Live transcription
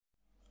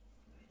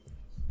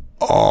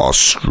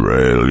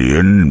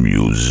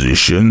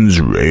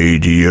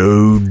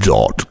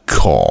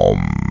AustralianMusiciansRadio.com.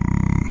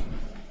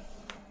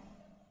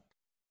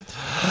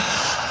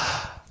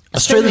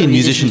 Australian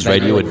Musicians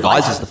Radio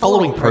advises the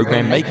following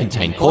program may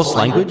contain coarse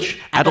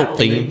language, adult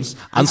themes,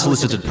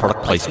 unsolicited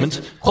product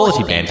placement,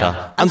 quality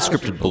banter,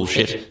 unscripted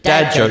bullshit,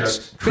 dad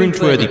jokes,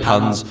 cringeworthy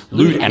puns,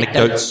 lewd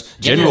anecdotes,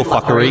 general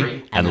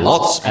fuckery, and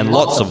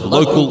lots of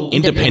local,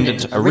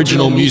 independent,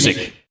 original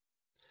music.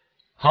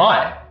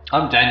 Hi,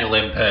 I'm Daniel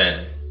M.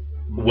 Pern.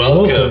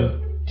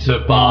 Welcome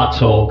to Bar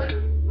Talk.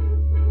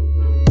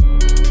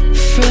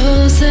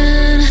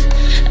 Frozen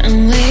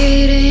and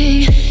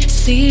waiting,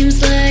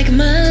 seems like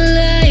my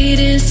light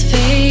is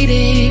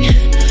fading.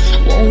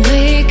 Won't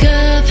wake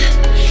up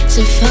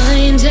to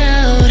find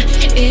out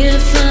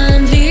if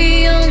I'm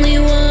the only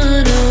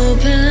one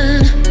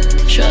open.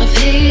 Try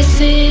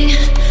pacing,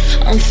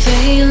 I'm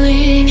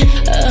failing.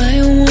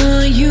 I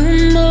want you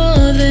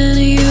more than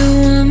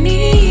you want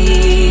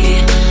me.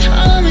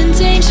 I'm in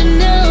danger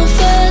now,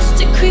 first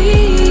degree.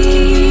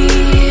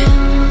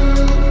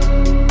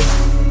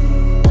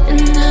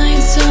 And I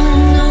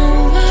don't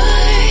know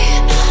why,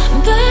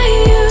 but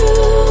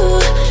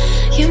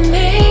you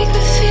make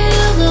me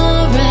feel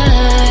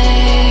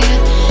alright.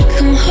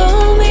 Come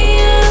hold me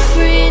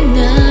every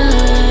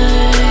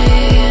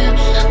night.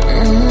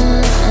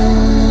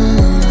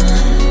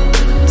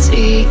 Do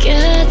you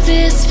get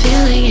this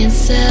feeling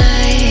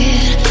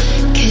inside?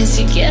 'Cause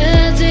you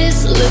get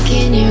this look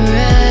in your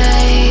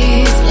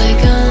eyes,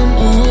 like I'm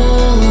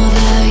all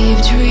that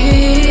you've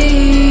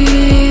dreamed.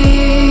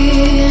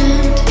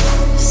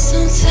 So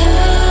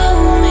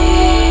tell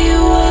me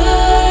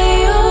why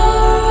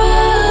you're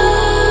around,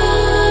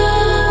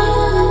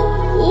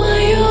 why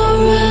you're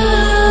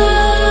around.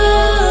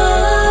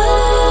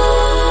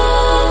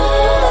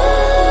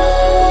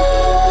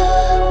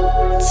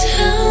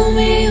 Tell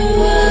me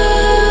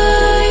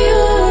why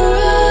you're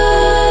around.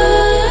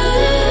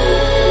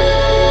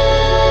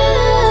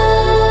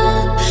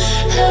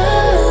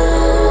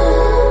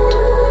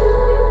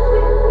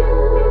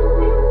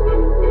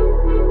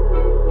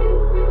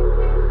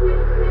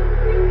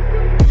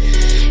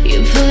 You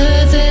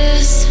put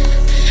this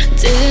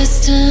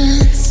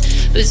distance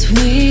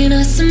between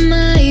us and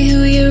my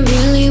who you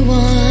really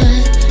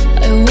want.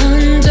 I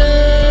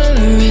wonder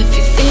if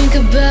you think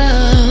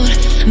about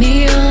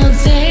me all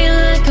day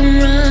like I'm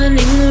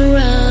running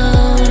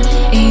around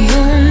in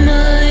your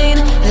mind,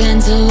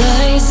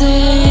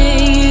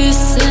 vandalizing your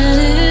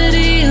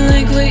sanity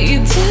like what you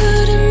do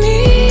to me.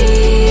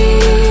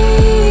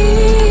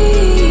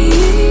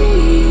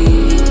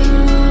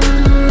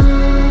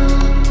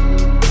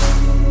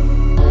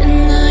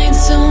 And I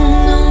don't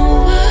know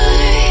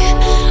why,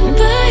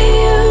 but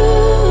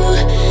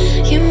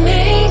you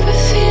make me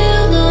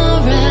feel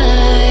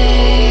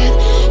alright.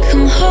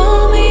 Come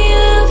hold me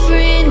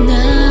every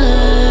night.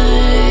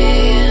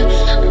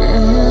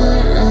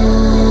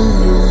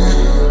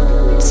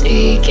 Do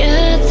you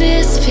get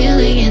this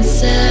feeling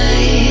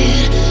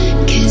inside?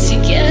 'Cause you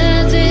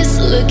get this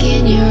look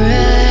in your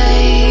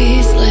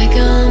eyes, like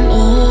I'm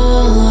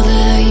all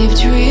that you've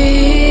dreamed.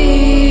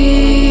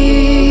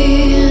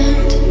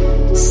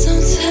 So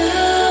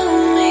tell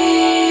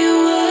me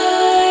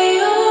why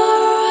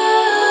you're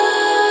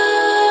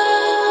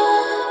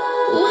around,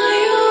 why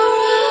you're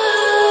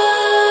around.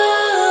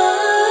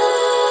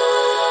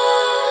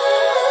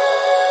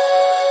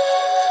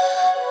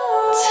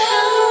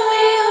 Tell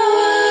me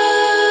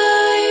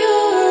why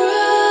you're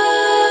around.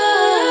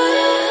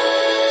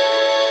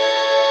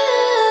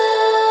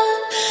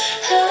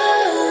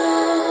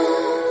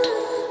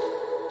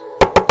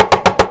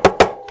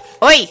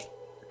 Oi!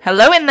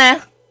 Hello in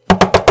there.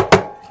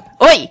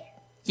 Oi!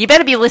 You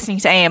better be listening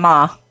to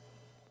AMR.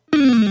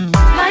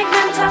 Like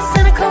Mentos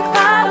in a Coke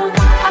bottle,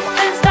 I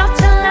fizzed out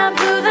till I'm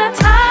through the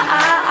top.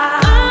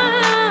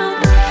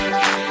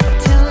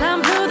 Till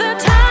I'm through the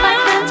top.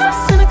 Like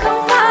Mentos in a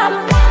Coke bottle,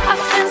 I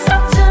fizzed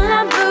out till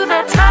I'm through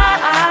the top.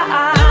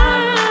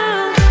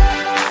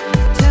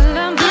 Till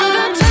I'm through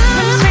the top.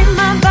 When you sweet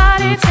my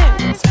body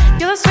tingles,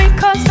 you're the sweet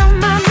cause of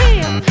my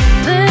meal.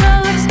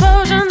 Little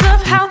explosions of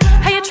how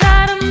you try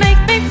to make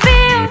me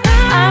feel.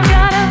 I've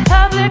got a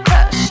public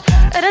crush,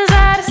 a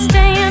desire to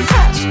stay in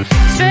touch.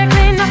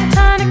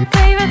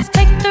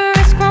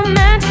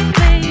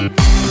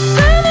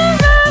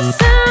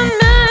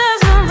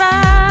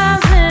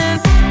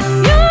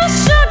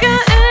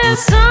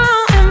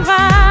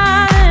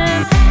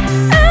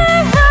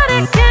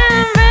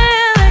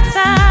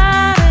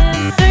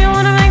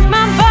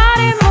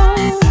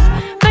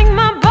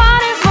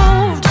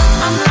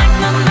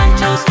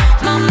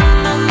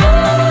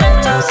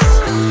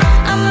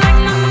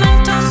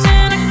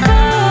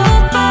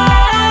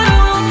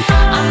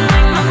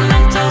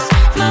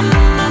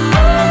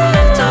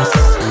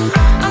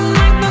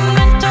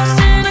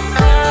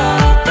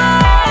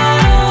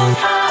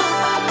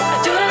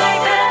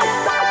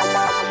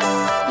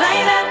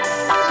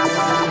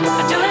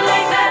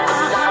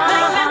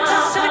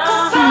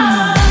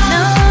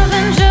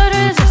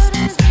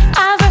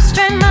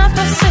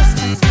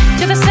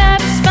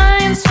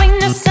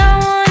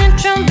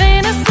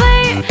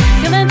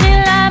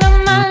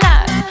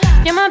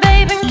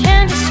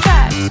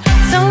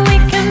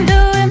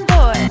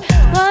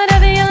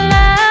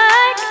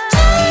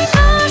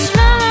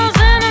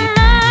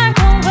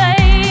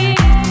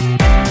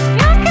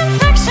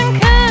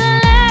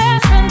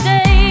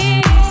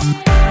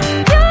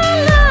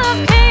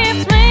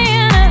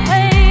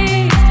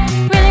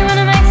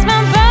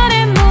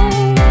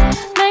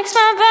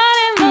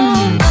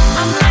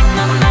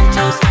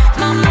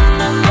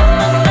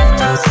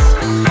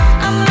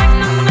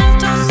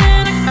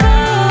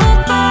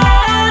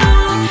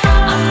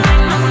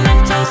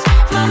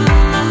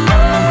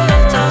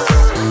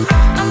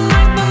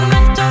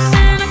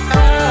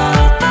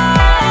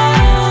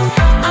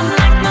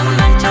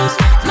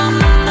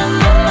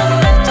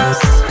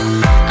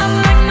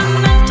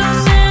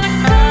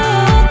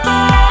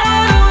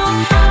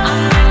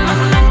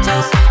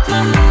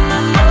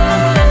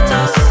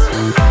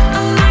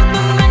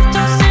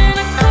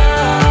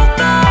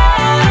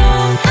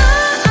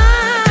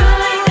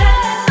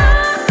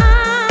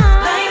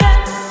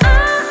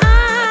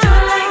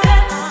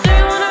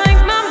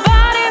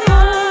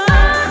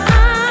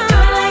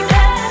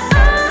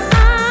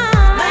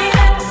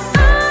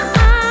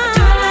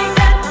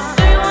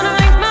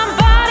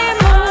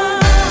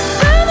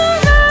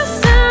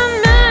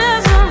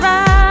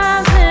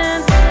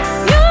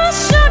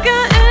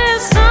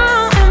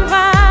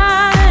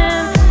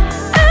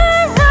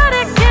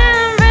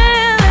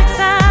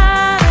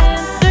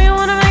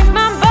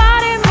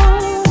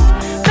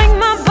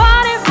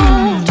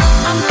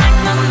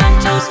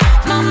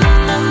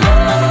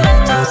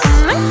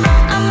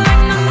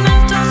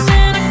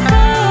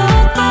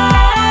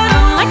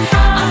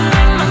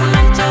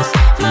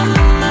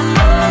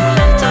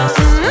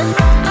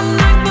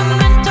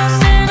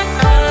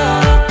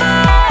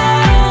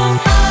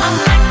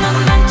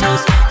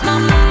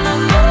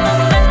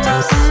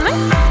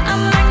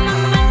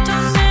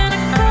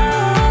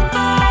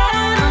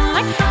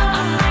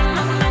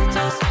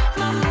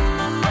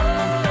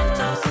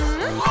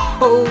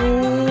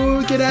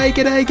 Oh, g'day.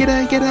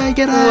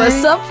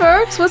 What's up,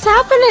 folks? What's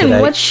happening? G'day.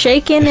 What's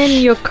shaking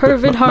in your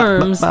COVID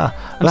homes?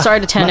 I'm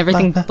sorry to turn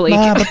everything bleak.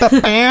 Hey.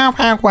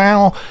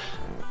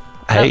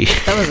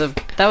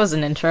 That was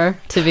an intro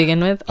to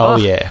begin with. Oh,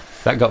 yeah.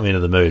 That got me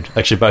into the mood.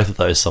 Actually, both of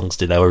those songs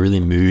did. They were really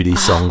moody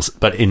songs,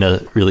 but in a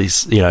really,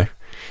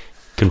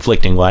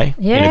 conflicting way.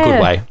 Yeah. In a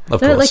good way,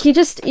 of No, course.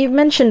 like you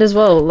mentioned as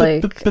well,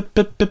 like... They're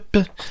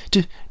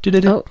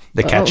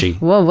catchy.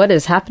 Whoa, what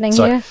is happening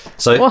here?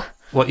 So Whoa.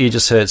 what you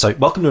just heard,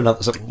 welcome to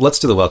another, so let's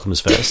do the welcomes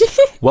first.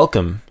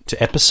 Welcome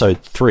to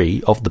episode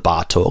 3 of the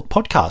Bar Talk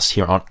podcast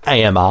here on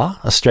AMR,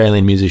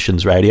 Australian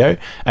Musicians Radio,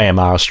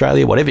 AMR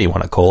Australia, whatever you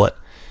want to call it.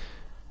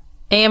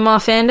 AMR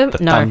fandom? The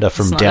thunder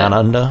from it's not down it.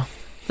 under.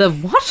 The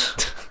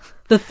what?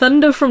 The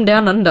thunder from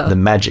down under. The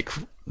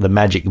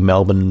magic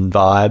Melbourne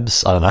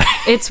vibes. I don't know.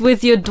 It's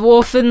with your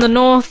dwarf in the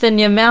north and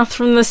your mouth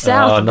from the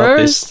south,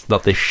 bro.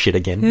 Not this shit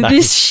again. No.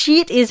 This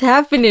shit is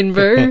happening,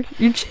 bro.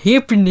 It's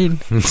happening.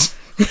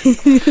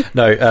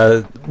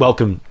 No,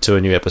 welcome to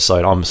a new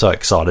episode. I'm so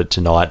excited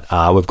tonight.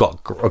 We've got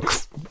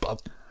a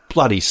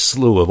bloody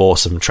slew of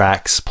awesome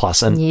tracks,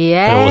 plus an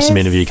awesome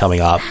interview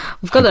coming up.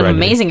 We've got an Great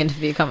amazing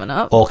interview coming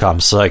up. Orca, I'm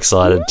so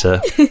excited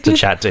to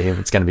chat to him.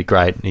 It's going to be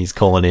great. He's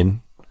calling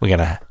in. We're going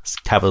to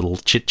have a little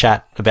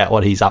chit-chat about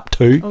what he's up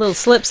to. A little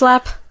slip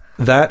slap.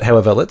 That,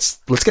 however, let's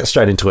get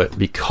straight into it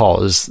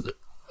because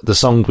the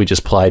songs we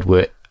just played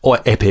were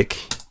epic.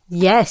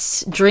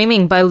 Yes,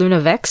 Dreaming by Luna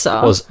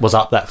Vexa. Was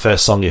up that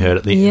first song you heard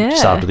at the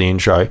start of the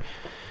intro.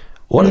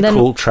 What And a then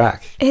cool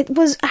track. It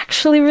was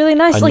actually really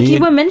nice. Like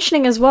you were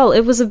mentioning as well,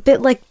 it was a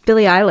bit like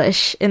Billie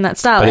Eilish in that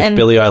style. But if and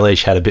Billie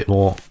Eilish had a bit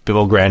more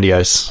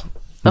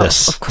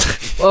grandioseness. of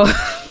course.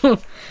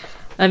 Well,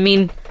 I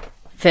mean,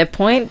 fair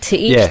point. To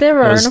each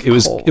their own. It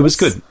was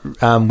good.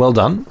 Well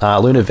done.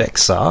 Luna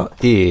Vexa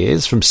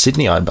is from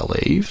Sydney, I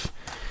believe,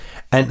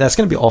 and that's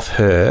going to be off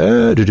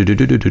her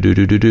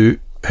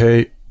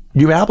her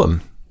new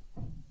album,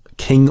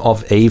 King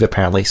of Eve,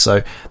 apparently.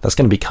 So that's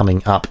going to be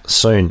coming up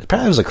soon.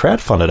 Apparently, it was a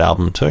crowdfunded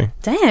album too.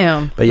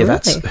 Damn. But yeah,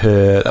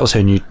 really? that was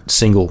her new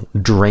single,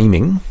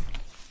 Dreaming.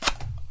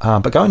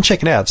 But go and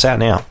check it out. It's out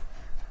now.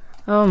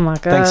 Oh my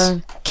god.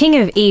 Thanks. King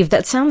of Eve,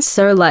 that sounds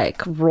so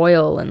like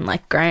royal and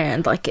like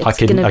grand. Like it's I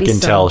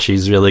can tell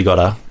she's really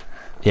got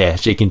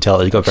she can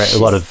tell she's got a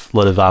lot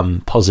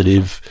of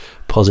positive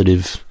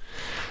she's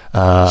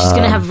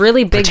gonna have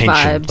really big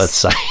pretension, vibes. let's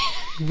say.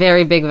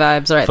 Very big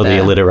vibes right For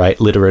there.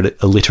 the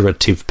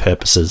alliterative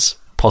purposes.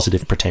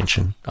 Positive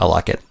pretension. I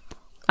like it.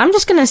 I'm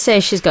just gonna say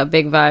she's got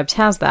big vibes.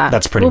 How's that?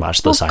 That's pretty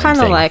much the same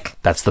kinda thing.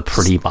 Like, That's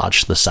pretty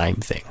much the same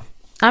thing.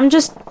 I'm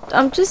just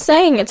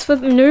saying it's for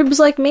noobs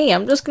like me.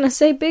 I'm just gonna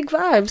say big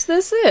vibes.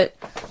 That's it.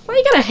 Why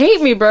you gotta hate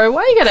me, bro?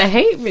 Why you gotta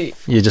hate me?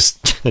 You're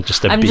just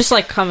I'm big, just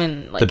like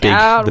coming like the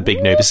big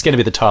noob. It's going to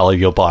be the title of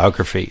your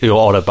biography, your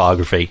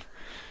autobiography.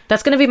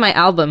 That's gonna be my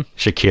album.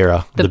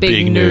 Shakira, The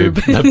big noob.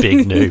 the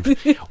big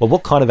noob. Well,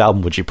 what kind of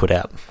album would you put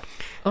out?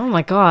 Oh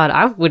my god,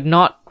 I would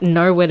not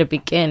know where to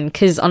begin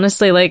because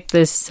honestly, like,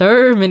 there's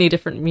so many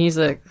different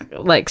music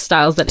like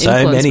styles that So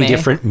influence many me.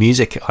 different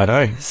music. I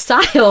know.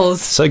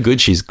 Styles. So good.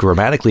 She's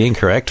grammatically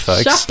incorrect,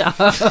 folks. Shut up.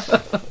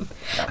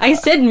 I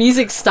said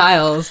music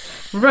styles,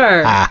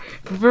 bro.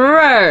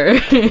 Bro.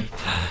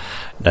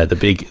 No, the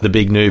big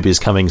noob is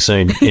coming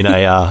soon in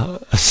a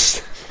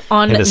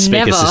On in a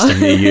speaker never. system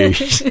near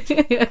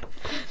you.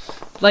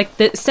 Like,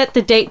 set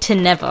the date to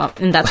never,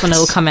 and that's when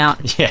it'll come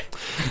out. Yeah.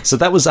 So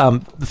that was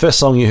the first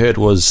song you heard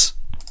was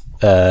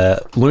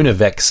Luna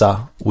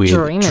Vexa with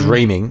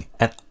Dreaming.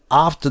 And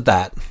after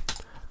that,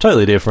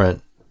 totally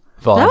different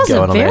vibe That was going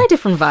a on very there.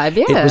 different vibe,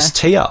 yeah. It was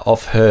Tia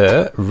off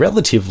her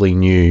relatively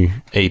new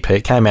EP.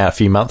 It came out a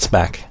few months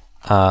back.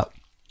 It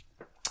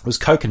was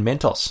Coke and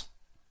Mentos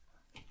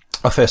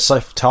off her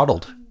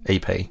self-titled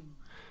EP.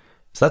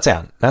 So that's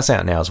out. That's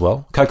out now as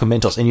well. Coke and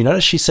Mentos. And you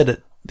notice she said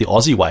it the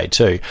Aussie way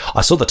too.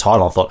 I saw the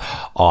title and I thought,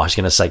 she's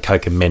going to say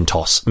Coke and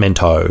Mentos,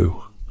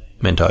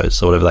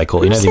 Mentos, or whatever they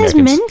call it. Who You know, says the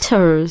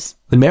Americans.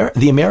 Mentos?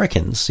 The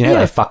Americans, you know,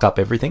 they fuck up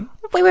everything.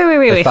 Wait.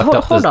 They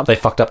Hold on. They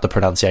fucked up the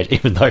pronunciation,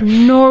 even though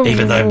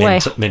way.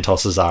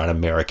 Mentoses are an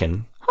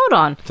American. Hold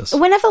on.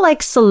 Whenever,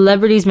 like,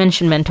 celebrities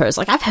mention Mentos,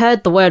 like, I've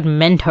heard the word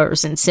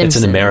Mentos in Simpsons.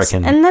 It's an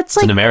American. And that's it's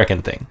like... an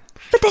American thing.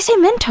 But they say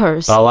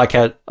Mentos. I like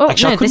how... Oh,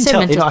 actually, no, I couldn't they say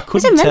tell. Mentos. You know, I They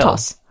couldn't say tell.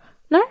 Mentos.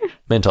 No?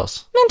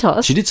 Mentos.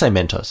 She She did say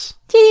Mentos.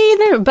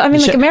 no, but I mean,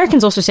 like,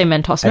 Americans also say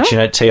Mentos, no? Actually,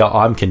 no, Tia,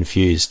 I'm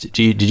confused.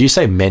 Did you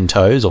say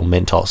Mentos or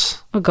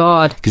Mentos? Oh,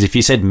 God. Because if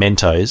you said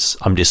Mentos,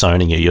 I'm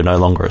disowning you. You're no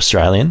longer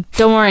Australian.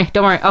 Don't worry.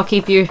 I'll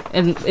keep you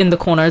in the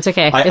corner. It's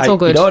okay. It's all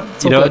good. You know what,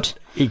 It's all good.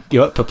 You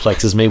know what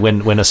perplexes me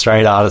when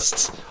Australian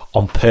artists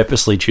on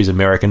purposely choose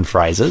American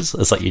phrases?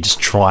 It's like you're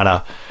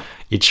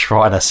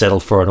trying to settle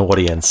for an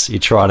audience. You're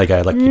trying to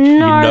go, like, you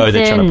know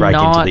they're trying to break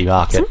into the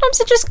market. Sometimes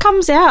it just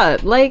comes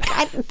out. Like,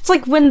 it's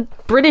like when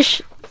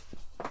British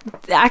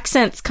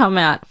accents come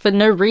out for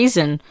no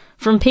reason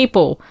from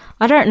people.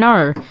 I don't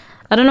know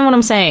what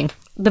I'm saying.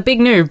 The big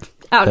noob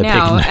out The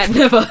now big at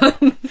Never.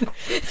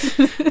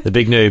 The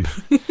big noob.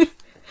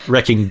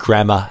 wrecking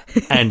grammar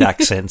and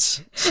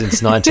accents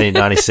since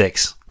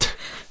 1996.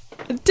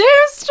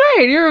 Damn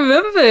straight, you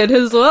remember it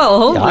as well.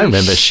 Holy I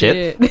remember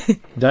shit.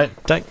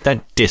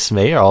 Don't diss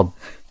me, or I'll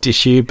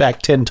dish you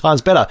back 10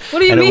 times better. What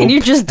do you mean?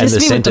 You just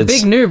dissed me with the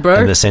big new, bro.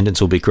 And the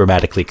sentence will be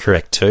grammatically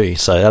correct too,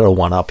 so that'll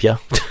one up you.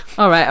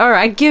 All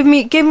right. Give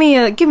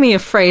me a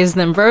phrase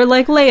then, bro.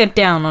 Like, lay it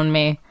down on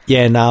me.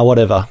 Yeah, nah,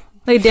 whatever.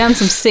 Lay down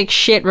some sick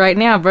shit right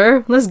now,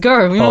 bro. Let's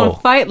go. You want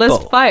to fight?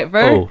 Let's fight,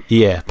 bro. Oh,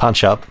 yeah,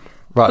 punch up.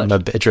 Right in my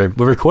bedroom.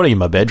 We're recording in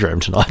my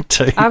bedroom tonight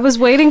too. I was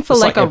waiting for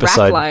like a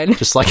rap line.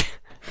 Just like,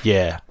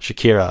 yeah,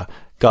 Shakira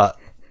got.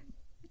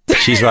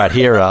 She's right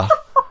here,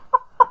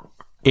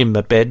 in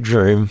my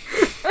bedroom.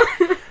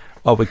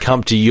 I would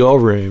come to your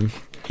room,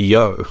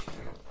 yo.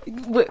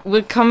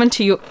 We're coming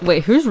to your.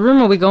 Wait, whose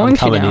room are we going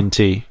to now? Coming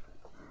into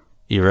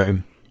your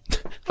room.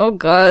 Oh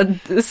God,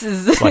 this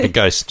is It's like a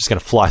ghost just going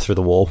to fly through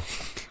the wall.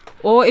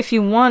 Or if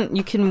you want,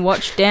 you can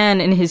watch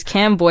Dan in his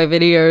Camboy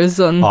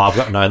videos on... Oh, I've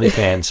got an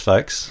OnlyFans,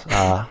 folks.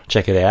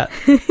 Check it out.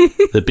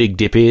 The Big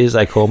Dippy, as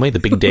they call me. The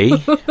Big D,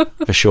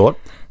 for short,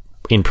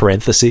 in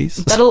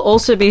parentheses. That'll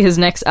also be his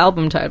next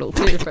album title,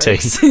 too,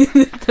 folks.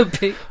 The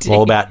Big D.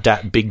 All about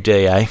that Big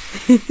D, eh?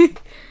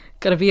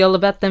 Gotta be all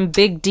about them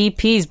big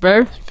DPs,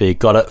 bro. If you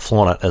got it,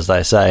 flaunt it, as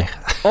they say.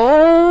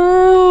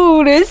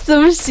 Oh, there's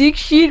some sick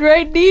shit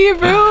right there,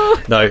 bro.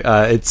 No,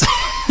 it's...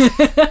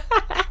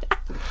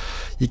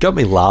 You got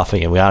me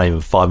laughing and we aren't even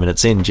 5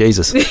 minutes in.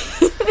 Jesus.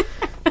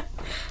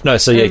 No,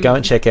 so yeah, go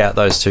and check out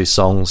those two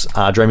songs.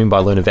 Dreaming by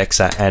Luna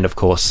Vexa and, of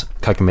course,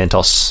 Coca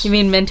Mentos. You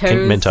mean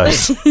Mentos?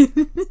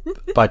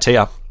 Mentos. By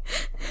Tia.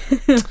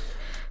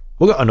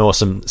 We've got an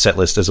awesome set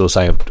list, as we were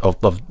saying,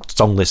 of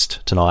song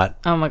list tonight.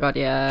 Oh my God,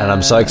 yeah. And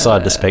I'm so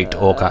excited to speak to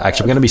Orca.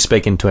 Actually, I'm going to be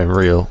speaking to him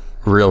real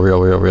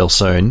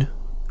soon.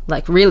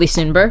 Like really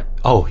soon, bro?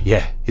 Oh,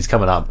 yeah. He's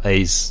coming up.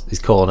 He's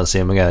calling us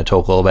in. We're going to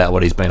talk all about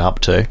what he's been up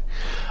to.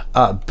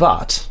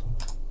 But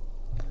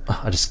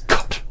I just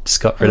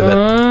got rid of it.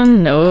 Oh,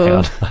 no. Hang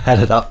on. I had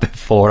it up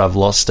before and I've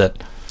lost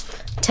it.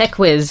 Tech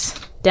whiz.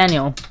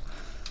 Daniel.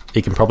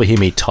 You can probably hear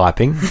me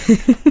typing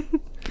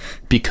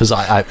because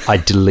I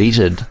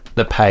deleted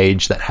the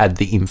page that had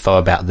the info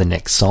about the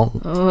next song.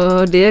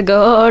 Oh, dear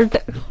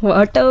God.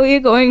 What are we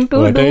going to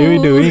do? What are we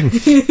doing?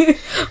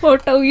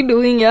 What are we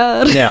doing,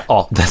 yaar?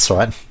 Now, that's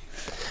right.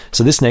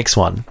 So this next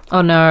one.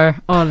 Oh, no.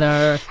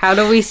 How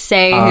do we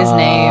say his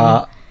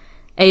name?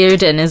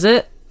 Aoden, is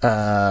it?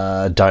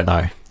 Don't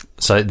know.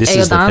 So this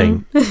is the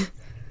thing.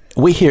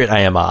 We here at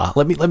AMR,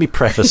 let me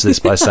preface this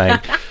by saying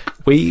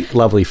we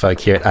lovely folk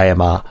here at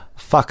AMR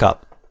fuck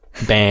up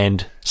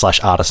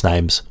band/artist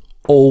names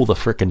all the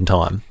frickin'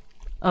 time.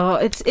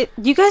 Oh,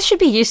 you guys should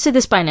be used to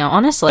this by now,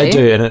 honestly. I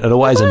do, and it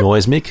always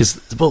annoys me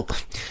because, well,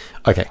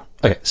 okay,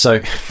 so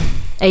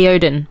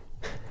Aoden.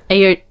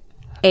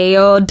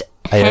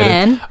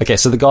 Okay,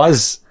 so the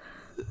guys,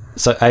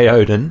 so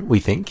Aoden, we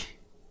think.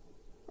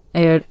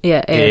 Aoden.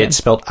 It's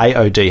spelled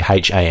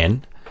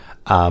Aodhan.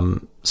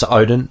 So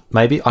Odin,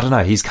 maybe, I don't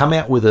know. He's come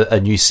out with a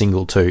new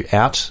single too,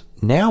 out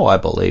now, I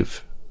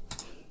believe.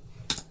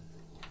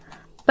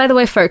 By the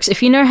way, folks,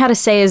 if you know how to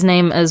say his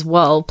name as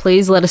well,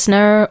 please let us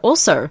know.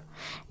 Also,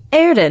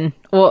 Aoden,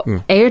 or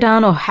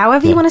Aodan, or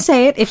however you want to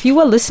say it, if you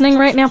are listening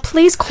right now,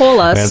 please call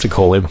us. I have to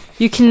call him.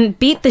 You can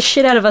beat the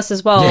shit out of us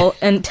as well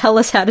and tell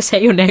us how to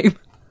say your name.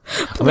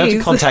 I'm going to have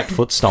to contact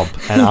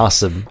Footstomp and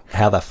ask them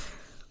how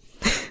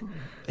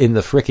in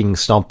the fricking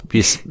stomp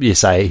you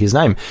say his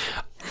name.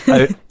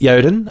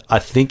 Yoden, I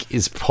think,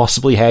 is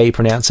possibly how you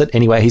pronounce it.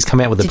 Anyway, he's come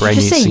out with a brand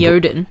new single.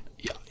 Did you just say Yoden?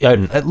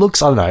 Yoden. It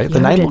looks, I don't know, the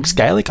name looks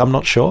Gaelic, I'm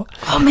not sure.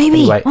 Oh,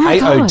 maybe. Anyway, oh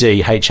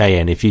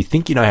Aodhan. If you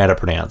think you know how to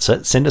pronounce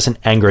it, send us an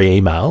angry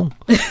email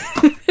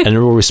and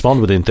we'll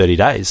respond within 30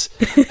 days.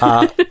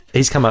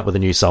 He's come up with a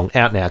new song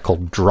out now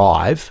called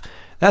Drive.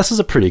 Now, this is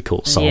a pretty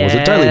cool song. It was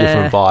a totally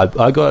different vibe.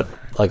 I got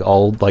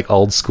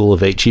old school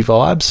Avicii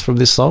vibes from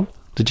this song.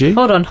 Did you?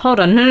 Hold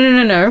on.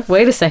 No.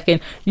 Wait a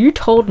second. You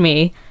told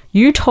me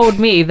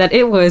that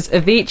it was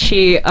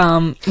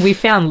Avicii, We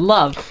Found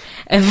Love.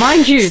 And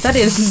mind you, that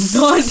is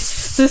not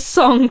the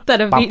song that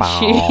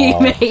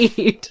Avicii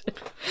made.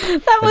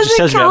 That was just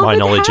tells you about my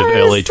knowledge of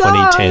early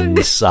song.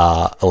 2010s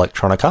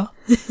electronica.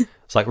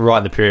 It's like right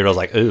in the period I was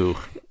like, ooh,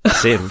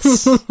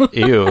 synths,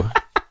 ew.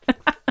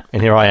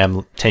 And here I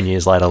am 10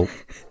 years later.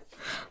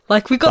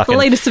 Like, we got the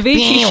latest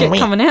Avicii shit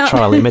coming out.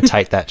 Trying to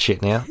imitate that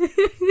shit now.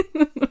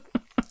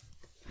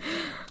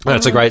 No,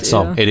 it's a great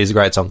song. It is a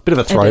great song. Bit of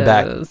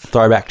a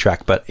throwback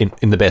track, but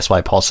in the best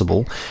way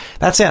possible.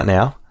 That's out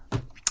now.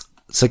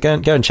 So go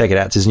and check it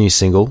out. It's his new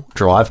single,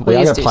 Drive. We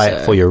are going to play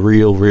it for you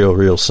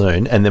real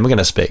soon, and then we're going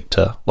to speak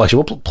to... Well,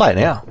 actually, we'll play it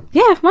now.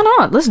 Yeah, why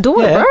not? Let's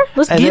do it, bro.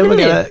 Let's get in there. And then we're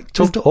going to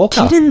talk to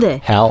Orca. Get in there.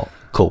 How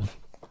cool.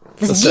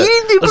 Let's get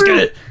in there, bro.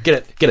 Let's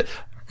get it.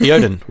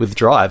 Yoden with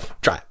Drive.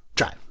 Drive.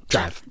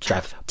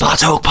 Bar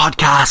Talk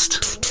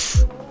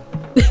Podcast.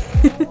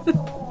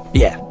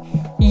 Yeah.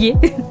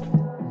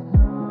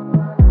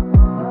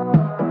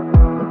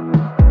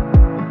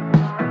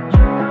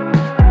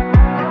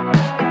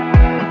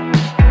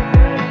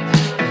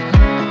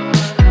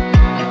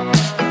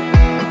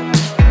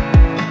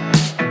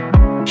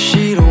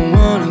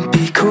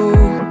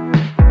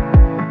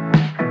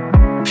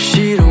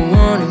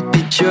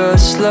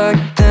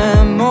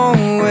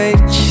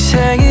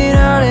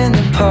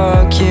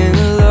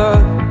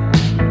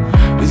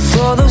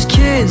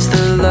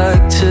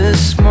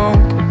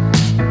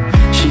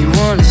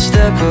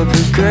 up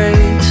her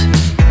grades,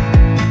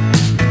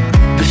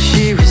 but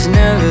she was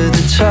never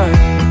the type.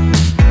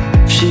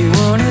 She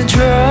wanna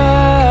drive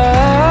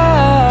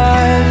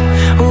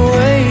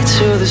away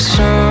till the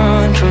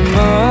sun come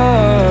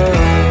up.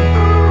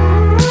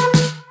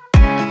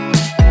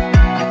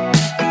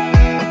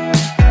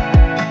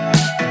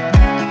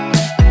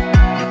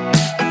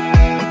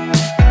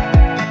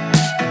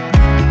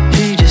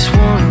 He just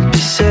wanna be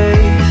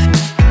safe.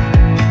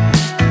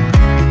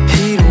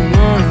 He don't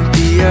wanna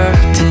be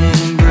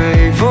acting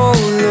brave. Oh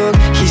look,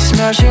 he's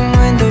smashing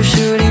windows,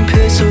 shooting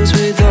pistols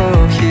with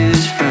all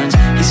his friends.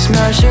 He's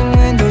smashing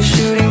windows,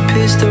 shooting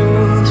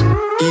pistols.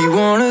 He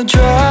wanna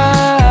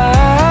drive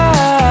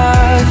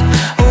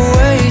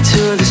away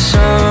till the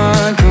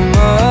sun come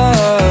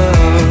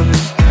up.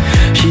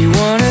 She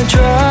wanna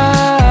drive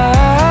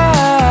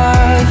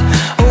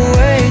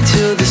away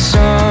till the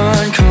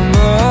sun come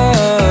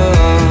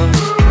up.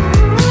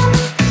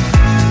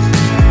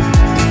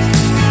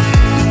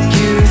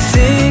 You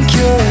think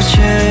you're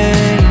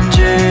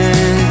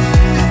changing,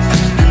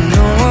 and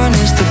no one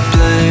is to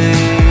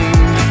blame,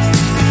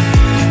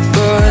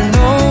 but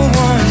no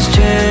one's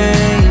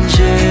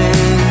changing.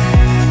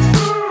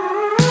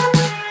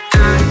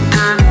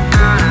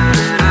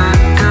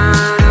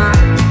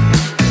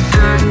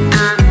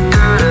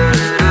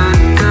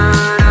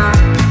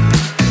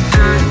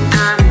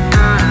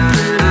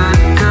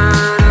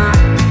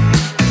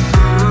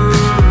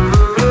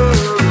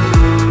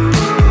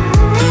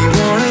 You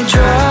wanna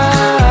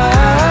drive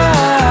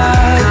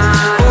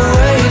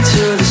away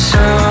till the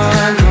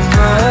sun come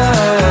up.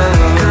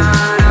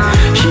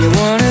 She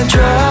wanna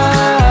drive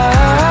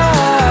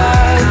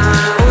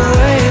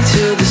away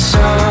till the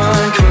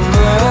sun come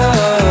up.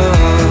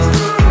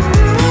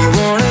 You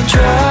wanna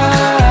drive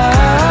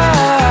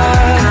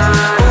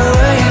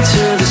away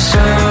till the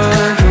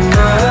sun come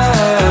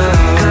up.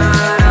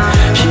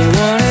 She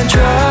wanna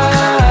drive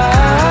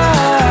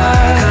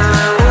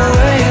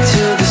away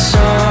till the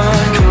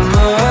sun come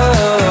up.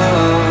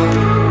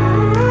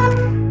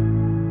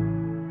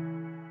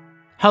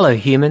 Hello,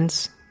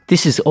 humans.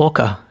 This is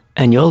Orca,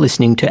 and you're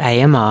listening to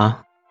AMR.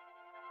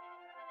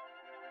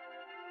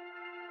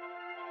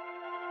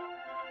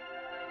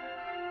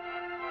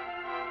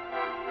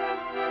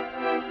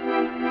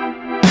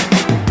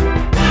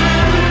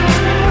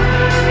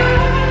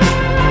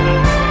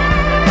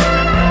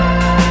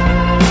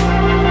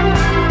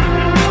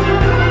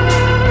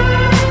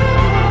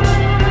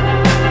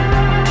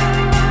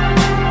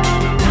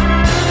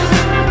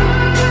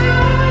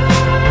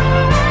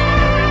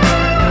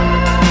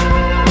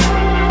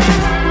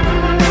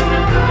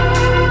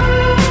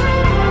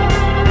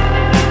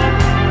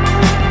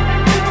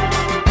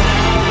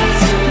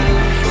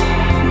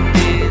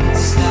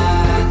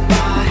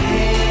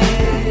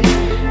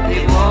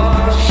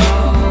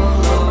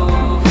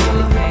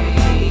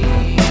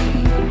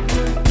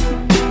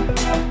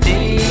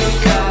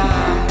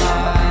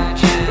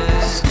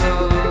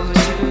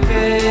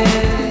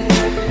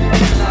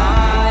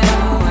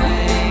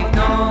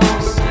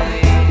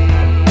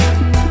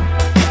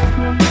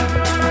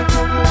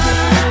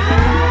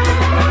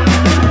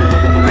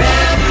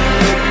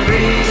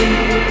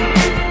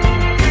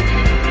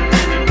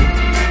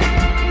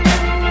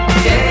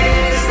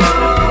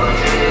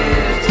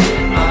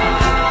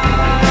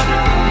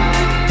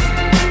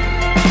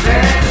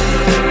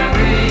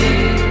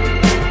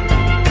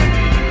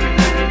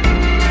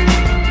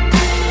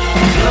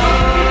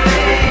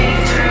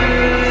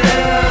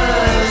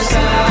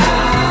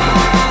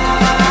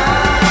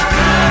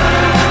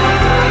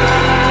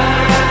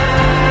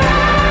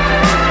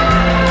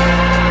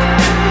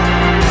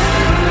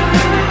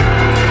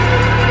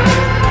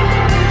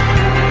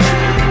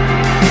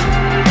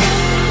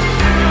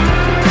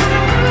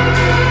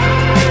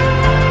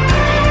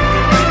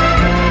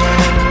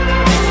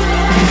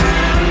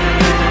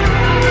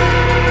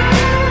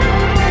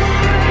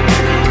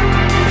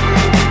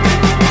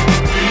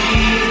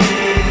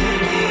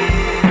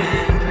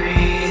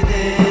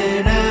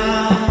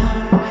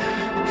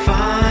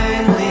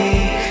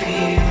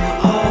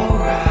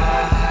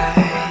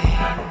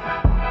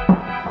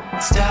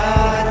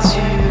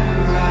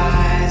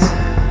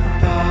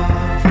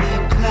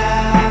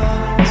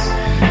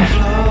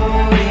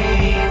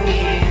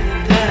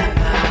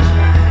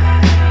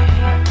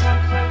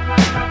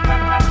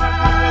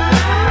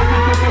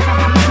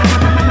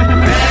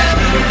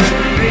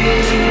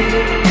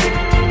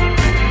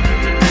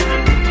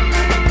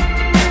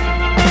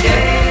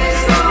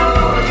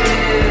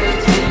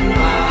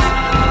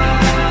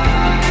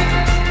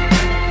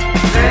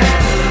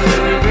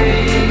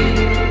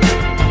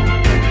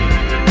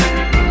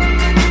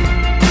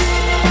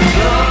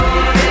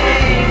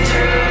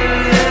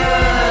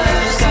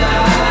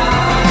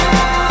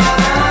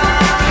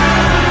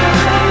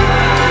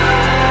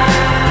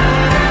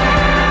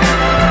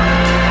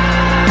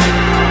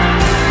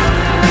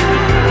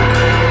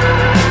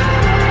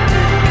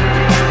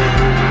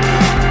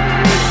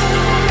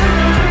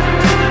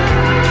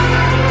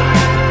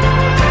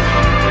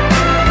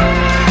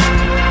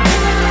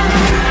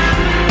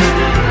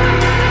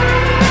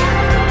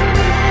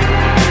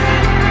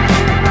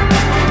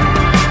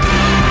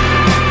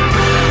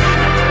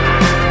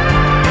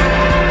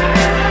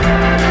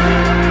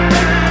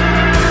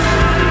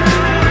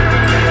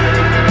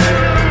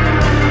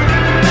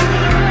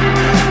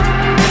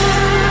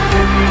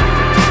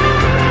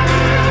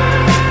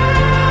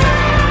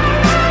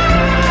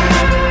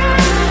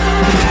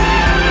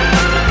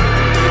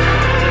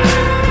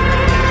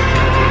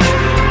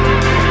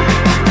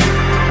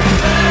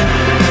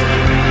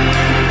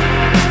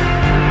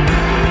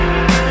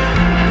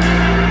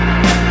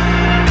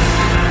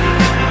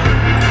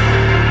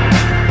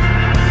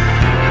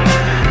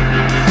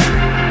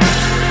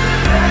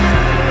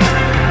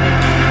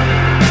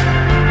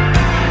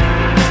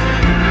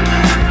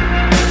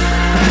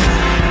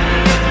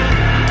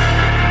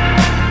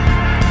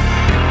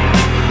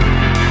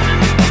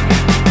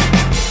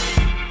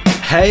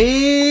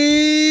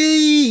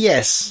 Hey,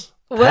 yes.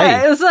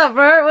 What's up,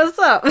 bro? What's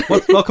up?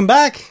 Welcome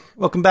back.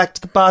 Welcome back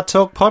to the Bar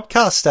Talk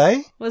podcast,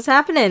 eh? What's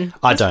happening?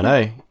 I don't know.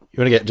 You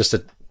want to get just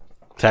a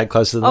tad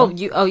closer to the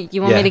mic?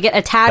 You want me to get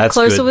a tad That's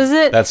closer? good. Was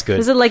it? That's good.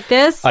 Was it like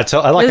this? I This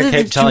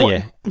keep is- telling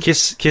you,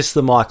 kiss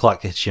the mic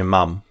like it's your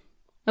mum.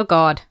 Oh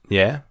God.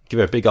 Yeah? Give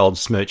her a big old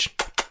smooch.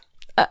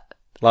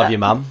 Love your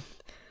mum.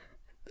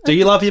 Do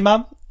you love your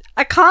mum?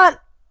 I can't.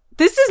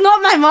 This is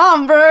not my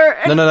mom, bro.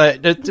 No.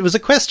 It was a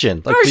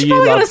question. Like, Bro, do she's you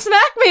probably love? gonna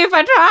smack me if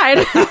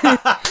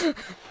I tried.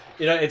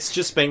 You know, it's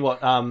just been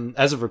what,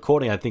 as of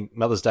recording, I think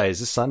Mother's Day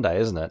is this Sunday,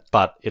 isn't it?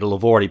 But it'll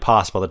have already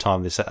passed by the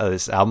time this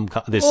album,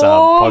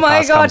 Oh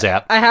my podcast God. comes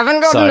out. I haven't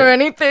gotten So- her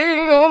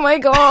anything. Oh my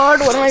God.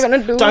 What am I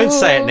gonna do? Don't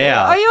say it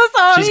now. Are you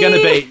sorry? She's going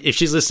to be, if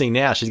she's listening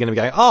now, she's going to be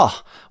going,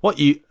 oh, what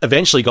you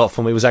eventually got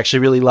for me was actually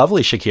really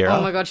lovely, Shakira.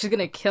 Oh my God. She's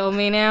gonna kill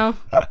me now.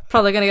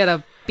 Probably gonna get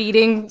a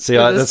beating. See,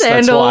 with a that's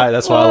sandal. why I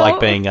like Oh.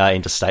 being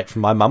interstate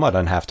from my mum. I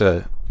don't have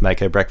to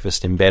make her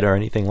breakfast in bed or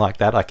anything like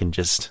that. I can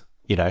just,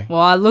 you know,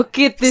 Wow, look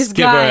at this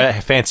give guy. her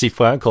a fancy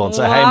phone call and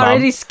say, Wow, hey, mum,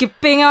 already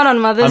skipping out on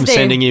Mother's I'm Day.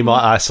 sending you my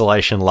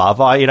isolation love.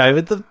 I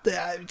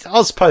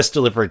was post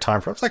delivery time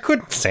frames. I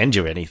couldn't send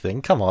you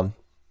anything. Come on,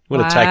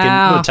 would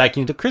have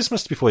taken you to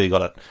Christmas before you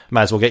got it.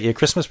 May as well get you a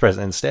Christmas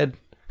present instead.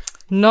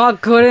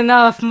 Not good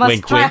enough. Must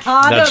Wink, try wink,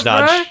 harder, nudge, bro.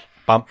 nudge,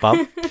 bump,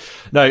 bump.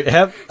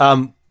 No,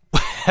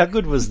 how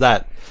good was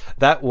that?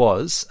 That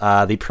was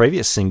the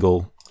previous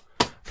single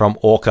from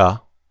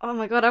Orca, Oh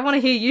my God, I want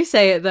to hear you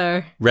say it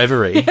though.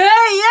 Reverie. Hey,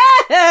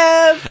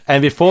 yes!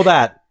 And before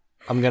that,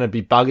 I'm going to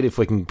be buggered if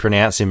we can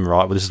pronounce him right.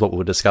 Well, this is what we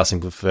were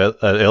discussing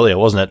earlier,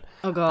 wasn't it?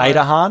 Oh God.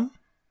 Adahan?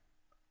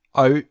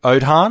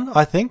 Odhan,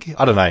 I think?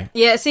 I don't know.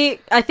 Yeah, see,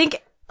 I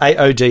think...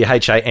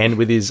 Aodhan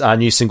with his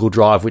new single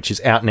Drive, which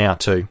is out now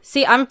too.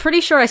 See, I'm pretty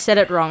sure I said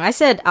it wrong. I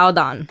said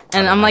Aldan.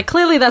 And I'm like,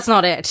 clearly that's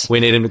not it. We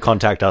need him to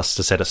contact us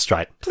to set us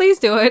straight. Please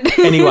do it.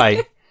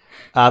 Anyway,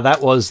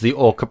 that was the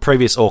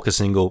previous Orca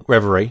single,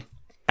 Reverie.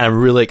 And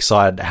I'm really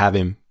excited to have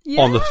him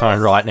on the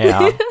phone right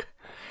now.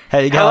 How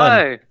you going?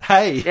 Hello.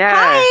 Hey.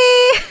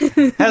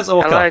 Yeah. How's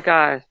Orca? Hello,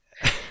 guys.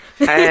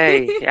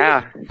 Hey,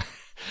 yeah.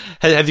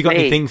 Have you got Me.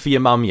 anything for your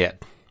mum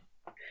yet?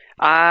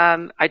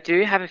 I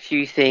do have a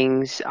few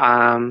things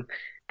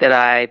that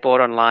I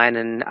bought online,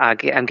 and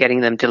I'm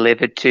getting them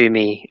delivered to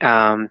me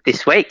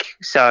this week.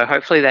 So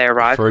hopefully they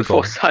arrive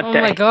Frugal. before Oh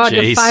Sunday. my God,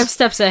 Jeez. you're 5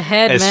 steps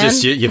ahead, It's man.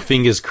 just your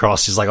fingers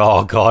crossed. It's like,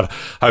 oh, God,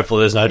 hopefully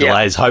there's no Yeah.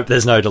 delays. Hope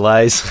there's no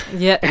delays.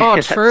 Yeah. Oh,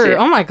 That's true. it.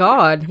 Oh my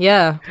God.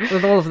 Yeah.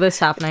 With all of this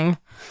happening.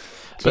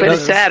 But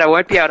it's sad. I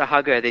won't be able to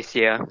hug her this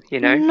year. You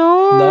know.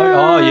 No.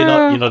 No,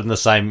 you're not in the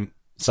same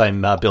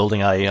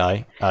building, are you?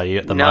 Are you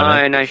at the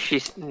moment? No.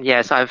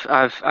 Yes.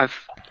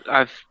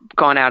 I've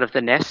gone out of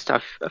the nest.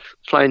 I've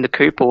flown the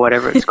coop or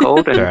whatever it's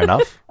called. And, Fair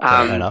enough.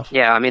 Fair enough.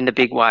 Yeah, I'm in the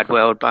big wide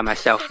world by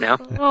myself now.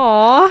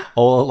 Aw.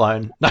 All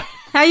alone. No,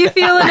 How you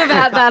feeling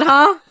about that,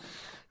 huh?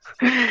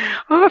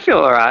 Oh, I feel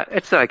all right.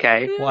 It's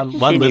okay. one He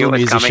little knew it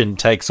was musician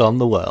takes on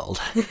the world,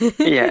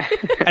 Yeah.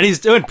 and he's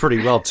doing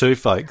pretty well too,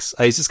 folks.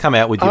 He's just come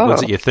out with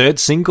was it your third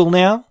single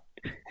now?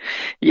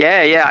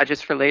 Yeah. I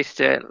just released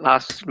it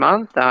last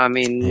month.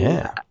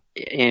 Yeah.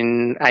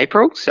 In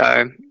April.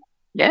 So,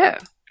 yeah,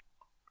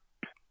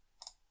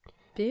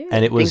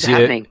 And it was things are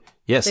happening.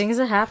 yes. Things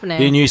are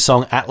happening. Your new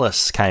song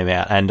Atlas came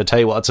out, and to tell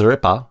you what, it's a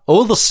ripper.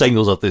 All the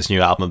singles of this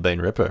new album have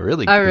been ripper.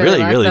 Really, I really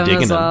like them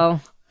digging as them.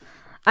 well.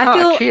 I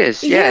feel,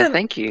 cheers. Yeah,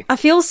 thank you. I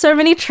feel so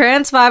many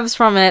trance vibes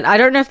from it. I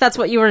don't know if that's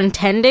what you were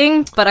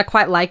intending, but I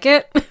quite like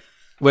it.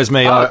 Whereas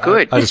me, Oh,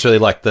 good. I just really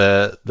like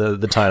the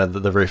tone of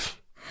the riff.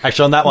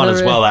 Actually, on that one The as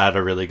riff. well, I had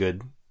a really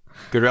good.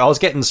 I was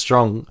getting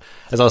strong,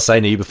 as I was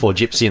saying to you before,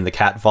 Gypsy and the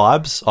Cat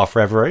vibes off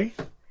Reverie.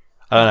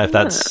 I don't know if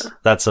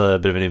that's a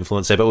bit of an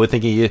influence there, but we're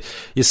thinking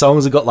your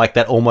songs have got like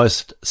that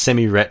almost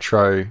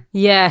semi-retro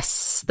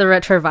Yes, the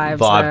retro vibes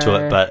vibe to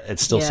are- it, but it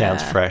still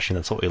sounds yeah. fresh, and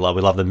that's what we love.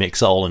 We love the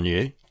mix old and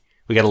new.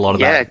 We get a lot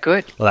of Yeah, that.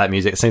 good. Of that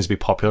music. It seems to be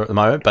popular at the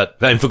moment,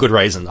 and for good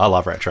reason. I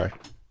love retro.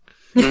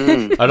 I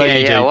know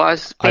you do. Well,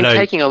 I've I been know-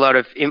 taking a lot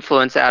of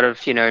influence out of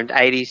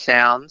 80s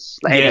sounds,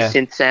 80s Yeah.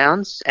 synth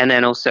sounds, and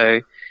then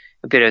also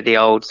a bit of the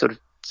old sort of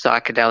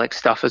psychedelic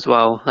stuff as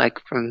well, like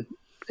from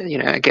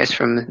I guess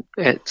from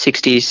the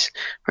 60s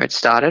where it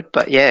started.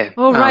 But yeah,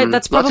 Oh, right,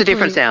 that's lots of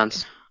different probably-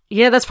 sounds.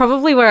 Yeah, that's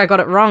probably where I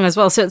got it wrong as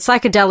well. So it's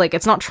psychedelic.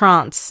 It's not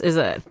trance, is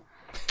it?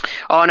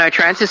 Oh no,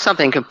 trance is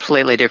something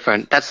completely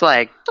different. That's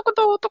like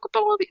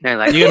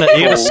like You're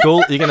gonna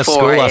school. You're gonna 4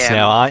 school us a.m.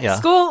 now, aren't you?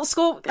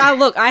 School.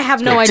 Look, I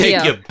have no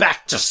idea. Take you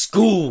back to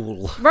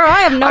school. Bro,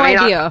 I have no I mean,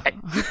 idea.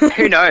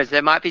 who knows?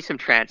 There might be some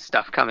trance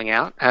stuff coming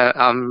out.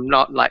 I'm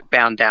not like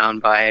bound down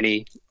by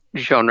any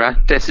genre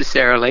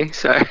necessarily,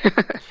 so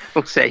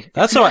we'll see.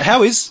 That's all right.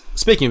 How is,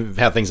 speaking of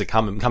how things are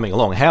coming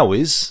along, how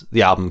is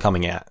the album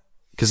coming out?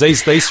 Because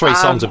these 3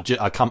 songs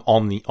have come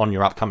on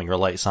your upcoming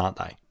release, aren't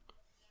they?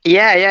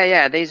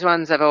 Yeah. These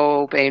ones have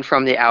all been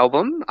from the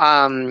album.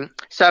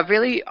 So I've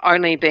really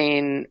only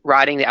been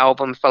writing the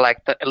album for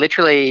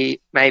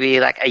literally maybe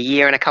like a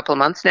year and a couple of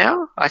months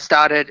now. I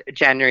started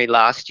January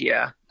last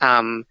year,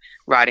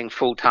 writing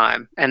full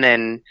time, and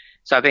then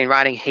So I've been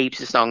writing heaps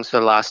of songs for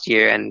the last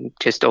year and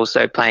just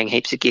also playing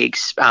heaps of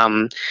gigs.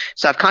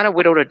 So I've kind of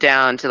whittled it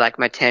down to like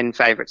my 10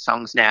 favorite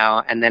songs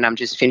now, and then I'm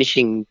just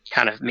finishing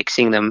kind of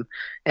mixing them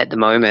at the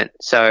moment.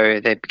 So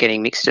they're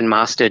getting mixed and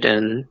mastered,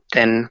 and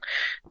then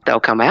they'll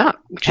come out,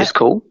 which is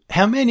cool.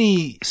 How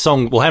many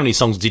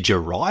songs did you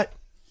write?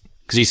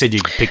 Because you said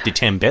you picked your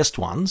 10 best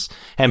ones.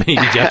 How many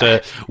did you have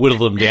to whittle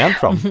them down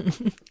from?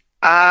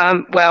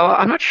 Well,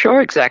 I'm not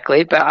sure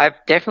exactly, but I've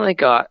definitely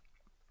got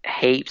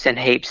heaps and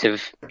heaps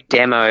of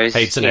demos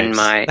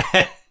my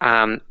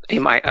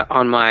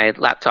on my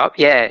laptop.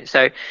 Yeah,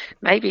 so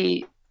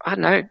maybe, I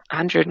don't know,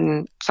 100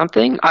 and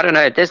something. I don't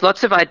know. There's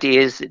lots of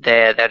ideas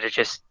there that are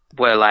just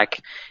were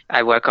like,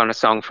 I work on a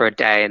song for a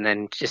day and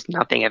then just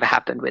nothing ever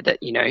happened with it,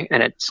 you know,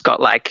 and it's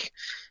got like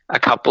a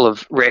couple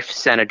of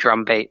riffs and a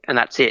drum beat and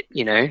that's it,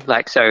 you know,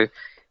 like, so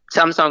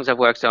some songs I've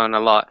worked on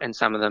a lot and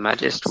some of them I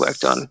just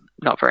worked on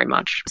not very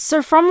much.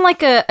 So from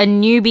like a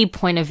newbie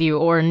point of view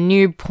or a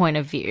new point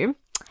of view,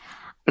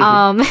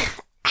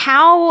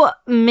 how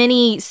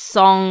many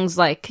songs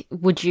like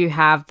would you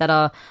have that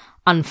are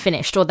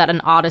unfinished or that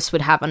an artist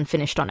would have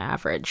unfinished on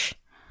average?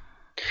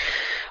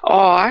 Oh,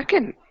 I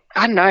don't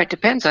know. It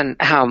depends on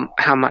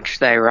how much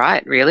they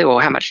write, really,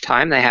 or how much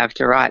time they have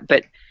to write.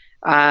 But,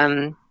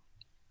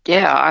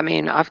 yeah, I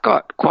mean, I've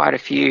got quite a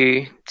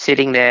few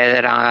sitting there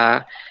that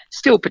are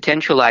still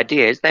potential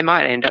ideas. They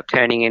might end up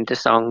turning into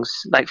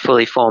songs, like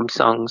fully formed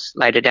songs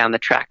later down the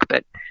track.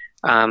 But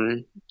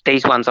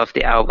these ones off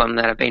the album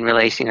that I've been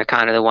releasing are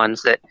kind of the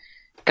ones that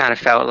kind of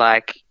felt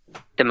like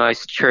the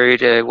most true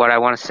to what I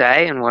want to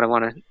say and what I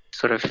want to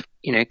sort of,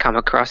 you know, come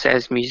across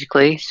as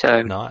musically.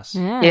 So nice.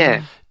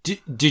 Yeah.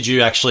 Did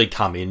you actually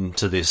come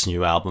into this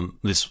new album?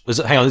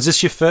 Hang on, is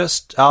this your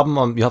first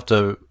album? You have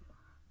to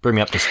bring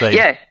me up to speed.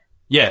 Yeah.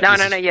 Yeah. No.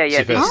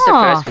 Yeah. This is the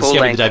first full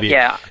length.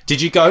 Yeah.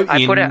 Did you go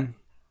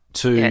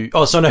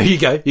Oh, so no, you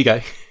go.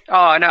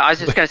 Oh, no, I was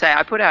just going to say,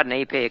 I put out an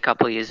EP a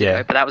couple of years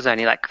ago, but that was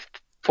only like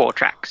 4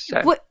 tracks.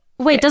 So.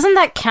 Wait, doesn't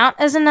that count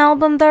as an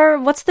album though?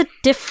 What's the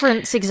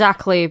difference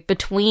exactly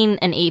between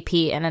an EP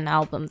and an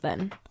album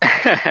then?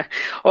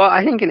 Well,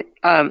 I think an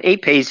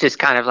EP is just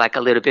kind of like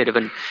a little bit of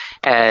an,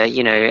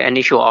 you know,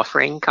 initial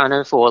offering kind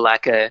of, or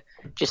like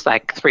just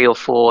like 3 or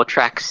 4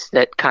 tracks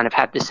that kind of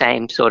have the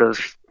same sort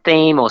of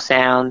theme or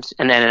sound.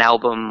 And then an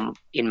album,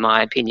 in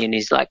my opinion,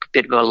 is like a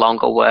bit of a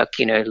longer work,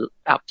 you know,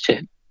 up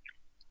to,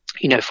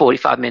 you know,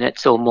 45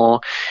 minutes or more.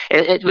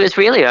 It was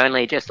really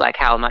only just like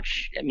how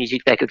much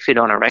music they could fit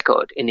on a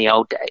record in the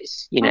old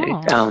days, you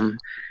know.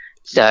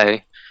 So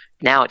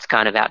now it's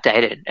kind of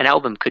outdated. An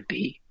album could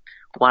be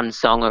 1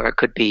 song or it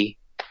could be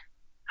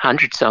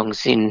 100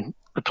 songs in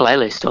a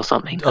playlist or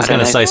something. I was going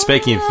to say,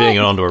 speaking of fitting it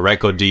onto a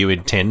record, do you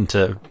intend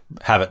to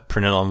have it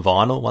printed on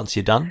vinyl once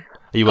you're done?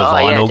 Are you a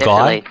vinyl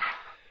guy?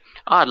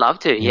 Oh, I'd love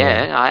to,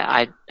 yeah.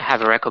 I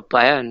have a record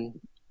player and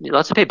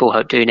lots of people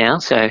do now,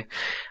 so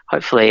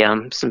hopefully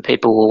some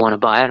people will want to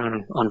buy it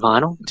on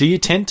vinyl. Do you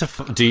tend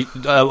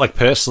to, like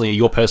personally,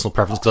 your personal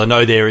preference, because I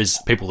know there is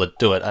people that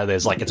do it,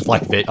 there's like, it's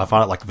like, I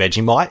find it like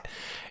Vegemite.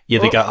 You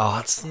either go,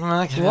 it's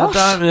okay,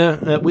 I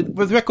don't,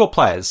 with record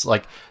players,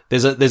 like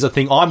there's a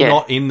thing, I'm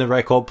not in the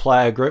record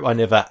player group, I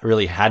never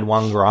really had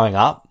one growing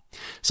up,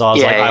 so I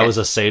was I was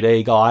a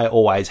CD guy,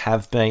 always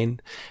have been.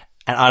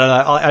 And I don't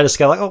know, I just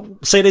go like,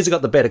 CDs have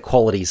got the better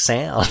quality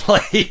sound.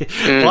 Like,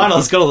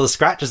 vinyl's got all the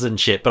scratches and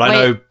shit. But I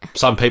know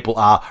some people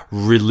are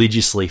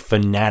religiously,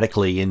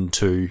 fanatically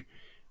into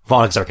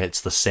vinyl because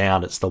it's the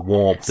sound, it's the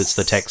warmth, it's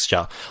the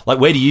texture.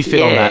 Like, where do you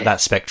fit on that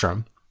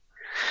spectrum?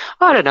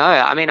 I don't know.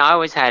 I mean, I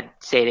always had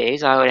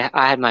CDs.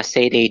 I had my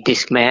CD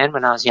Discman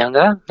when I was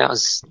younger. That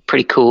was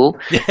pretty cool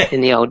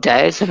in the old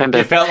days. I remember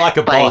you felt like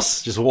a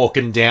boss just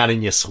walking down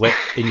in your sweat,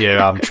 in your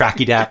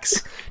tracky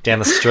dacks down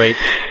the street.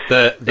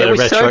 The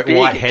retro so big,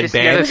 white it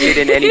headband. Just never fit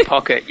in any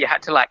pocket. You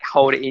had to like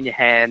hold it in your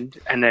hand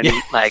and then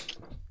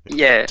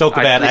Talk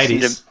about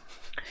 80s.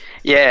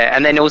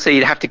 And then also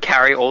you'd have to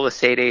carry all the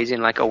CDs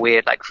in like a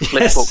weird like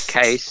flip book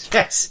case.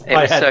 Yes, it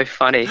was so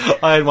funny.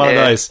 I had one of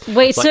those.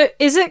 Wait, so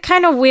is it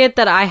kind of weird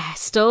that I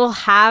still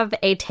have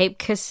a tape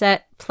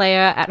cassette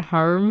player at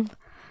home?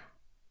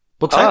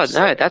 Well, tapes,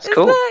 no, that's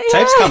cool.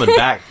 Tape's coming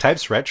back.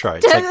 Tape's retro.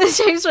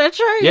 Tape's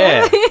retro.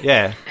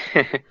 Yeah.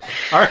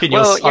 I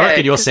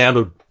reckon your sound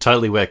would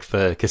totally work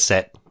for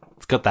cassette.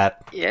 It's got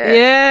that.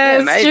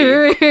 Yeah, maybe.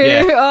 True.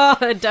 Yeah.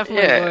 Oh, it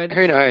definitely would.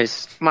 Who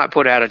knows? Might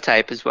put out a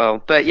tape as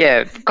well. But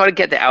yeah, got to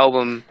get the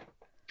album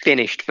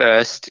finished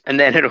first, and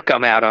then it'll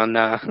come out on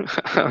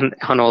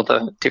all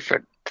the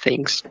different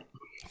things.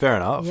 Fair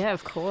enough. Yeah,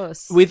 of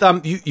course. With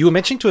you were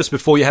mentioning to us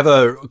before, you have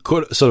a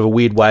sort of a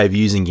weird way of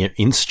using your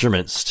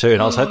instruments too,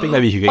 and I was hoping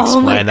maybe you could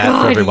explain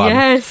that for everyone.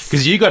 Yes,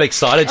 because you got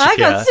excited. Shakira. I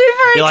got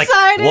super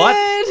excited.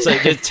 What?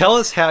 So tell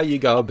us how you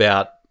go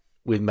about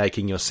with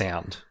making your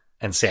sound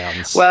and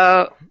sounds.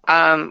 Well,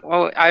 my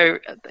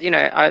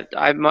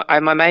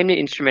main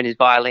instrument is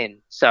violin,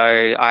 so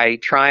I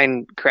try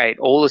and create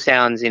all the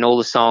sounds in all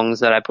the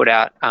songs that I put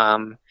out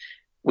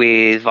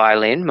with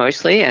violin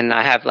mostly, and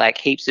I have like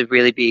heaps of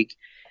really big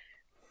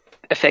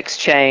effects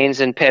chains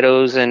and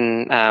pedals,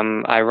 and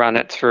I run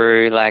it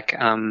through like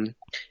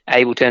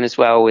Ableton as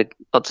well with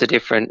lots of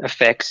different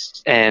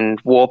effects, and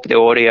warp the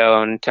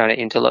audio and turn it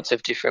into lots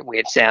of different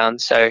weird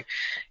sounds. So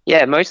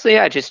yeah, mostly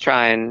I just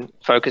try and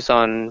focus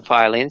on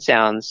violin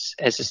sounds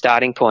as a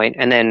starting point,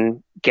 and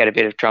then get a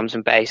bit of drums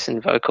and bass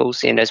and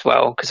vocals in as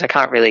well, because I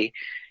can't really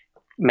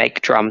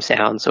make drum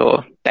sounds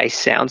or bass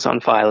sounds on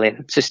violin.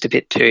 It's just a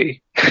bit too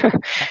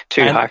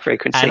high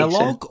frequency.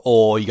 Analog,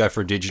 or you go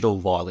for a digital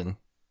violin?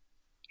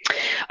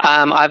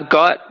 I've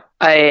got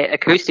a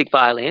acoustic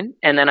violin,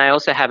 and then I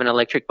also have an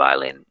electric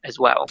violin as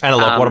well.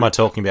 Analog, what am I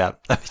talking about?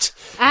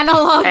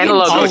 Analog or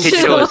and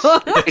digital.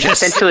 digital. It's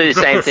essentially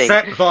the same thing.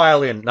 Fat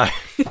violin. No.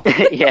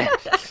 Yeah.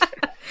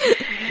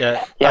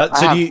 Yeah.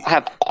 So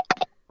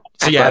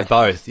you have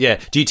both. Yeah.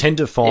 Do you tend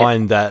to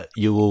find that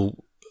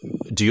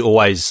do you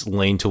always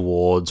lean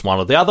towards one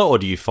or the other, or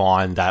do you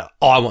find that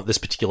I want this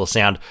particular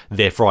sound,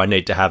 therefore I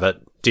need to have it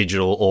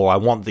digital, or I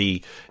want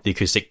the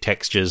acoustic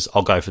textures,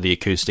 I'll go for the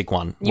acoustic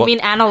one? You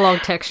mean analog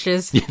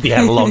textures? The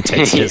analog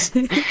textures.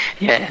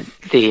 Yeah,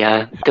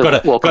 the got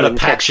a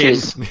patch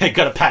textures.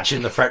 got to patch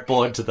in the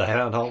fretboard to the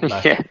handheld.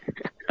 No.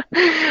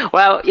 Yeah.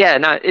 Well, yeah,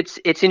 no, it's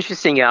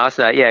interesting you ask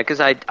that. Yeah,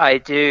 because I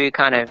do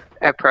kind of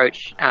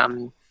approach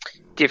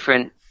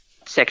different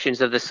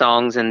sections of the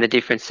songs and the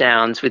different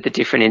sounds with the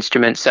different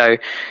instruments. So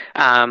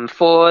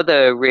for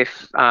the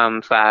riff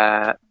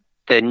for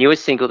the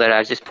newest single that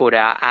I just put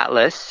out,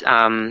 Atlas,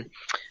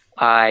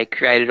 I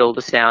created all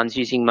the sounds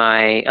using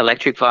my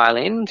electric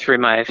violin through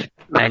my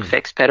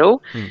effects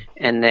pedal,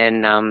 and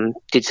then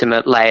did some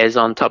layers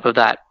on top of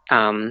that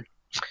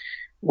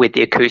with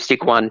the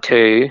acoustic one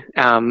too.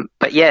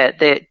 But yeah,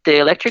 the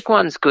electric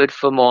one's good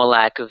for more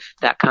like of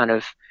that kind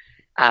of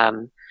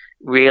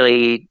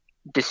really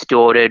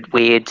distorted,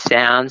 weird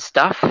sound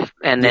stuff,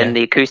 and then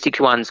the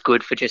acoustic one's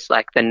good for just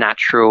like the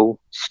natural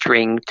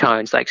string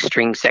tones, like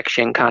string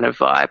section kind of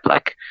vibe,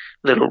 like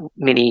little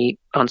mini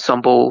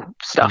ensemble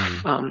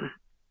stuff.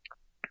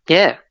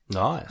 Yeah.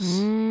 Nice.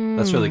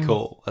 That's really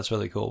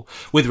cool.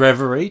 With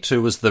Reverie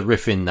too, was the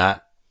riff in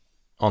that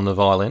on the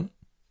violin?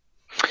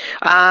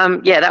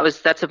 Yeah,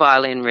 that's a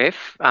violin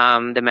riff,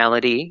 the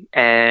melody,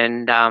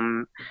 and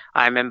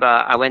I remember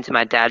I went to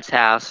my dad's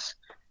house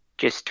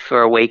just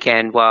for a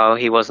weekend while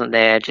he wasn't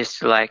there, just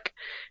to like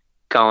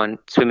go and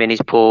swim in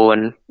his pool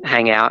and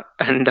hang out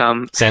and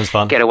sounds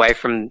fun. Get away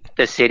from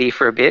the city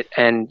for a bit.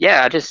 And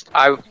yeah,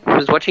 I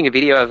was watching a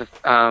video of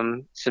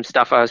some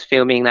stuff I was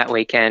filming that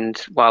weekend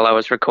while I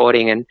was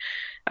recording, and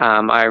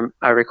I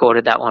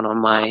recorded that one on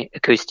my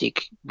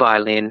acoustic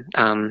violin.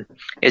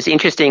 It's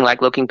interesting,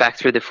 like looking back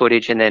through the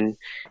footage and then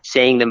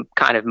seeing the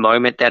kind of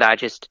moment that I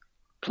just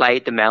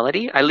played the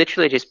melody. I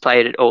literally just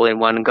played it all in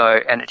one go,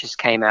 and it just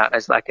came out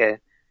as like a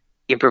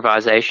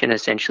improvisation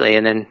essentially,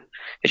 and then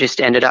it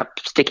just ended up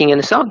sticking in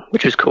the song,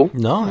 which was cool.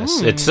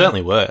 Nice. It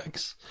certainly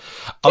works.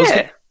 I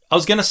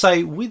was going to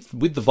say,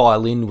 with the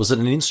violin, was it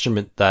an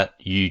instrument that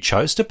you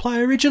chose to play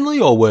originally,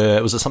 or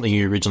was it something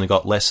you originally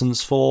got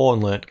lessons for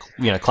and learnt,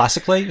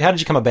 classically? How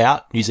did you come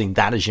about using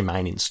that as your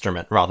main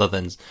instrument rather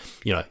than,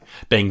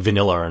 being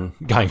vanilla and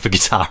going for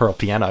guitar or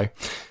piano?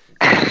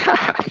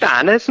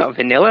 Nah, that's not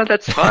vanilla.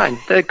 That's fine.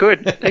 They're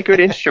good. They're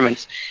good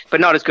instruments, but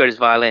not as good as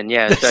violin.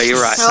 Yeah, so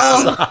you're right.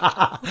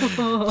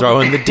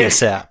 Throwing the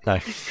diss out. No,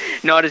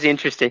 not as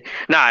interesting.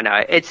 No.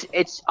 It's.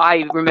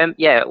 I remember.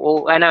 Yeah.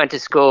 Well, when I went to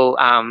school,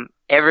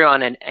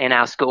 everyone in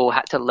our school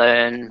had to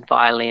learn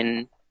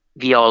violin,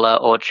 viola,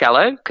 or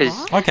cello, because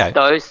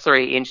those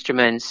three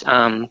instruments.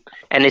 And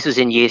this was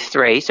in year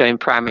 3, so in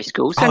primary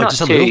school. So not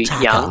too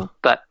young,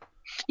 but.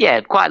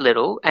 Yeah, quite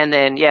little. And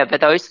then, but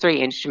those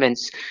 3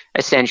 instruments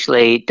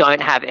essentially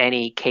don't have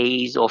any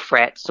keys or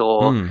frets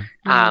or,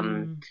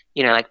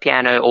 like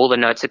piano, all the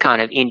notes are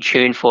kind of in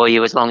tune for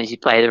you as long as you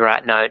play the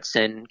right notes,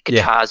 and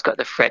guitar's got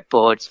the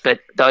fretboards. But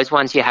those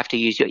ones you have to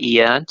use your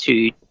ear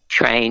to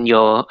train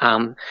your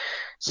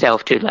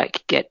self to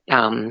like get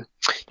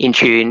in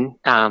tune,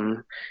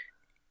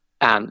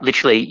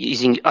 literally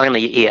using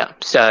only your ear.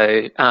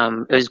 So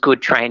it was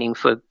good training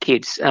for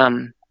kids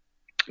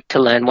to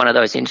learn one of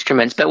those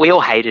instruments, but we all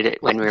hated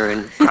it when we were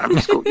in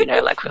primary school,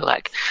 like we're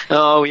like,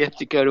 oh, we have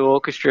to go to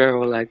orchestra,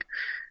 or like,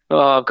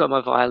 oh, I've got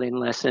my violin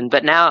lesson.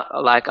 But now,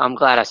 like, I'm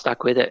glad I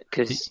stuck with it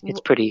because it's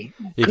pretty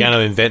You're going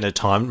to invent a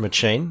time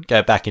machine,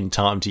 go back in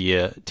time to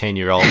your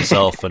 10-year-old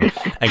self and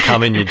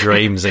come in your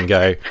dreams and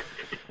go,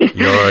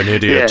 you're an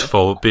idiot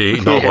for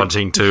not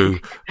wanting to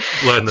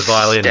learn the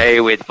violin. Stay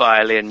with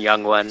violin,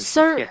 young one.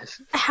 So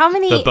how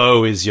many... The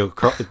bow is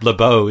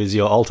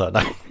your altar.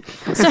 No.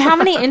 So how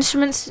many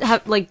instruments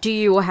do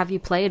you or have you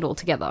played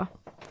altogether?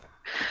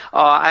 Oh,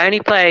 I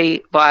only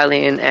play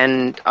violin,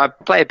 and I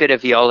play a bit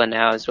of viola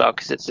now as well,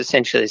 because it's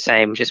essentially the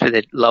same, just with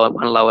one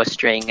lower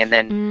string, and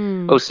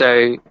then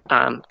also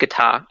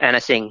guitar, and I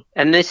sing.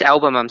 And this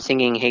album I'm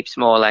singing heaps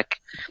more. Like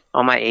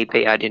on my EP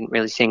I didn't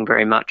really sing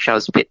very much. I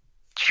was a bit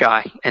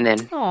shy, and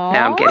then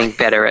now I'm getting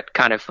better at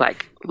kind of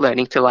like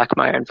learning to like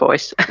my own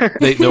voice.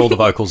 All the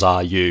vocals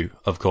are you,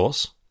 of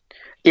course.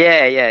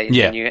 Yeah.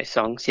 The new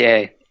songs,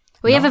 yeah.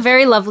 We have a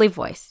very lovely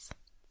voice.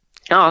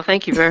 Oh,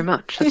 thank you very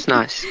much. That's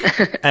nice.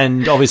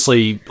 And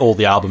obviously, all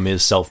the album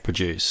is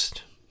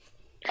self-produced.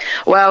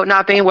 Well, no,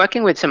 I've been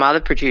working with some other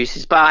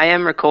producers, but I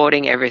am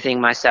recording everything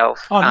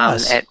myself Oh,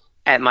 nice.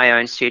 at my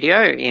own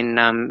studio in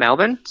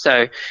Melbourne.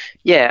 So,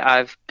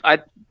 yeah,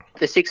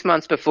 the 6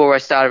 months before I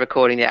started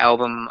recording the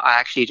album, I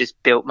actually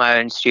just built my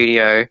own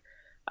studio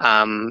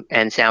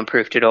and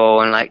soundproofed it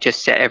all and like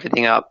just set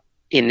everything up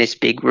in this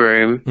big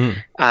room.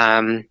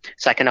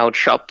 It's like an old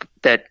shop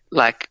that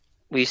like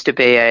used to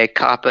be a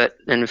carpet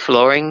and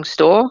flooring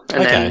store,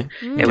 and then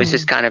it was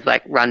just kind of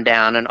like run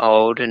down and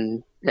old,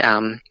 and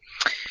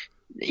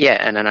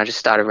and then I just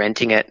started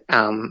renting it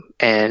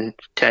and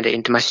turned it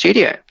into my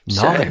studio.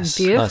 Nice,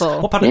 Beautiful.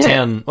 Nice. What part of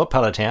town? What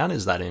part of town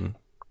is that in?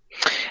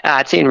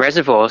 It's in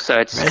Reservoir, so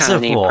it's kind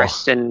of near Reservoir.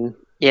 Preston.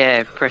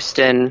 Yeah,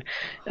 Preston.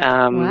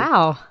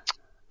 Wow.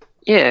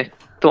 Yeah,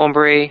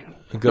 Thornbury,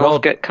 Good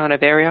old, Northcote kind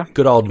of area.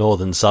 good old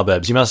northern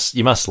suburbs. You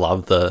must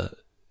love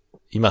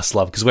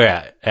because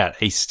we're out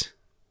east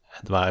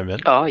at the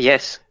moment. Oh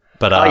yes.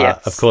 But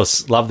yes. of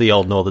course, love the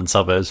old northern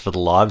suburbs for the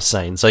live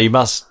scene. So you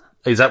must.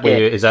 Is that where?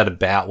 Yeah. Is that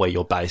about where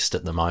you're based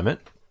at the moment?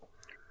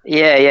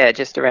 Yeah,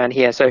 just around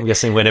here. So I'm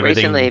guessing when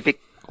everything recently,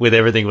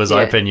 everything was Yeah.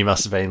 open, you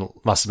must have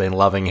been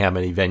loving how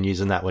many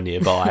venues and that were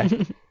nearby.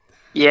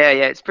 yeah,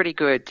 it's pretty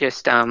good.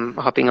 Just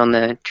hopping on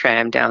the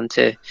tram down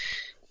to,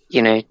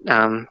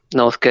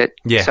 Northcote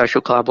Yeah.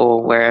 Social Club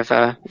or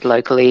wherever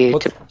locally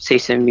What- to see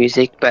some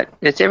music. But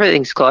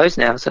everything's closed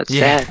now, so it's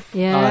Yeah. sad.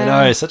 Yeah. I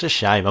know, it's such a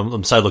shame.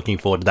 I'm so looking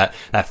forward to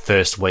that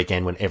first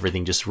weekend when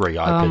everything just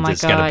reopens. Oh my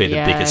It's going to God, be the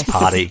yes. biggest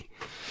party.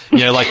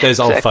 You know, like those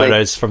old Exactly.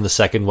 photos from the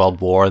Second World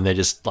War, and they're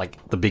just like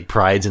the big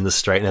parades in the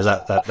street. And there's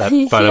that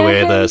photo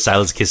where the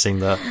sailor's kissing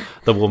the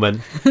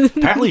woman.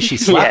 Apparently, she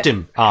slapped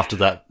him after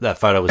that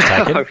photo was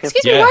taken.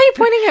 Excuse me, why are you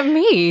pointing at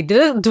me?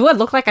 Do I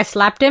look like I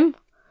slapped him?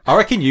 I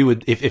reckon you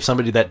would, if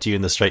somebody did that to you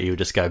in the street, you would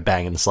just go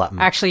bang and slap him.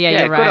 Actually, yeah, Yeah,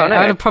 you're good right. on her. I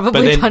would have probably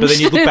But then punched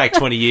you look him. back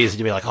 20 years and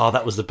you'd be like, oh,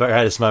 that was the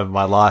greatest moment of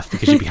my life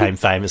because you became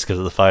famous because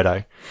of the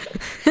photo.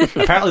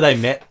 Apparently they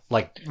met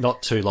like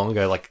not too long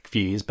ago, like a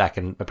few years back,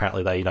 and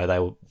apparently they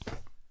were,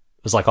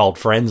 it was like old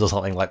friends or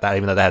something like that,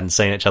 even though they hadn't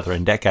seen each other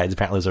in decades.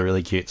 Apparently it was a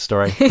really cute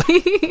story.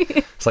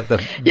 It's like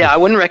Yeah, I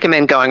wouldn't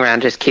recommend going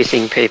around just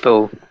kissing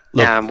people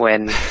Look.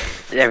 when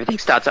everything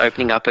starts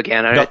opening up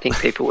again. I don't think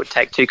people would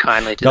take too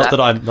kindly to not that.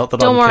 that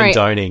Don't I'm worry.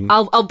 condoning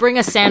I'll bring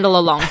a sandal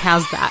along.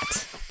 How's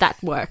that? That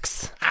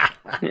works.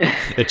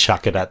 to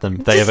chuck it at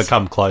them. If they ever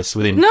come close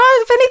within. No,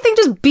 if anything,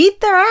 just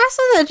beat their ass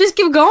with it. Just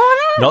keep going.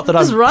 Not that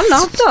just I'm run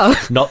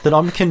after. Not that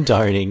I'm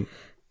condoning,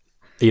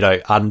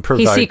 unprovoked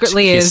He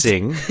secretly is.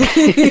 kissing.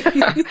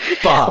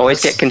 But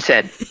Always get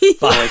consent.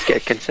 Always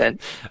get consent.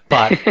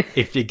 But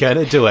if you're going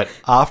to do it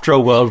after a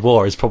world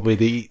war is probably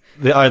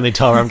the only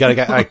time I'm going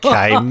to go,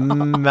 okay,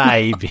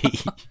 maybe.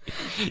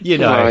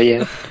 Oh,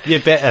 yeah. You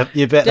better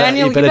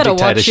Daniel, you better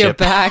watch your dictatorship.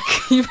 back.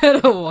 You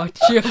better watch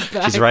your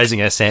back. She's raising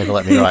her sandal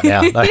at me right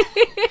now. No,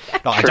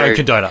 I don't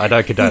condone it.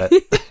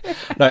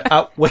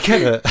 No, we're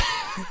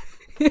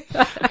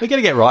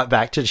gonna get right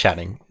back to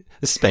chatting.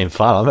 This has been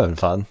fun. I'm having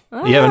fun.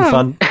 Are you having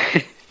fun?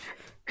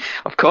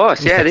 Of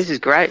course, yeah, this is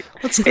great.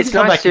 Let's It's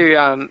come nice back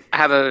to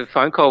have a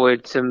phone call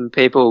with some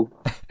people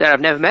that I've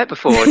never met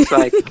before. It's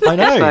like I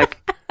know. like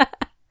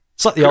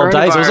It's like the old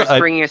days. Was coronavirus it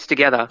bringing us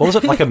together. what was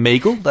it, like a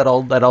Meagle?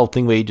 That old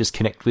thing where you just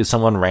connect with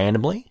someone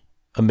randomly?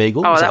 A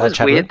Meagle? Oh, Is that a was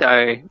chat weird room?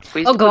 though.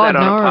 We used Oh, to God, put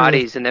that on no. at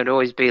parties, and there'd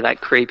always be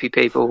like creepy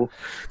people.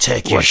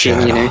 Take your Watching,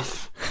 shirt you know.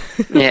 off.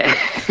 Yeah,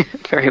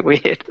 very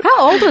weird.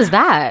 How old was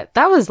that?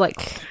 That was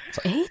like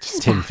ages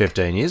 10, back.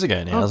 15 years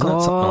ago now, Oh, isn't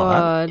it? Something like that.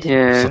 God. It's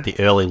Yeah, like the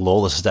early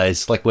lawless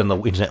days, like when the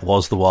internet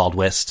was the Wild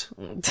West.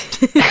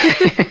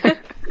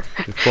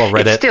 Before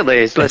Reddit. it still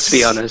is. Let's be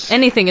It's- honest.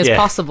 Anything is Yeah.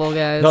 possible,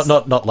 guys.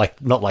 Not like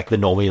the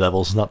normie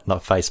levels, not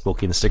Facebook,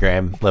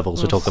 Instagram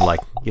levels. We're talking like,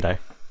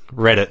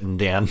 Reddit and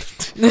down.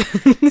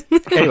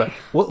 Anyway,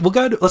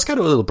 let's go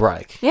to a little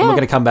break. Yeah. And we're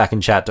going to come back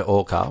and chat to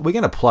Orca. We're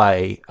going to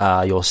play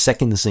your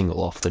second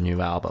single off the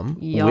new album,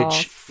 Yes.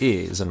 which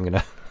is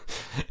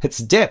it's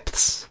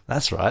Depths.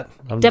 That's right.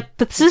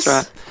 Depths.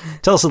 right.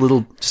 Tell us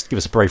just give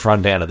us a brief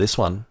rundown of this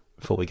one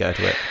before we go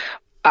to it.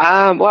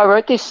 Well, I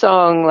wrote this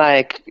song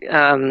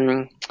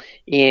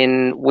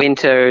in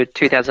winter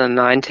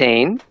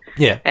 2019,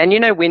 Yeah.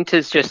 and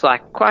winter's just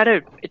like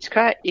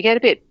you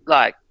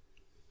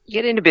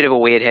get in a bit of a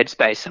weird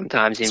headspace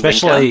sometimes in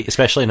winter.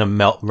 Especially in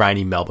a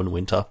rainy Melbourne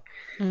winter.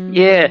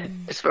 Yeah,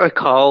 it's very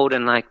cold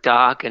and like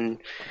dark, and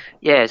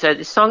yeah, so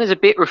this song is a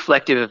bit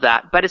reflective of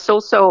that, but it's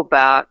also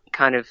about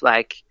kind of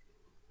like,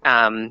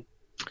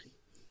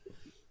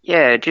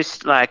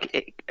 just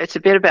like it's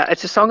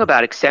a song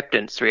about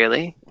acceptance,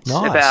 really. It's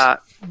Nice.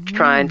 about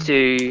trying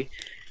to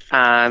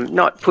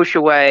not push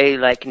away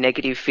like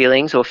negative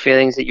feelings or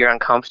feelings that you're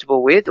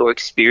uncomfortable with or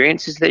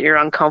experiences that you're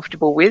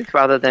uncomfortable with,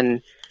 rather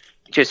than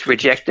just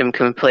reject them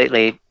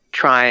completely.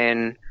 Try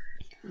and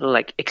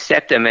like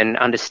accept them and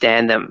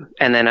understand them.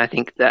 And then I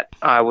think that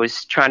I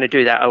was trying to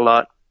do that a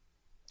lot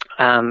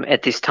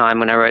at this time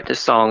when I wrote the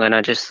song, and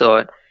I just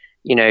thought,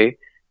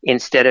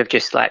 instead of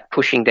just like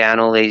pushing down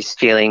all these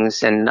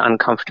feelings and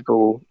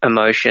uncomfortable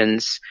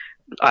emotions,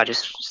 I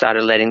just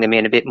started letting them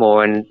in a bit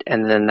more, and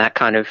then that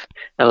kind of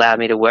allowed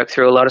me to work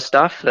through a lot of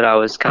stuff that I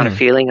was kind of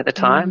feeling at the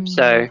time.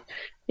 So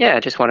yeah, I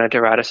just wanted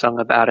to write a song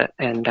about it,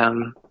 and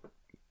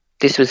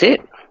this was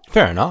it.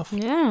 Fair enough.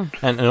 Yeah.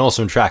 And an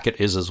awesome track it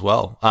is as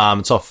well.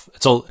 It's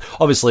all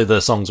obviously the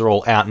songs are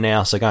all out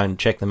now, so go and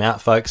check them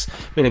out, folks.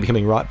 We're going to be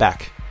coming right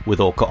back with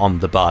Orca on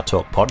the Bar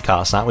Talk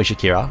podcast, aren't we,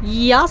 Shakira?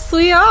 Yes,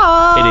 we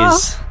are. It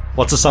is.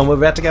 What's the song we're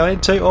about to go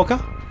into,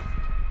 Orca?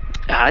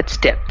 It's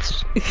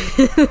Depths.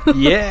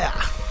 Yeah.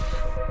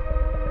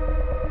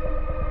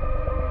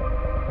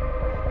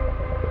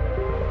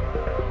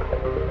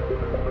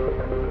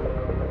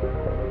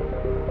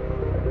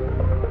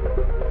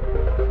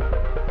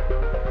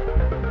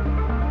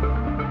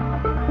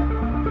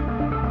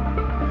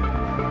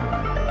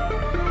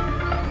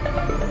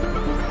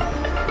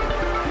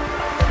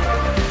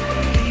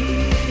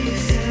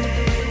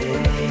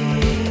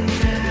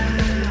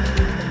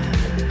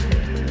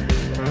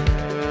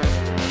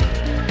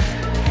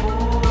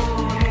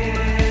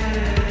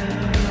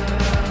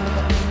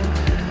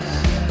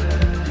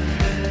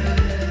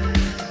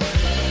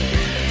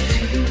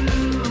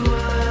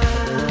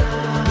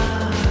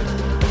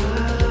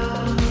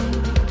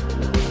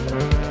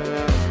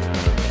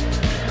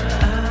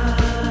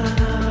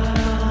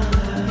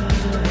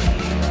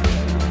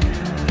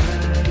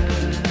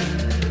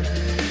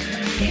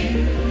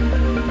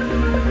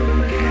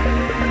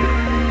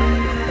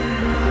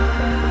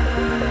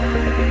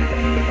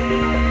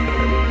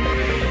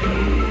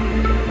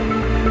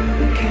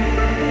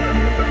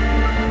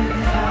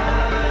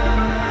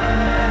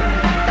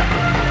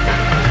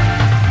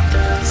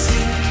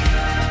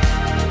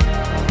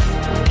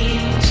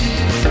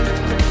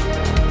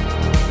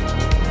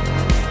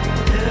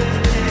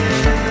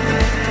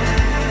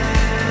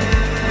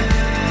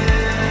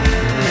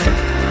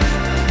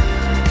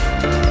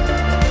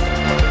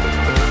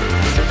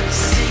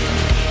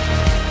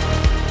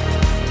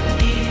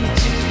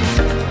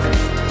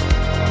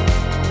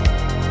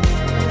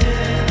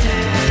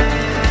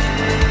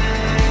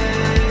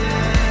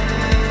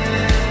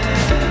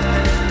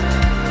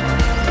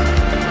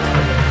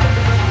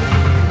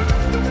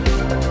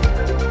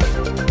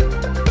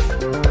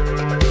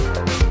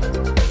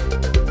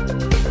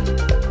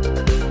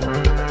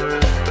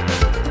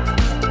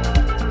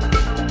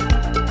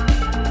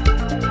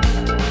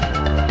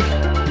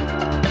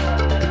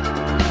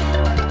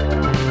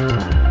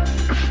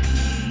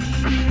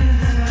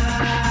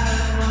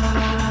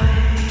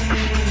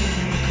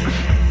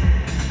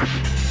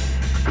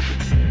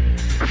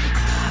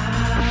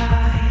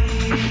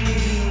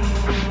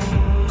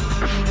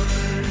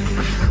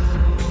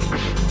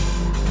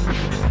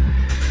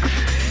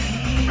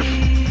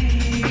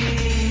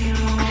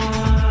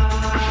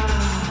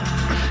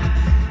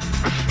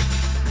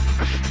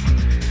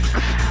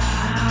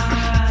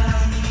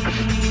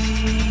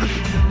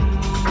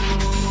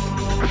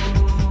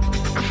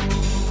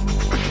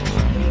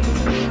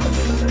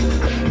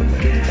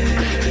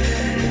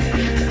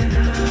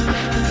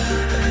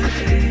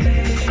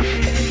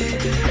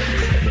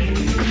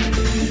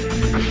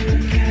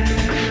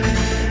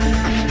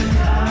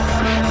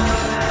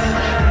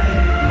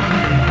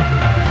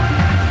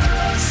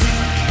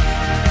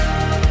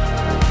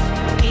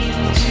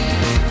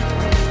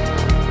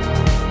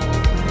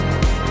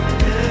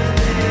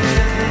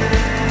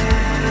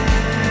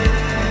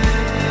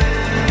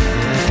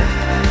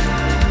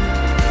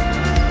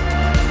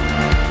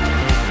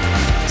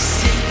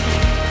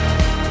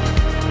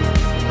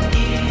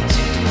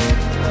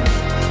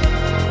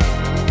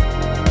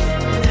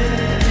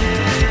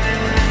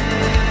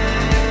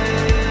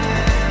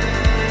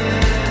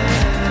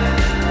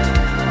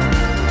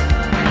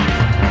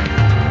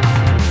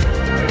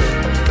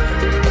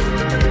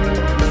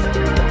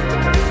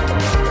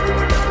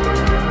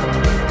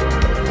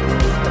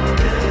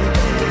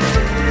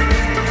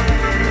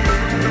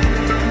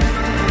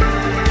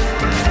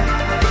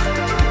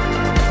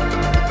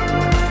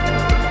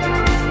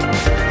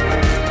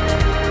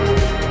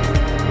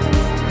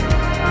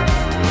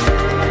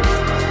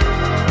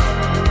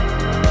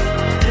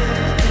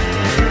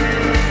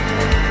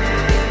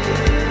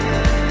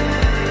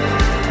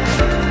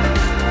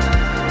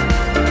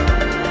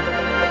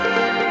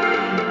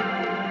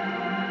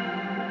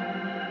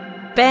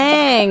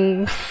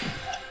 Bang.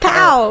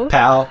 Pow.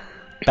 Pow.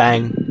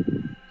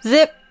 Bang.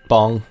 Zip.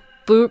 Bong.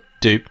 Boop.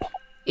 Doop.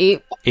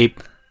 Eep.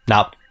 Eep.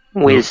 Nup.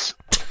 Whiz.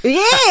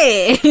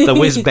 Yeah. The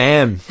Whiz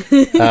Bam.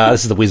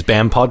 This is the Whiz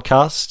Bam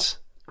podcast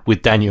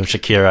with Daniel,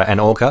 Shakira, and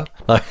Orca.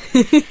 No,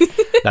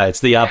 it's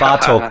the Bar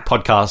Talk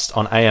podcast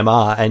on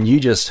AMR, and you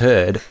just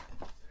heard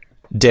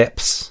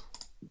Depths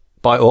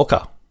by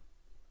Orca.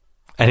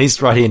 And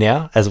he's right here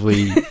now as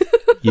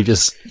you've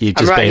just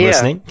right been here.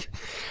 listening.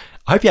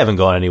 I hope you haven't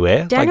gone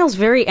anywhere. Daniel's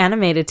very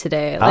animated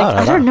today.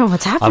 I I don't know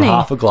what's happening. I'm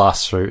half a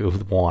glass through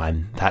with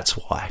wine. That's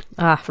why.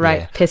 Ah,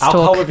 right. Yeah. Piss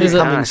Alcohol talk. review Is it?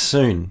 coming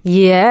soon.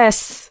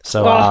 Yes.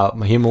 So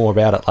we'll hear more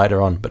about it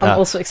later on. But I'm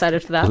also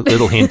excited for that.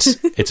 little hint,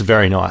 it's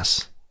very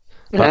nice.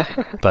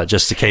 but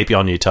just to keep you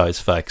on your toes,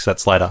 folks.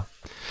 That's later.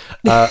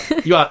 Are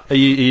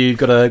you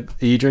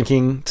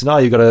drinking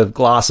tonight? You got a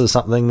glass or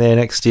something there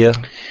next to you?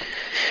 Take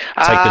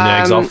the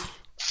nerds off.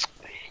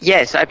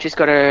 Yes, I've just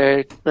got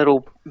a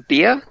little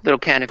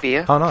can of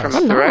beer Oh, nice. from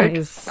up the road.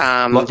 Nice.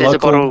 There's a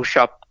bottle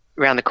shop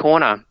around the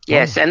corner.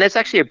 Yes, and there's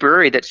actually a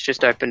brewery that's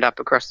just opened up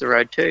across the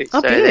road too.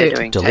 Oh, so they're good.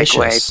 doing Delicious.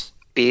 takeaway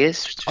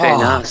beers. It's very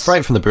nice.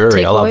 Straight from the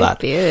brewery. I love Takeaway that.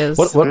 beers.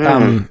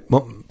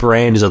 What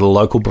brand is it? A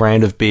local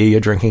brand of beer you're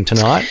drinking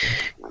tonight?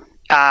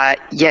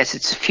 Yes,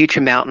 it's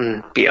Future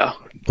Mountain beer.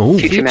 Ooh.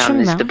 Future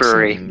Mountain is the Mountain.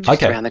 brewery. Just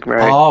Okay. around the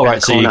road. Oh, around right.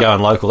 the So you're corner.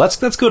 going local.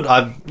 That's good.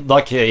 I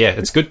like. Yeah.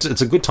 It's good.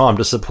 It's a good time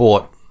to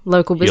support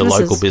Local your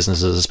businesses. local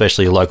businesses,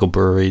 especially your local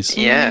breweries.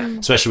 Yeah.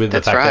 Especially with the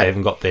That's fact right. they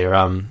haven't got their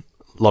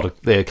lot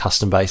of their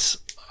custom base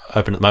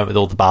open at the moment with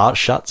all the bars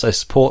shut. So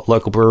support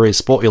local breweries,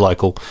 support your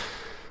local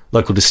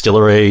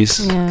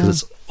distilleries because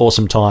it's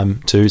awesome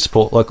time to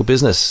support local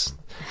business.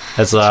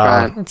 As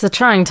right. It's a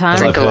trying time.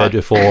 as I've heard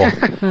before,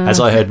 as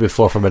I heard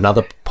before from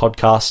another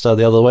podcaster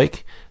the other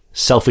week,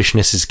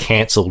 selfishness is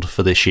cancelled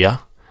for this year.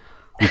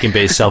 You can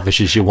be as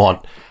selfish as you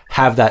want.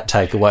 Have that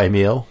takeaway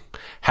meal.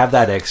 Have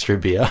that extra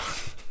beer.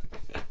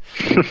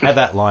 Have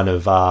that line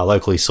of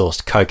locally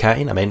sourced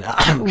cocaine. I mean,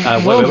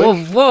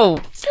 Whoa.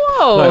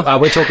 no,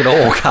 we're talking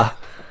to Orca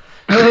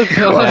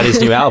about his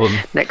new album.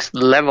 Next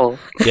level.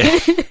 Yeah.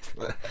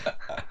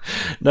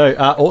 No,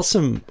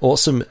 awesome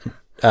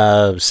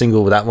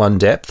single with that one,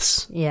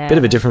 Depths. Yeah. Bit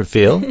of a different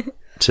feel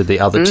to the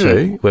other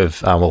two. With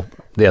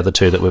the other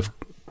two that we've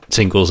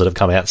singles that have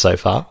come out so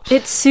far.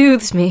 It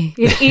soothes me.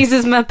 It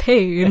eases my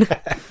pain.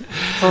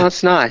 Oh,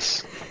 that's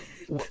nice.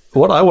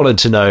 What I wanted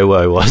to know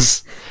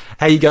was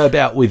how you go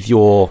about with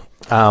your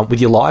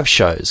live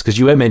shows, because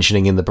you were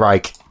mentioning in the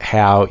break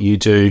how you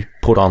do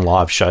put on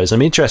live shows.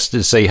 I'm interested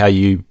to see how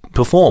you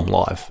perform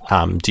live.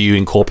 Do you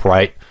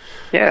incorporate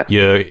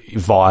your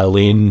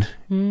violin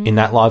in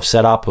that live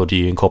setup, or do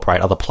you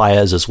incorporate other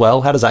players as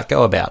well? How does that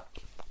go about?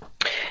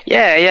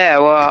 Yeah.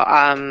 Well,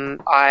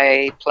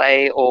 I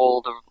play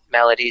all the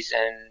melodies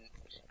and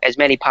as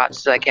many parts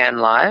as I can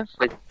live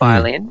with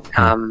violin.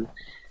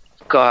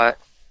 Got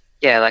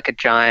like a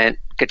giant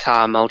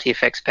guitar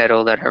multi-effects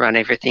pedal that I run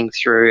everything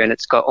through, and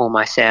it's got all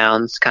my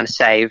sounds kind of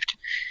saved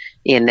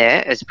in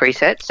there as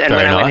presets. And Very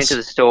when I went nice. into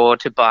the store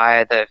to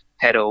buy the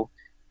pedal,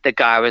 the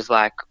guy was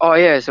like, "Oh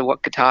yeah, so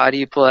what guitar do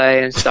you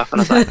play and stuff?" And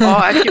I was like, "Oh,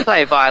 I actually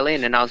play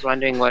violin." And I was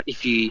wondering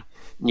if you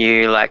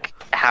knew like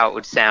how it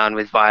would sound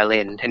with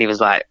violin. And he was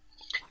like,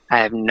 "I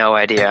have no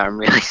idea. I'm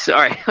really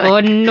sorry." Oh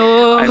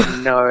no. I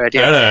have no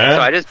idea. Yeah.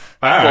 So I just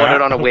bought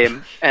it on a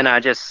whim, and I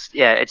just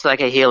it's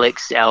like a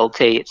Helix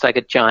LT. It's like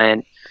a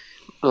giant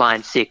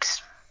Line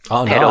 6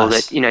 Oh, pedal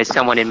nice. that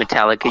someone in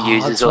Metallica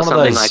uses it's or one of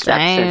something those- like that.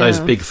 Damn. Those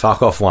big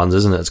fuck off ones,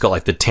 isn't it? It's got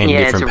like the 10 Yeah,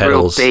 it's different a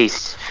pedals. real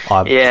beast.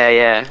 I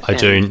Yeah. I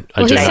do Well,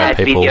 know he They had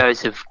people.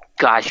 videos of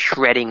guys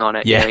shredding on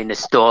it Yeah. in the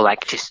store,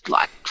 like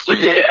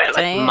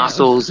Damn.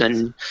 muscles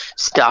and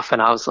stuff.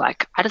 And I was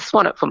like, I just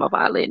want it for my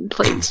violin,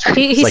 please.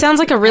 He sounds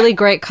like a really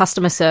great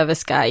customer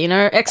service guy,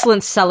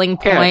 excellent selling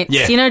points.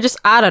 Yeah. Just,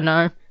 I don't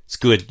know. It's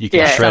good. You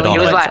can Yeah, shred he on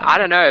was it. like, I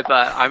don't know,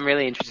 but I'm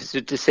really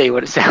interested to see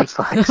what it sounds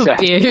like. So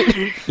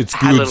Dude. It's I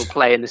had a good. little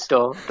play in the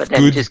store, but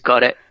then good. just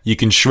got it. You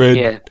can shred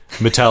Yeah.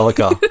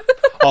 Metallica.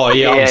 Oh,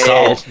 yeah, I'm Yeah,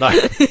 sold. No.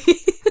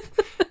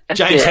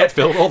 James Yeah.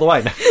 Hetfield, all the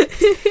way.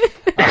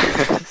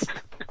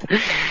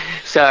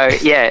 So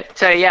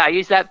I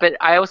use that, but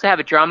I also have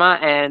a drummer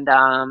and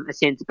a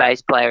synth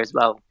bass player as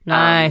well.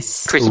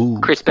 Nice.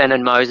 Chris Ben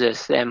and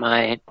Moses, they're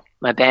my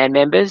band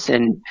members,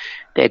 and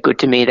they're good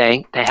to me.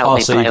 They help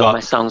me so play you all got- my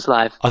songs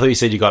live. I thought you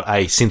said you got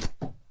a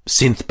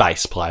synth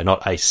bass player,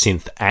 not a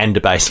synth and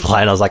a bass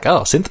player. And I was like,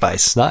 oh, synth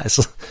bass, nice.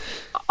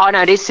 Oh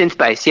no, it is synth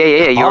bass. Yeah,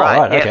 you're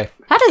right. Yeah. Okay.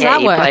 How does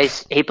that he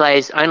work?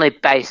 plays only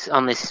bass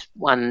on this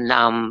one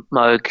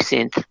Moog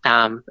synth,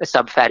 a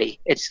Sub Fatty.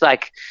 It's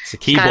like It's a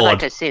kind of keyboard.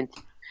 like a synth.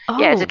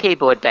 Yeah, it's a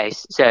keyboard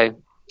bass. So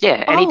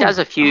yeah, and he does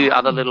a few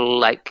other little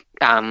like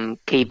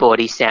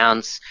keyboardy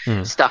sounds,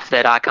 stuff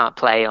that I can't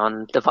play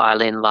on the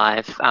violin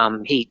live.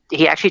 He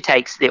actually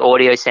takes the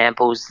audio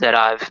samples that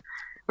I've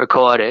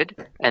recorded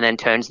and then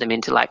turns them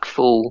into like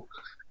full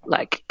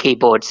like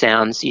keyboard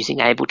sounds using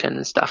Ableton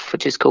and stuff,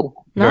 which is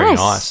cool. Very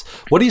nice.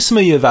 What are some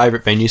of your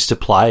favourite venues to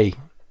play?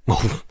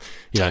 Well,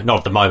 not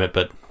at the moment,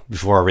 but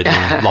before everything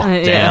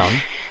locked Yeah.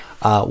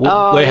 down.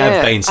 Where have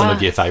yeah. been some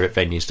of your favourite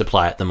venues to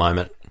play at the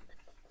moment?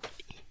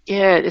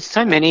 Yeah, there's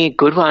so many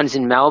good ones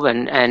in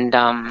Melbourne, and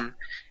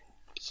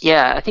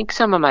I think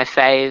some of my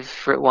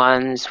favourite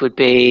ones would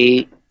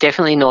be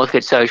definitely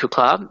Northcote Social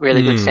Club,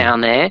 really good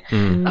sound there,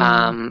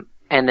 and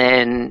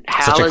then Such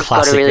a Howler's got a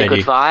classic really venue.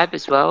 good vibe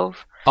as well.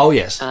 Oh,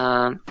 yes.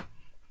 The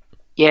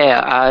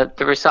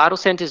Recital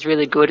Centre is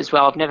really good as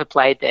well. I've never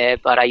played there,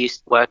 but I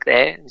used to work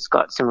there. It's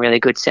got some really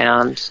good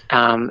sound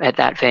at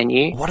that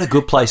venue. What a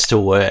good place to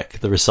work,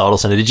 the Recital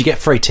Centre. Did you get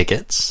free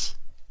tickets?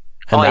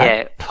 And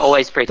Yeah,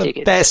 always free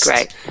tickets. Best,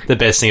 Great. The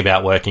best thing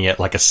about working at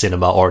like a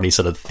cinema or any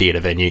sort of theatre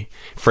venue,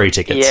 free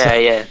tickets.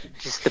 Yeah,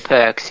 just the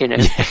perks,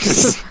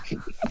 Yes.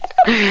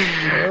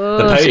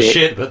 The pay is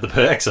shit, but the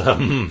perks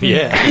are,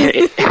 yeah.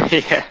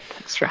 Yeah,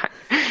 that's right.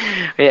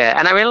 Yeah,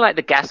 and I really like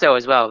the Gasso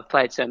as well. I've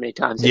played so many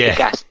times.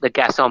 Yeah. The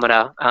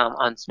Gasometer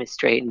on Smith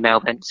Street in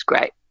Melbourne. It's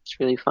great. It's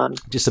really fun.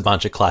 Just a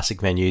bunch of classic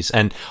venues,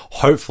 and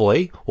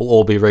hopefully we'll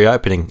all be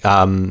reopening.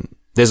 I know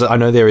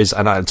it's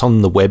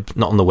on the web,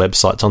 not on the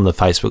website, it's on the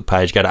Facebook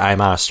page. Go to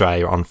AMR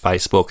Australia on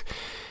Facebook,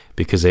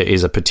 because there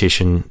is a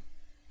petition.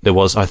 There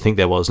was. I'm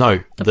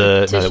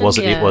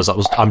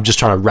just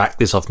trying to rack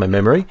this off my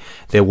memory.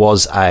 There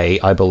was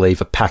I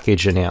believe, a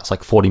package announced,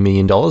 like $40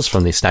 million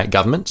from the state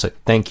government. So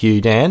thank you,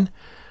 Dan,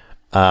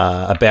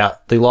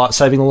 about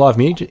saving the live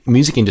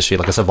music industry,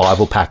 like a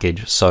survival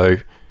package. So,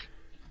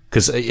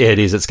 because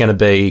it's going to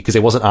be, because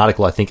there was an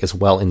article, I think, as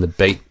well in the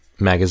Beat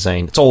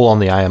magazine. It's all on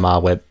the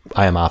AMR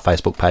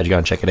Facebook page. Go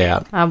and check it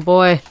out. Oh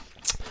boy.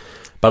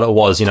 But it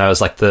was,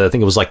 I think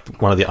it was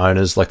like one of the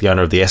owners, like the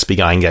owner of the ESPY,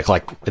 going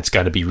like, it's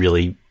going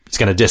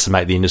to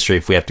decimate the industry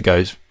if we have to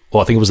go.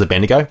 Well, I think it was the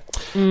Bendigo.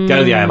 Go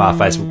to the AMR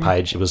Facebook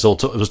page. It was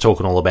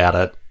talking all about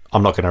it.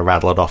 I'm not going to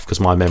rattle it off because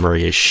my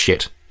memory is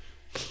shit.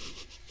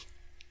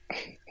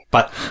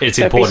 But it's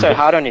Don't important. Be so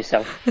hard on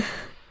yourself.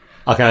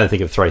 I can only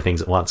think of 3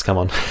 things at once. Come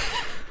on.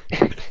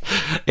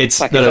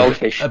 It's like a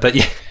goldfish. But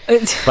yeah,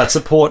 but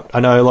support. I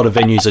know a lot of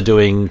venues are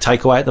doing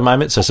takeaway at the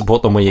moment, so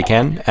support them where you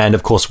can. And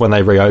of course, when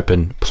they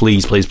reopen,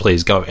 please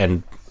go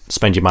and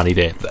spend your money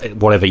there,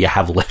 whatever you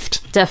have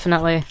left.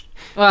 Definitely.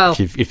 Well,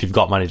 if you've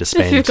got money to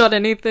spend, if you've got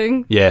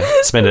anything, yeah,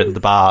 spend it at the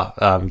bar.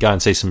 Go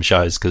and see some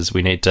shows, because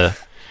we need to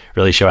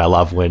really show our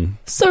love when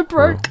so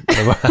broke.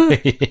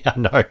 Yeah, I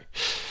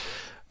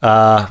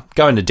know.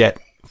 Go into debt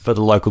for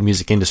the local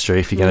music industry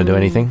if you're going to do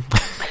anything.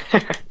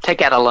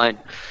 Take out a loan.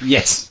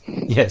 Yes.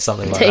 Yeah,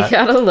 something like Take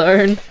that. out a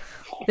loan.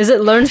 Is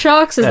it loan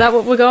sharks? Is that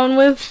what we're going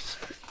with?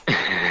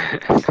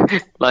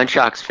 Loan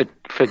sharks for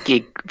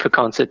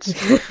concerts.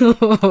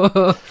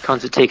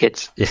 Concert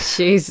tickets. Yes.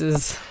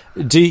 Jesus.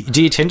 Do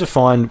you tend to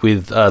find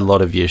with a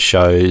lot of your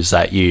shows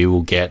that you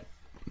will get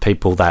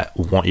people that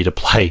want you to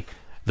play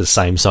the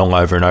same song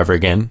over and over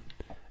again?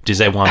 Is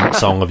there one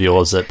song of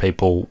yours that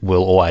people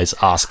will always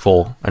ask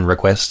for and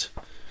request?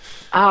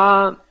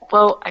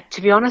 Well,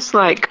 to be honest,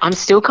 like, I'm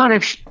still kind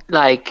of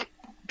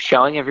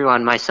showing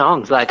everyone my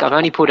songs. Like, I've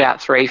only put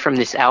out 3 from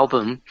this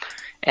album,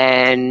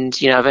 and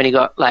I've only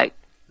got like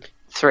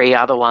 3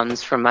 other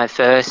ones from my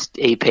first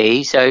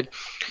EP. So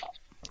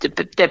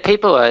the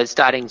people are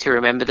starting to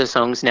remember the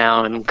songs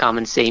now and come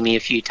and see me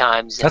a few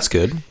times. That's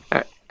good.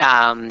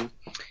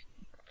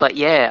 But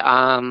yeah,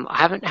 I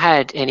haven't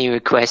had any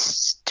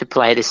requests to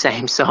play the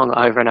same song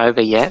over and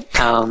over yet.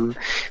 But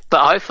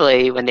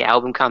hopefully when the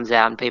album comes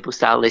out and people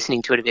start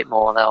listening to it a bit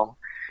more,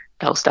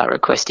 they'll start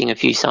requesting a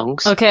few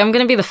songs. Okay, I'm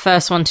going to be the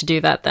first one to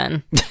do that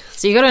then.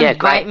 So you got to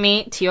invite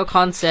me to your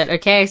concert,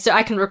 okay? So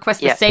I can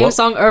request the same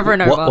song over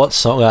and over. What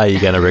song are you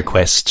going to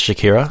request,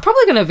 Shakira?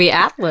 Probably going to be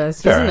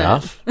Atlas, Fair isn't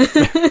enough.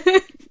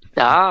 it?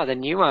 The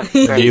new one.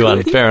 New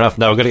one. Fair enough.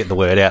 No, we've got to get the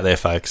word out there,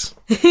 folks.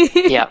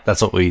 Yeah.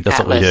 That's what we do.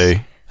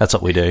 That's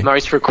what we do.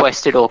 Most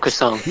requested Orca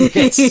song.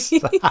 Yes.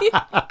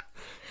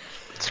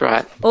 That's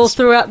right. All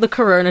throughout the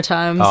Corona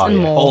times and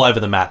more. All over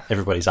the map,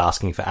 everybody's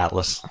asking for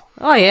Atlas.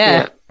 Oh,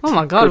 yeah. Oh,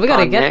 my God. We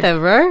got to get there,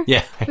 bro.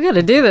 Yeah. We got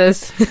to do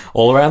this.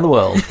 All around the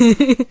world.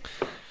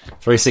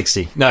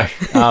 360. No.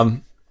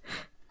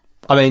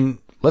 I mean,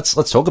 let's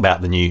talk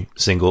about the new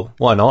single.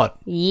 Why not?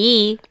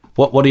 Yeah.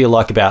 What do you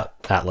like about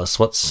Atlas?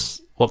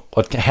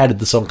 How did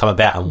the song come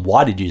about, and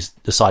why did you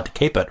decide to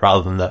keep it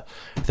rather than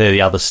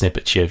the other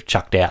snippets you've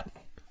chucked out?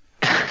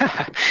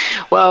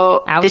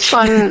 Well, Ouch. This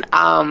one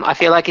I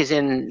feel like is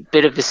in a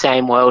bit of the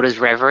same world as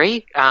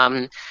Reverie.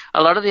 A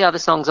lot of the other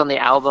songs on the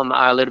album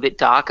are a little bit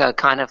darker,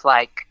 kind of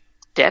like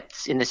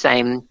Depths in the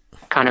same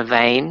kind of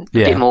vein.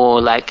 Yeah. A bit more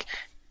like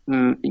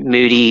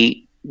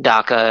moody,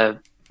 darker,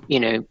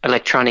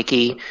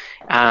 electronic-y.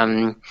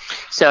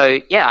 So,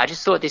 yeah, I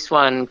just thought this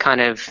one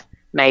kind of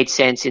made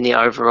sense in the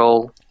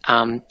overall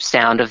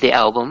sound of the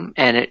album,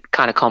 and it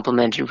kind of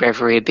complemented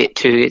Reverie a bit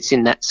too. It's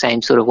in that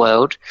same sort of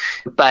world.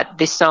 But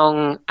this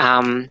song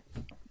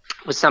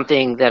was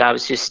something that I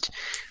was just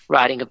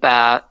writing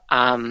about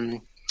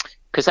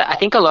because I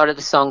think a lot of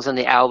the songs on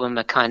the album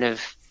are kind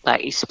of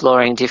like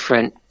exploring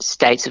different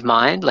states of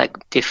mind,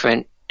 like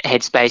different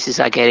headspaces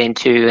I get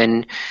into,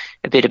 and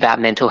a bit about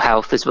mental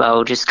health as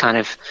well, just kind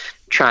of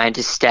trying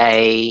to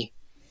stay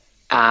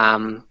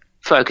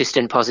focused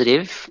and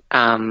positive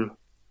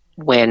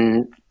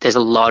when there's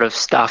a lot of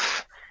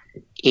stuff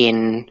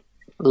in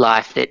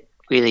life that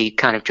really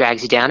kind of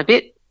drags you down a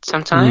bit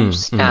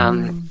sometimes.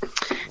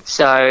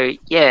 So,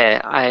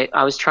 yeah,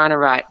 I was trying to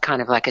write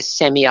kind of like a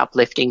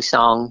semi-uplifting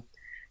song,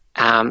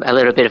 a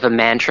little bit of a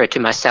mantra to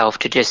myself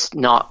to just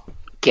not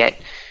get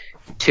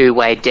too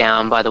weighed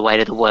down by the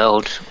weight of the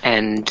world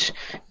and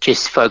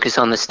just focus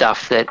on the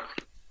stuff that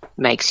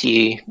makes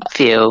you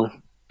feel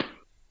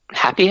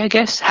happy, I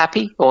guess,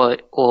 happy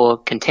or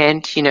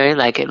content,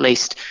 like at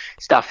least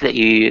stuff that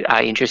you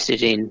are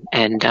interested in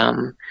and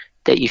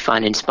that you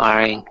find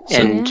inspiring.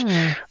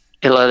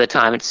 A lot of the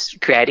time it's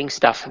creating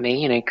stuff for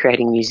me,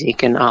 creating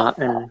music and art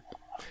and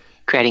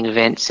creating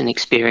events and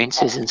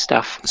experiences and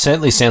stuff.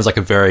 Certainly sounds like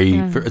it's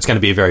going to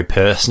be a very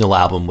personal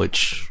album,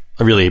 which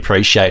I really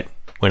appreciate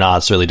when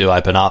artists really do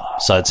open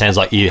up. So it sounds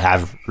like you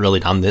have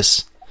really done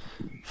this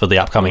for the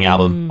upcoming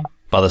album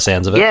by the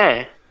sounds of it.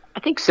 Yeah, I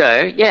think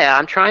so. Yeah,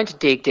 I'm trying to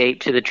dig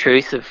deep to the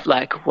truth of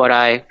like what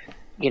I,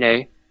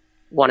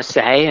 want to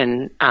say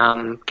and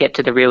get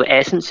to the real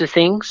essence of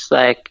things.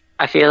 Like,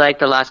 I feel like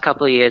the last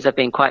couple of years I've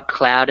been quite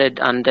clouded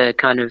under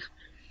kind of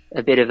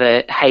a bit of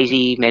a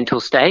hazy mental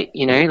state,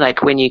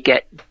 like when you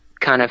get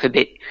kind of a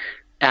bit,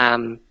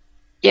 I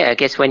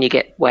guess when you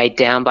get weighed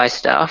down by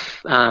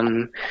stuff,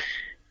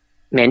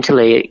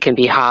 mentally it can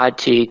be hard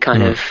to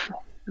kind of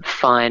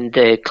find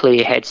the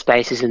clear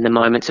headspaces and the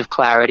moments of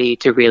clarity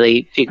to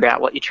really figure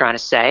out what you're trying to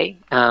say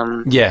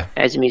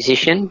as a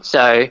musician.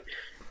 So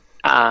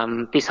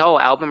this whole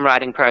album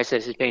writing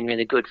process has been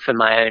really good for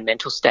my own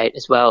mental state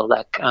as well.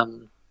 Like,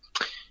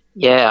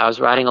 I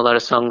was writing a lot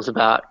of songs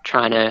about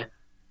trying to,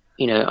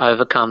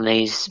 overcome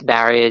these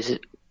barriers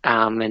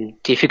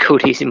and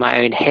difficulties in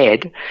my own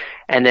head.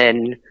 And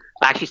then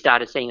I actually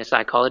started seeing a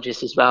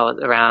psychologist as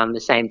well around the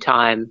same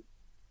time.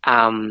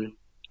 And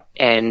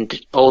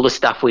all the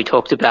stuff we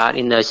talked about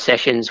in those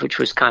sessions, which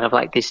was kind of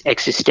like this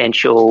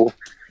existential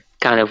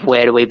kind of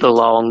where do we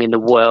belong in the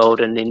world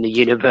and in the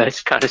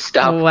universe kind of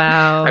stuff.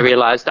 Wow. I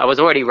realized I was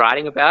already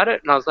writing about it,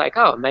 and I was like,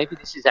 oh, maybe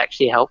this is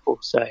actually helpful.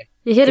 So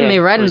you're hitting me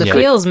right in the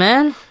feels,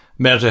 man.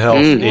 Mental health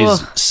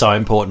is so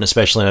important,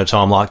 especially in a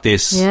time like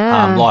this.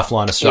 Yeah.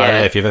 Lifeline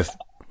Australia, if you ever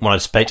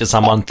want to speak to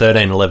someone,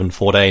 13 11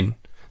 14.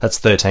 That's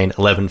 13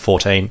 11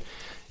 14.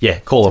 Yeah,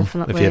 call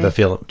them if you ever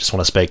just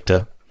want to speak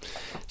to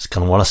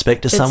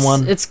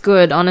someone. It's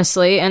good,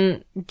 honestly,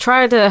 and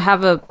try to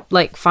have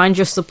find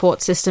your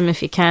support system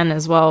if you can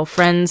as well.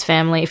 Friends,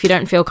 family. If you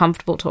don't feel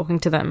comfortable talking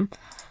to them,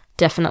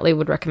 definitely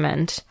would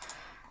recommend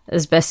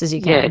as best as you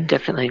can. Yeah,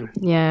 definitely.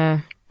 Yeah.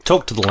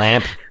 Talk to the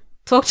lamp.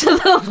 Talk to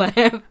the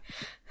lamp.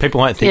 People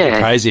won't think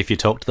you're crazy if you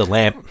talk to the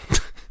lamp.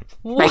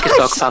 Make a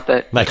sock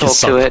puppet. Talk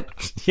to it.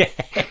 Yeah.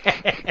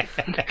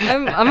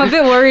 I'm a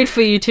bit worried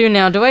for you too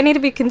now. Do I need to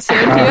be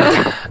concerned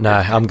here? No,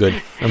 I'm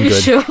good. I'm You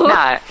good. sure?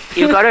 No,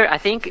 you've got to, I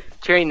think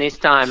during this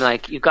time,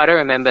 like, you've got to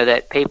remember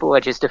that people are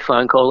just a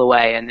phone call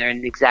away and they're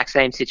in the exact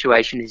same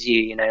situation as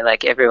you,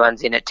 like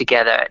everyone's in it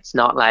together. It's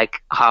not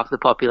like half the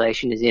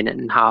population is in it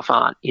and half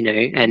aren't,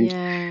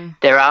 and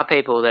there are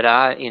people that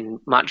are in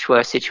much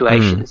worse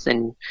situations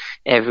than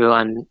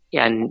everyone.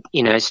 And,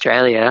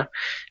 Australia,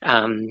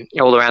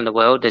 all around the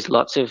world, there's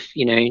lots of,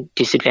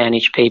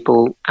 disadvantaged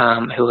people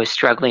who are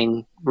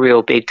struggling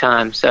real big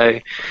time. So,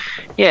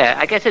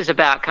 I guess it's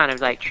about kind of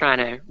like trying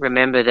to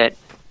remember that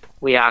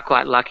we are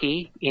quite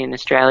lucky in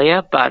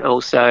Australia, but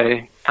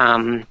also,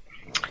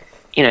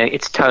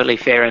 it's totally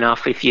fair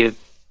enough if you're,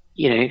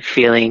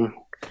 feeling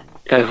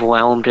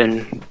overwhelmed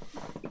and,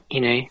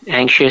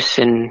 anxious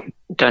and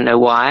don't know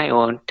why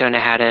or don't know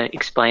how to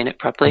explain it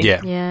properly.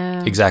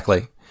 Yeah.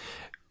 Exactly.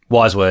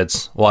 Wise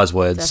words.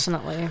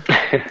 Definitely.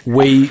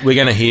 We're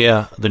going to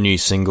hear the new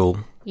single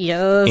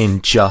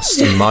in just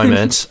a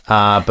moment.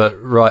 But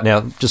right now,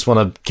 just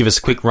want to give us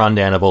a quick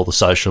rundown of all the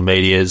social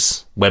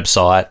medias,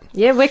 website.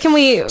 Yeah, where can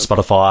we...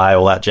 Spotify,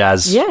 all that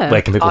jazz. Yeah.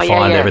 Where can people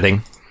find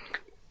everything?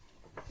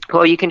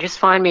 Well, you can just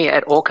find me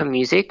at Orca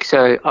Music,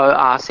 so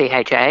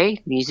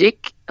ORCHA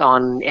Music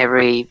on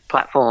every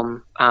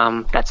platform.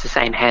 That's the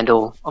same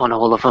handle on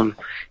all of them,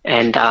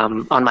 and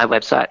on my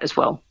website as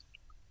well.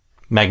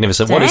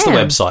 Magnificent. What is the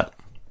website?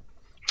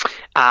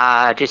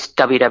 Just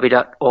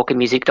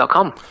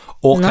www.orcamusic.com.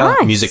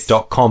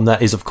 Orcamusic.com.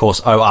 That is, of course,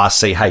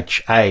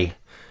 ORCHA.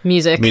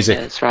 Music.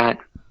 Yeah, that's right.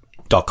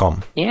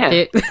 .com.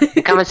 Yeah.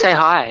 Come and say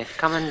hi.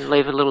 Come and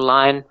leave a little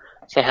line.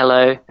 Say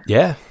hello.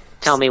 Yeah.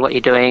 Tell me what you're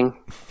doing.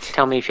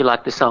 Tell me if you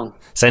like the song.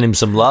 Send him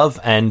some love,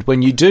 and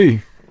when you do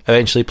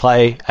eventually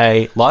play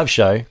a live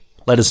show,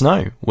 let us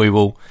know. We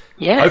will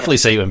hopefully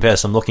see you in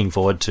person. I'm looking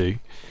forward to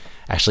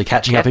actually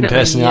catching up in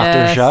person after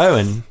a show,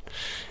 and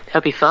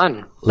that'll be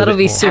fun. That'll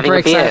be super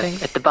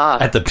exciting. At the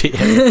bar.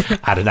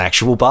 At an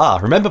actual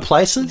bar. Remember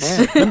Places?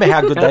 Yeah. Remember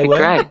how good they were?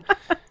 Great.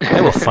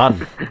 They were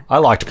fun. I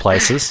liked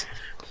Places.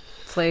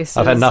 I've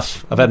had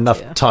enough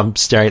time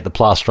staring at the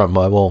plaster on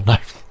my wall. No.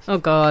 Oh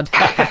God.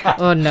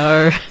 Oh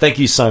no. Thank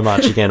you so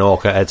much again,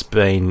 Orca. It's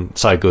been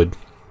so good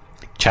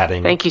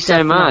chatting. Thank you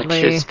so much.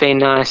 It's been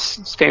nice.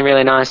 It's been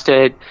really nice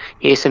to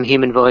hear some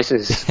human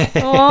voices.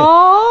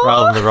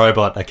 Rather than the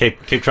robot. I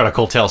keep trying to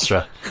call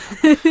Telstra.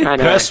 I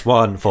know. Press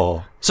 1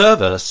 for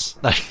service.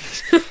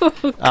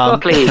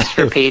 Please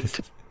repeat.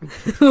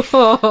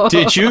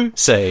 Did you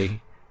say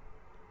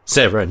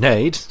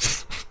serenade?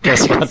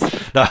 Yes, no,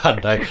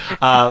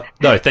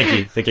 thank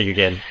you. Thank you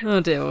again. Oh,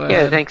 dear.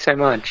 Yeah, thanks so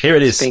much. Here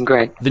it is. It's been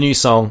great. The new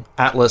song,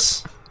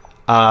 Atlas,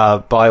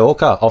 by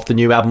Orca, off the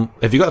new album.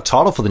 Have you got a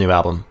title for the new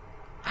album?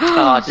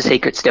 Oh, it's a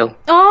secret still.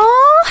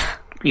 Oh.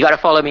 You got to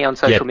follow me on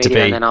social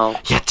media and then I'll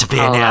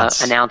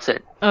announce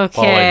it.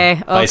 Okay.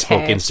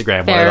 Facebook,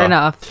 Instagram, Fair whatever.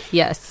 enough.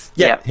 Yes.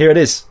 Yeah, here it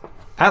is.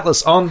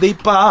 Atlas on the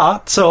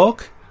Bar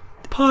Talk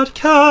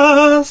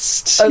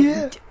Podcast.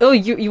 Yeah. Oh,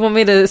 you want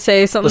me to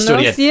say something Let's do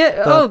it else? again.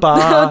 Yeah. The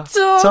Bar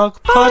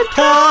Talk Podcast.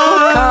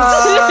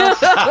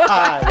 Yes.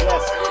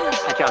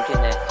 I jumped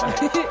in there.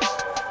 Sorry.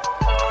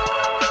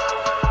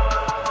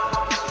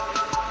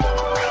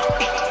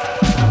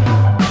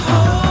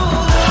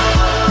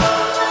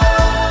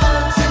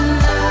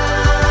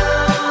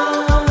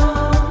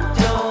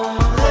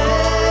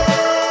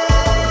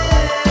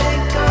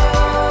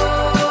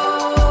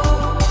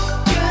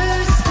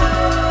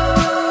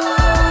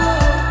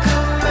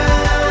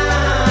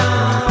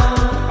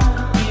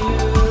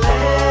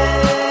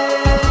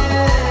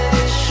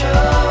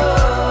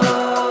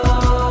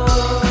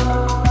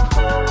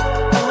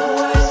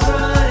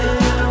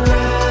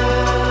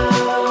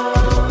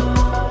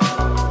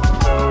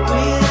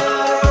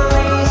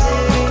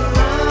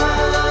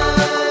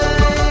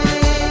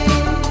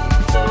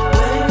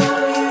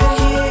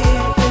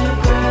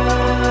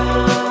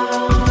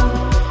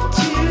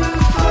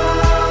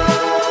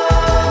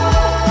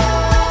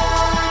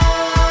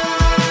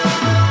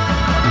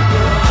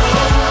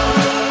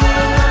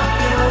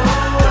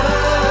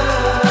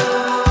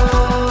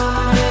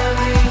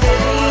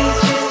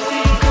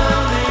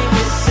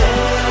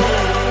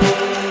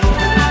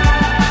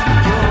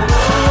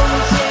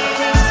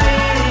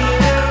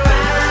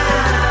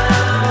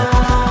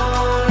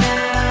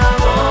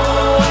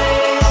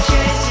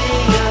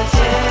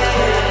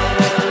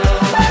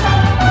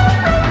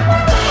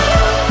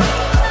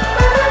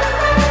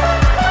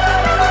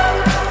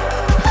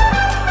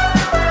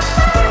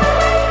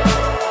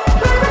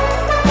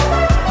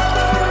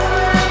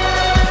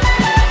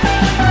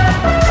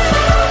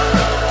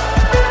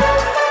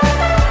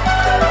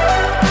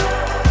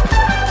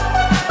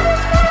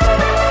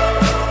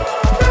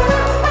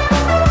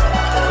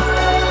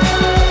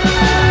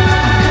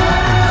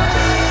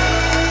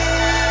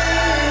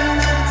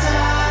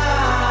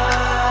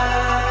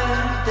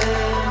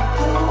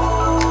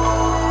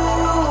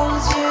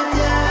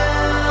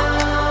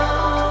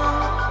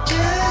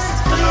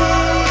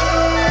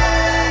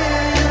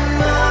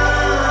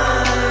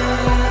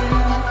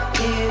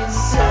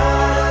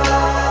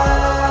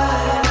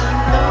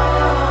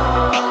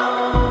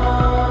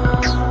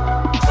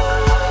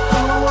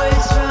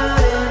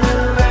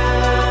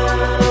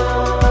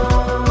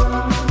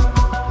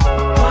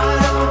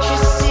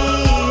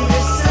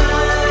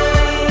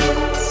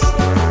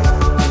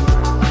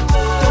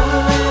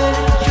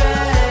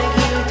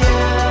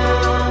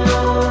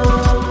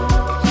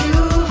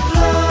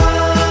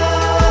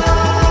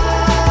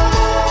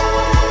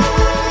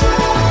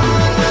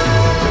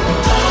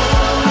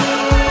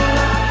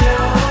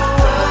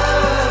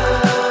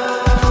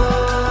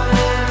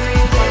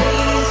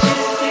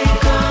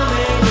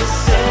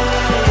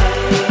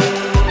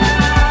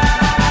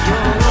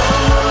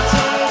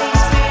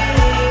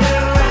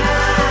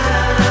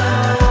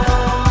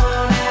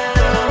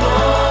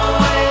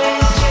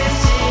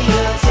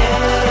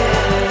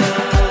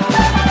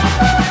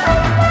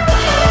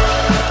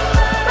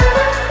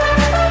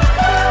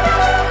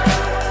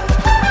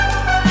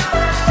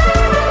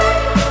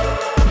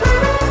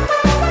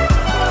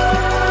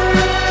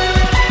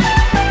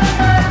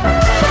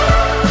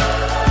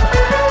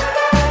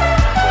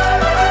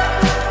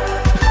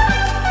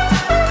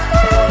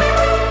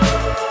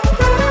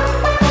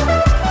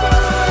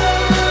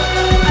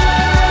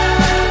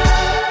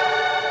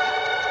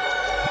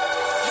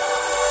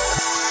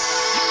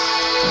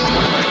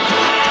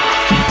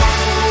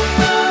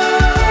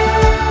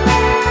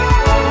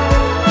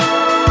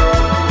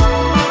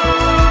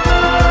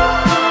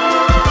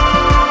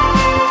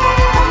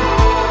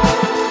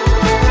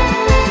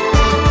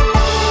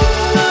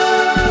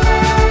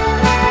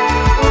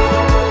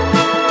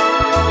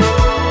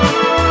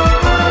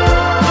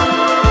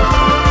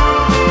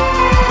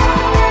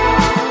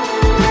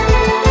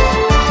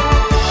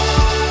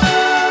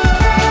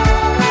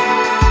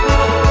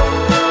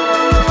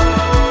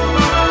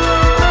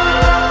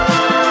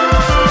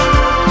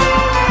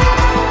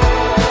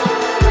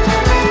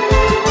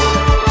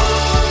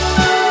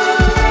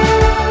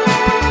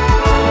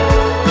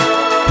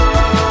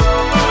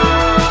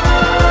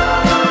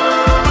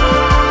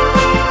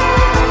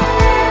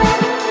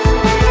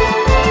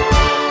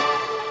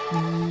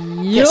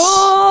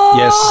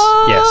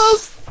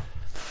 Yes.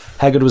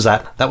 How good was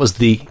that? That was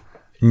the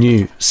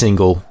new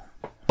single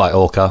by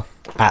Orca,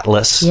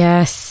 Atlas.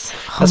 Yes.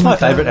 That's Oh my God.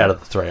 favourite out of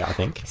the three, I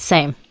think.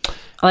 Same.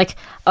 Like,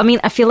 I mean,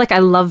 I feel like I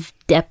love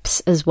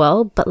Depths as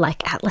well, but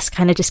like Atlas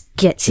kind of just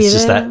gets you It's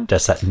just there.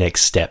 that's that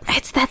next step.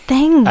 It's that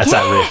thing. That's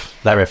yeah. that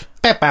riff. That riff.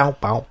 Bow, bow,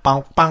 bow,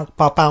 bow, bow,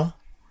 bow, bow.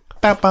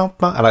 Bow, bow,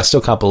 bow. And I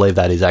still can't believe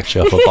that is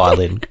actually off a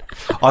violin.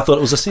 I thought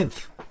it was a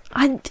synth.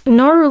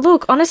 No,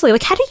 look, honestly,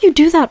 like, how do you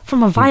do that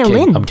from a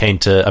violin? I'm keen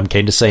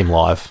to see him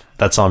live.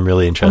 I'm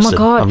really interested.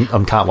 God.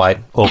 I'm can't wait.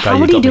 Orca, How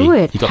would he do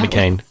it? You got me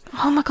keen.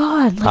 Oh my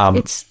God. Like,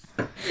 it's...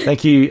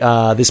 Thank you,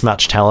 This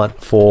Much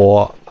Talent,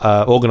 for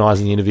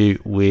organising the interview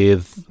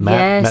with Matt.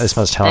 Yes, Matt, This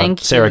Much Talent. thank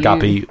Sarah you.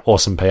 Guppy,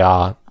 awesome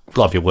PR.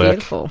 Love your work.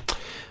 Beautiful.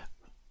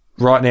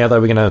 Right now,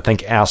 though, we're going to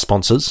thank our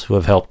sponsors who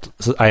have helped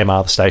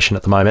AMR the station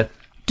at the moment.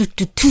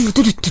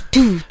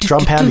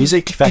 Drum Pound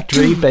Music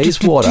Factory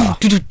Bayswater.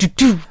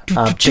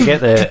 Check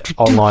out their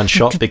online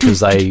shop because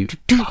they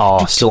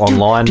are still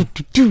online.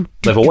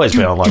 They've always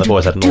been online. They've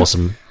always had an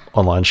awesome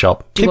online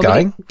shop. Keep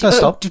going. Don't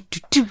stop.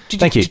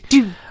 Thank you.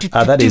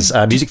 That is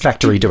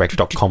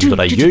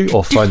musicfactorydirect.com.au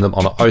or phone them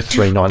on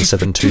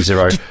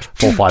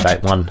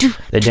 0397204581.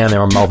 They're down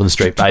there on Melbourne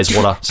Street,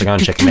 Bayswater, so go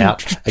and check them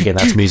out. Again,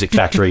 that's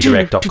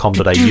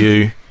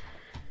musicfactorydirect.com.au.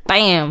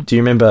 Bam. Do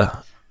you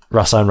remember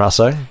Russo and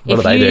Russo? What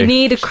do they do? If you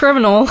need a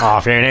criminal. Oh,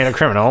 if you need a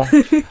criminal,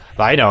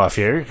 they know a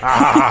few.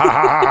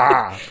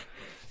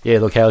 Yeah,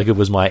 look how good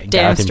was my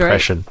Gareth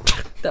impression.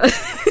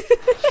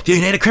 Do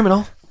you need a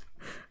criminal?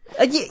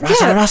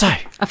 Russo and Russo.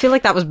 I feel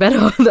like that was better.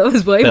 That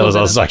was way more better.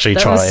 I was actually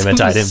trying to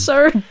imitate him.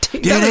 Do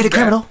you need a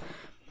criminal?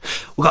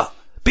 We got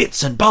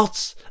bits and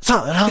bolts.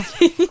 Something else.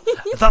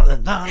 Sorry.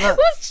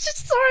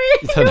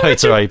 No,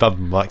 it's alright.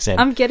 Bumping mic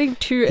sound. I'm getting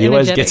too He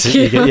always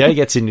energetic.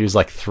 gets into his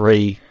like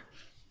 3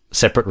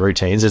 separate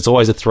routines. It's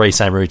always the 3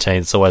 same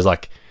routines. It's always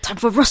like time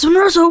for Russell and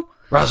Russell.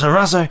 Russell and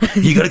Russell,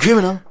 you got a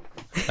criminal.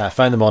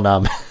 Phone them on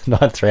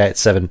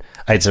 9387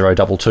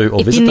 8022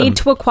 or if visit you them. need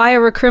to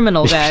acquire a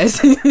criminal, guys.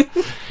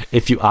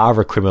 If you are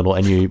a criminal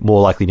and you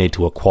more likely need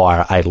to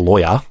acquire a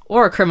lawyer.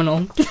 Or a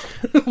criminal.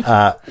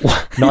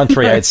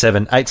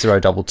 9387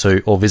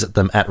 8022 or visit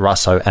them at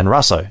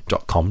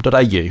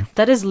russoandrusso.com.au.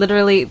 That is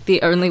literally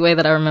the only way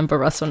that I remember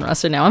Russell and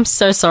Russo now. I'm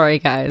so sorry,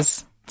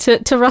 guys. To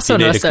Russell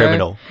and Russo. If you need a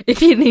criminal.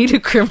 If you need a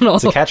criminal.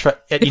 It's a catchphrase.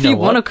 If you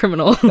want a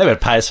criminal. They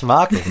would pay us for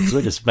marketing because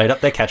we just made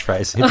up their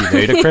catchphrase. If you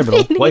need a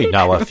criminal, we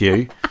know a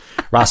few.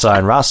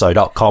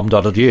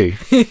 russoandrusso.com.au.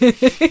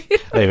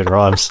 It even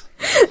rhymes.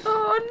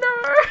 Oh, no.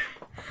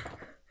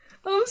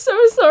 I'm so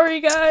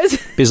sorry, guys.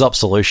 BizOps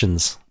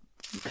Solutions.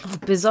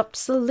 BizOps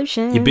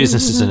Solutions. Your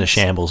business is in a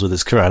shambles with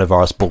this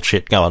coronavirus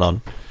bullshit going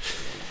on.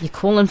 You're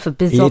calling for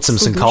BizOps You need some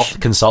Solutions.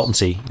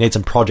 consultancy. You need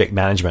some project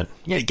management.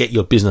 You need to get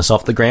your business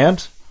off the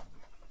ground.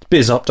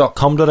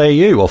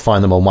 bizop.com.au or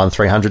find them on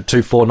 1300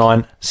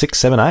 249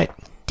 678.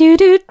 Do,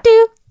 do,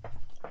 do.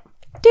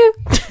 Do.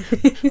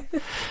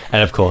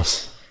 And of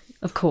course,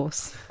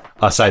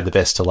 I say the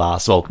best to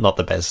last. Well, not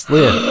the best.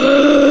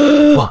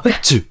 1,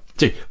 2,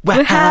 3.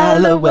 We're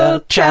Hallowell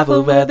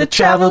Travel, we're the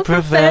travel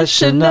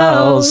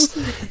professionals.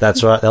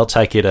 That's right. They'll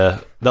take you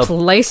to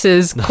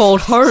places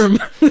called home.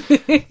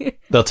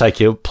 They'll take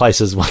you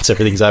places once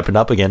everything's opened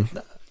up again.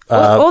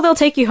 Or they'll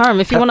take you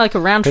home if you want like a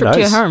round trip to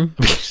your home.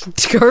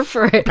 Go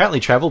for it. Apparently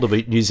travel to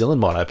New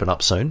Zealand might open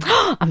up soon.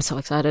 I'm so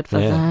excited for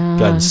that.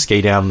 Go and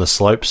ski down the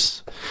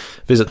slopes.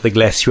 Visit the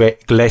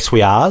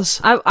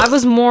glaciers. I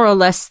was more or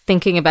less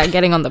thinking about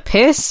getting on the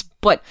piss,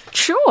 but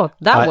sure,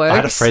 that works. I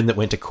had a friend that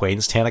went to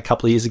Queenstown a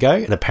couple of years ago,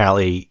 and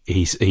apparently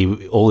he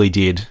all he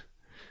did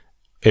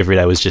every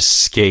day was just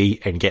ski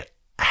and get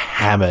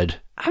hammered.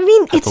 I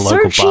mean, it's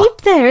so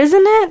cheap there,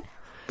 isn't it?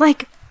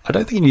 Like, I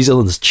don't think New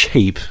Zealand's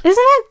cheap. Isn't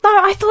it? No,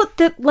 I thought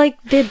that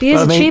like their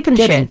beers are cheap and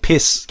getting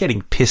shit.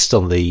 Getting pissed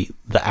on the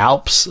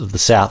Alps of the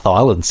South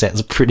Island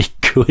sounds pretty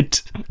good.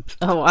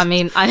 Oh, I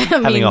mean,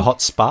 having a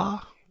hot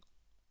spa.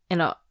 You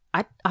know,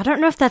 I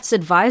don't know if that's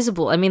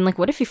advisable. I mean, like,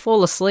 what if you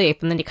fall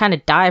asleep and then you kind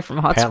of die from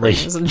hot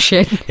springs and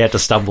shit? He had to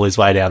stumble his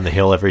way down the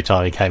hill every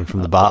time he came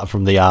from the bar,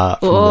 from the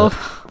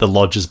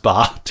lodge's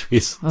bar to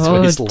his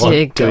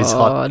lodge. To his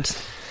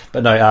hot.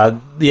 But no,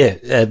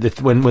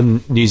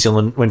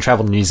 when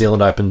travel to New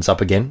Zealand opens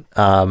up again,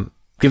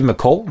 give them a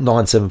call,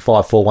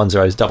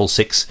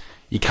 97541066.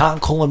 You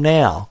can't call them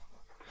now,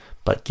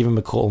 but give them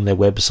a call on their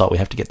website. We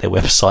have to get their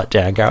website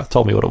down. Gareth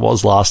told me what it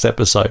was last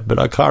episode, but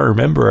I can't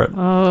remember it.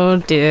 Oh,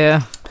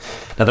 dear.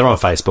 Now, they're on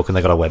Facebook and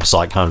they've got a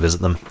website. Come and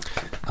visit them.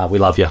 We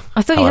love you.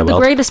 I thought you had the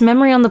greatest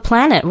memory on the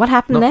planet. What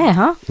happened there,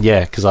 huh?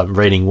 Yeah, because I'm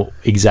reading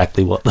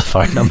exactly what the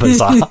phone numbers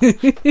are.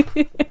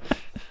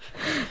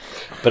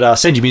 But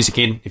send your music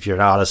in if you're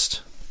an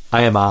artist.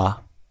 AMR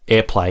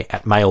airplay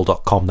at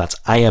mail.com. That's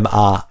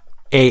AMR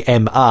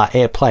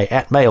airplay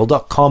at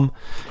mail.com.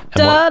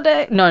 No,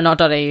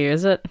 not .au,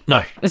 is it?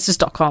 No. It's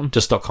just .com.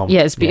 Just .com.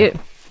 Yeah, it's beat.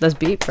 That's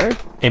beat, bro.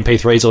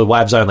 MP3s or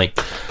WAVs only.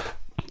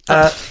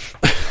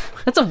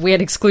 That's a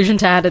weird exclusion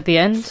to add at the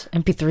end.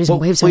 MP3s and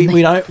WAVs only.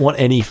 We don't want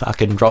any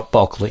fucking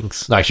Dropbox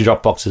links. No, actually,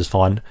 Dropbox is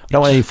fine. We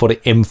don't want any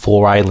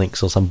M4A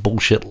links or some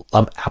bullshit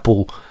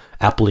Apple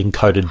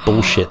encoded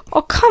bullshit.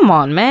 Oh, come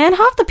on, man.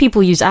 Half the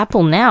people use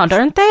Apple now,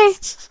 don't they?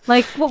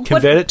 Like,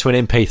 convert it to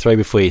an MP3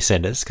 before you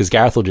send us, because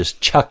Gareth will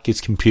just chuck his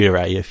computer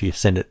at you if you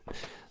send it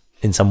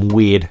in some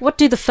weird. What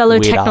do the fellow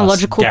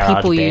technological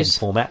people use?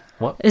 Format.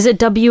 What? Is it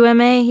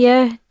WMA?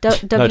 Yeah.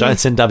 No, don't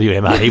send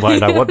WMA. He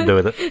won't know what to do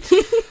with it.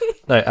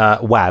 No,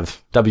 WAV.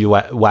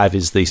 WAV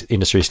is the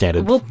industry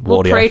standard.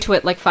 We'll pray to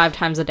it like 5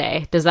 times a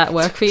day. Does that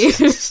work for you?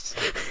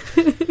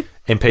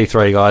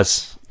 MP3,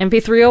 guys.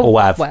 MP3 or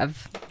WAV?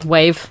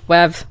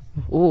 WAV.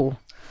 Ooh.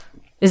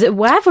 Is it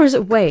WAV or is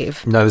it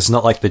WAVE? No, this is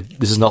not like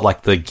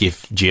the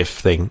GIF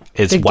thing.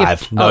 It's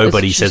WAV.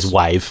 Nobody says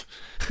WAVE.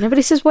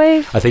 Nobody says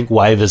WAVE? I think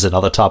WAVE is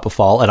another type of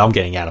file, and I'm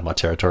getting out of my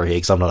territory here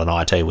because I'm not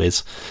an IT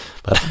whiz.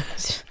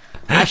 But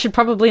I should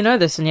probably know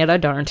this, and yet I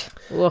don't.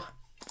 Ugh.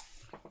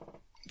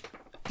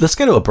 let's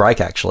go to a break,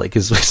 actually,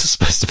 because we're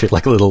supposed to be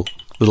like a little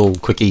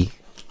quickie.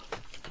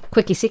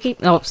 Quickie sicky.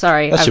 Oh,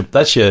 sorry.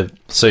 That's your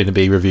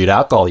soon-to-be reviewed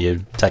alcohol you're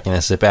taking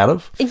a sip out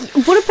of.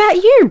 What about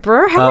you,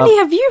 bro? How many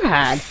have you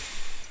had?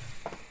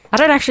 I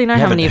don't actually know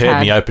how many you've You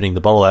haven't had. heard me opening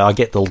the bottle. I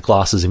get the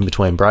glasses in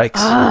between breaks.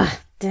 Ah,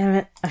 damn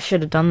it. I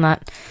should have done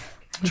that.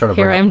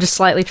 Here I am just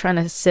slightly trying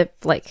to sip,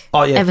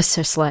 ever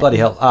so slightly. Bloody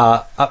hell.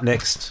 Up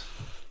next,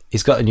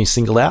 he's got a new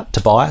single out,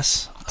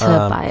 Tobias.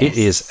 Tobias. It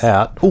is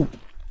out. Oh,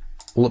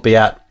 will it be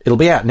out? It'll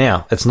be out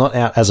now. It's not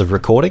out as of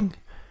recording,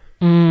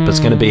 but it's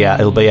going to be out.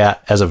 It'll be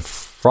out as of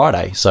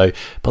Friday. So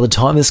by the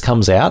time this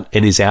comes out,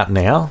 it is out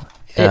now.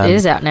 It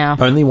is out now.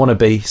 Only Want to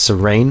Be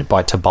Serene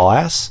by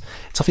Tobias.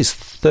 It's off his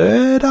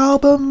third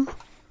album.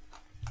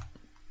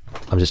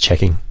 I'm just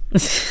checking.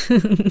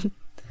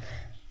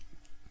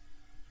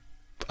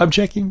 I'm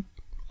checking.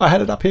 I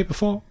had it up here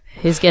before.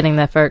 Who's getting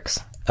there, folks?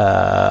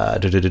 Yeah,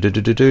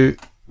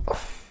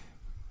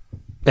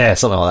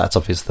 something like that. It's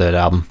off his third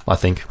album, I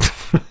think.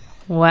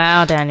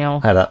 Wow,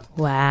 Daniel. Had up.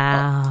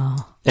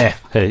 Wow. Yeah,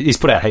 he's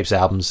put out heaps of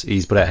albums.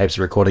 He's put out heaps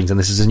of recordings, and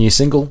this is a new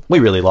single. We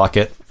really like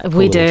it. We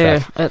Cool do. little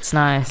track. It's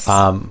nice.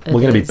 We're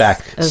going to be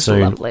back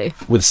soon lovely.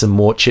 with some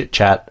more chit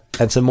chat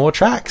and some more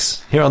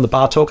tracks here on the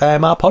Bar Talk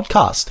AMR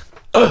podcast.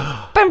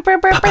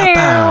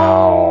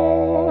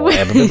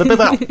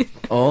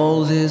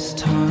 All this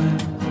time,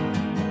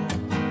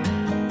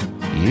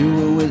 you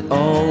were with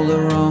all the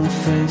wrong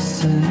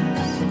faces,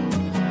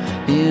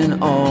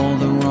 in all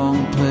the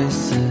wrong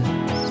places.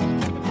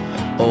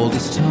 All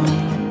this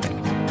time,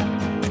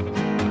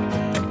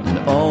 and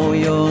all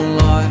your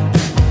life,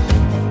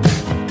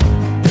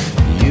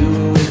 you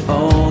were with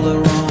all the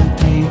wrong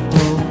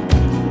people,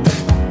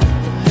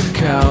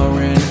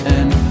 cowering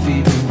and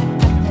feeble.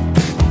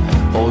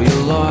 All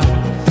your life,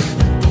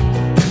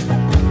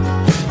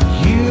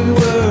 you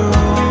were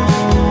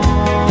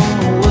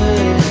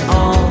always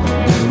on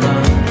the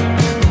run.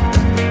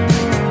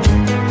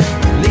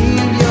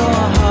 Leave your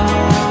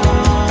heart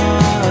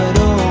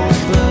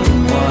open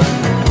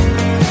wide,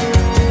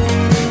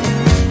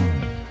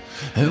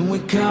 and we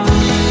come in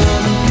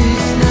love and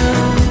peace now,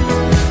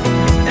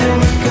 and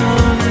we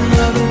come in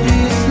love and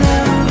peace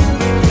now,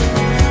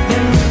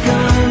 and we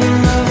come in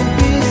love and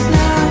peace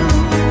now,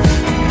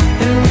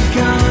 and we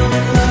come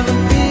in love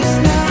and peace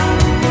now,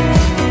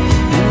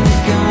 and we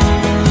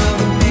come in love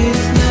and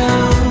peace now,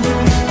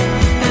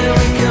 and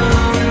we come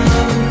in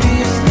love and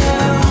peace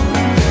now,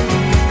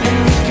 and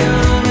we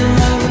come in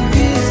love and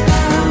peace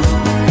now,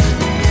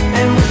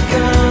 and we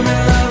come in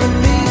love and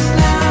peace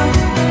now.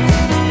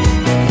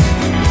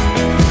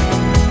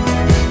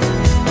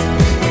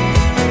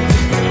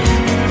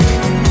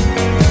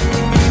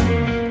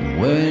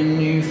 When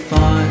you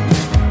find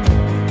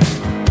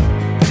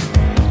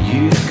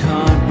you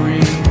can't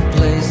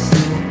replace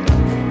it,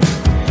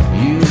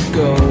 you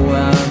go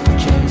out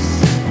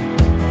chasing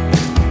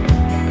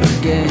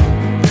again.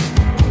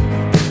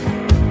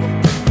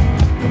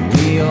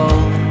 We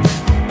all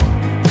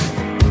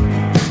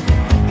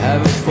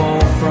have a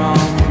fall from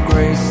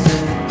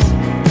graces,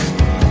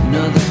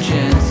 another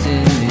chance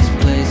in these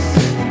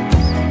places.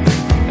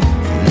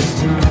 This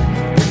time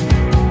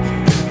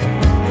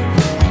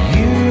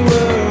you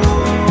were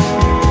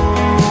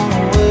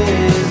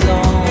always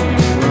on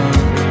the run.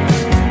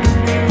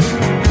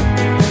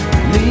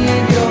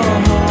 Leave your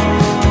heart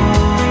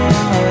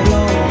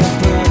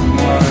open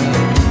wide,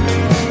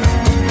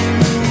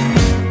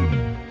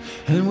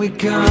 and we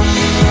come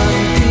in love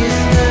and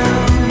peace now,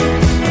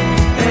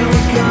 and we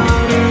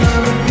come in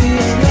love and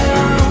peace now,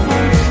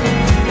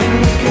 and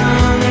we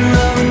come in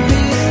love and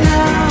peace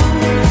now,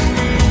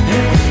 and we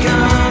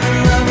come in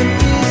love and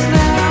peace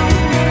now, and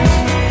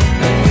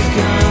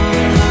we come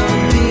in love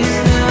and peace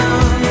now,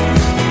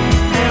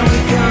 and we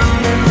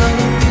come in love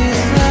and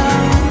peace now,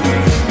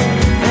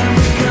 and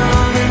we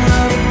come in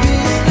love and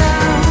peace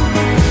now,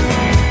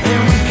 and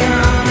we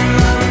come in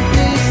love and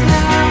peace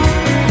now.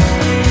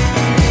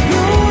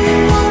 No, you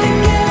wanna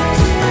get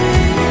to me,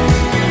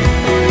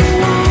 and you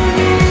want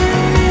me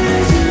in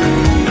misery,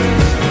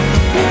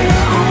 but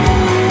I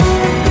only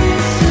want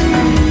peace in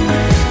me.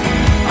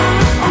 I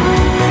only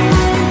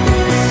want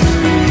peace in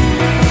me.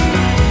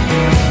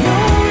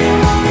 No, you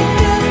wanna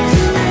get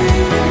to me,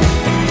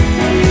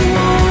 and you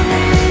want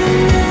me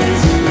in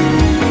misery,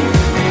 but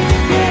I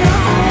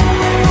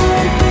only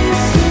want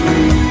peace in me.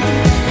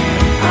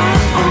 I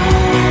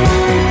only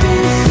want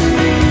peace in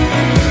me.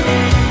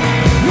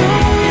 No,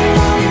 you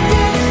wanna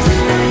get to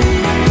me,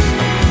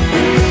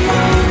 and you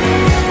want me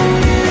in misery, but I only want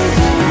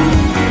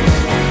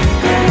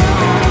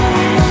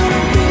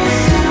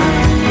peace in me.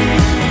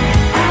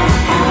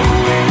 I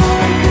only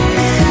want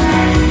peace in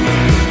me.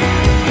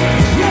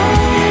 No,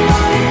 you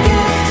wanna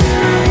get to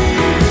me, and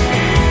you want me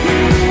in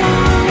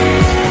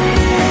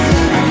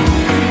misery,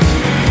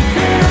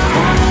 but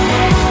I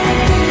only want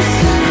peace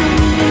in me.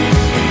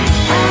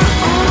 I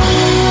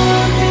only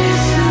want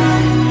peace in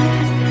me.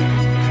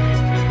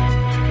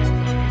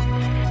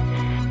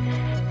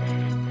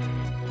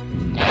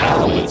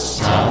 Now it's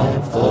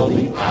time for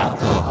the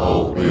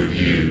alcohol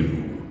review.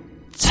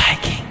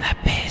 Taking the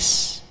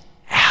piss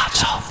out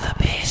of the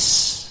piss.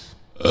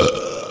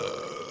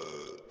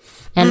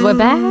 We're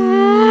back.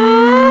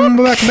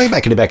 We're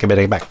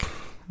back.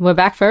 We're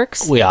back,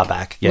 folks. We are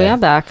back. Yeah. We are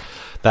back.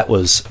 That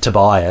was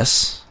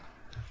Tobias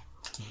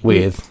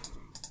with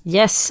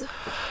Yes.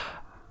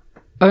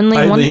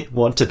 Only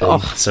Want to Be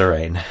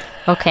Serene.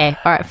 Okay,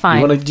 all right,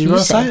 fine. Do you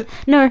want to say it?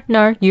 No,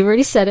 you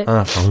already said it.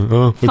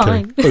 Okay.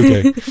 Fine.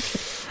 Okay.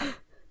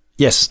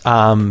 Yes,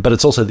 but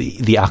it's also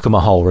the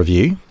alcohol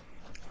review.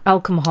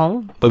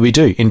 Alcohol. But we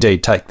do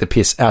indeed take the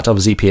piss out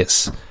of the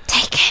piss.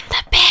 Taking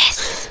the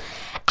piss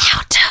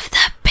out of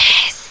the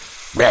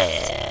piss.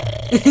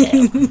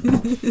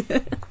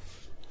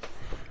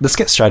 Let's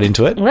get straight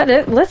into it.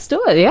 Let's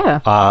do it,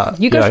 yeah.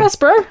 You go first,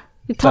 bro.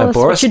 You tell us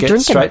Boris, what you're get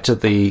drinking. straight to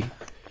the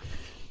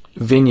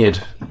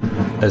vineyard,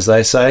 as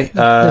they say.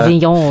 The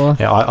vignon.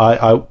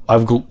 Yeah,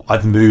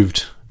 I've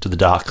moved to the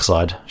dark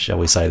side, shall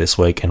we say, this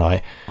week, and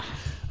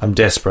I'm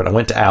desperate. I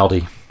went to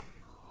Aldi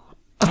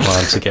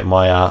to get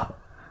my.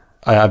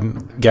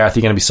 Gareth,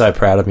 you're going to be so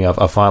proud of me.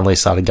 I finally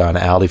started going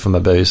to Aldi for my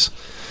booze.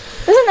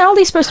 Isn't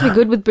Aldi supposed to be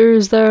good with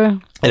booze, though?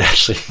 It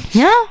actually.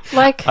 Yeah,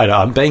 like. I know.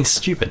 I'm being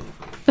stupid.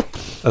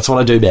 That's what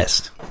I do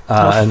best.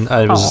 And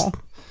I was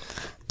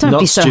Don't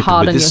not be so stupid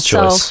hard with on this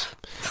yourself. choice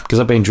because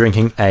I've been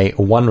drinking a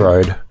One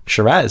Road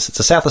Shiraz. It's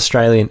a South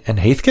Australian and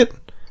Heathcote.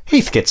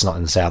 Heathcote's not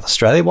in South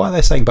Australia. Why are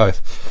they saying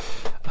both?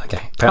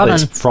 Okay, apparently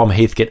it's from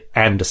Heathcote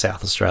and to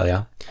South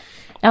Australia.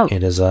 Oh,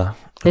 it is a.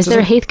 Is there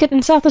a Heathcote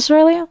in South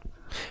Australia?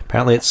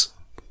 Apparently, it's.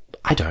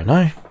 I don't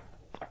know.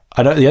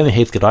 The only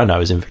Heathcote I know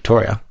is in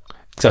Victoria.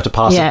 Because I have to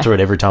pass it through it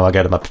every time I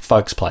go to my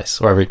folks'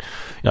 place, or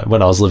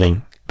when I was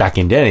living back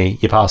in Denny,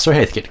 you pass through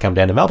Heathcote to come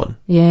down to Melbourne.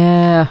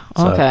 Yeah.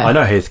 Okay. So I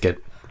know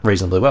Heathcote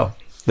reasonably well.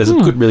 There's a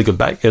really good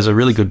There's a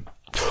really good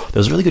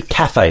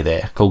cafe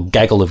there called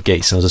Gaggle of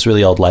Geese, and there was this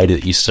really old lady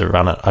that used to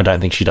run it. I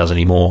don't think she does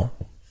anymore.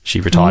 She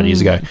retired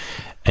years ago,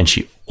 and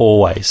she I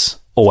always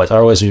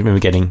remember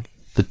getting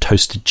the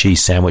toasted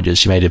cheese sandwiches.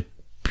 She made a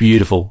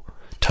beautiful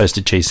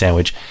toasted cheese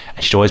sandwich,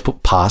 and she'd always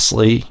put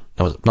parsley.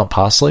 No, was it not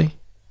parsley?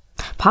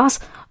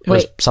 It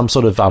was some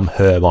sort of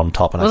herb on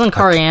top. And it wasn't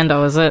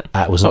coriander, was it?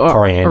 It was not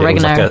coriander.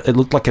 Oregano. It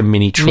looked like a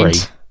mini tree.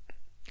 Mint.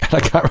 And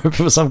I can't remember if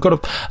it was I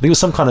think it was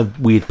some kind of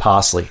weird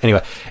parsley.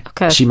 Anyway,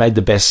 she made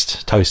the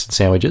best toasted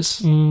sandwiches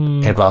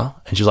ever,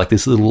 and she was like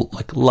this little,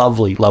 like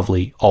lovely,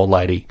 lovely old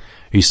lady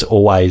who used to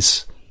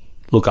always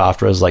look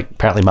after us. Like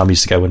apparently, Mum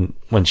used to go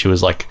when she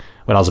was like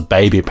when I was a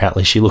baby.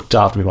 Apparently, she looked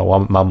after me.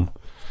 My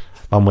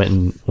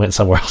mum went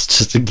somewhere else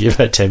just to give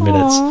her 10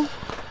 minutes.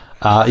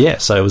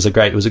 So it was a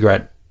great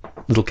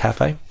little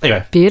cafe.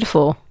 Anyway,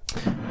 beautiful.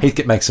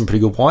 Heathcote makes some pretty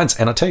good wines,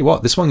 and I tell you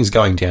what, this one is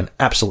going down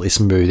absolutely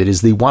smooth. It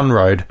is the One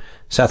Road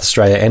South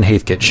Australia and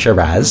Heathcote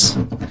Shiraz.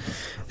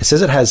 It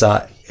says it has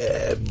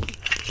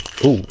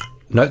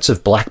notes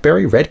of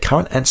blackberry, red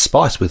currant, and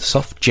spice with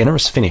soft,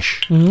 generous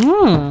finish.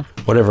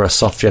 Whatever a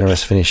soft,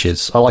 generous finish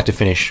is. I like to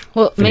finish.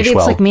 Well, maybe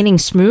it's like meaning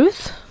smooth.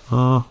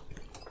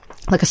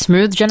 Like a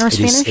smooth, generous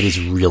finish. It is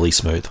really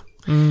smooth.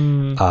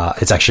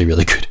 It's actually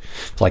really good.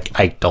 It's like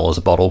 $8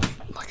 a bottle.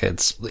 Like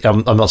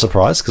I'm not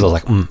surprised because I was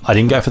like, I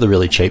didn't go for the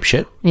really cheap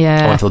shit.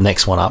 Yeah, I went for the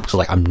next one up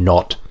because I'm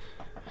not.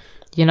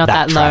 You're not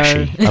that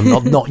trashy. low.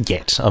 I'm not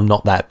yet. I'm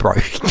not that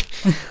broke.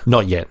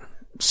 Not yet.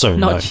 Soon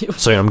though.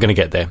 Soon I'm going to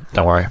get there.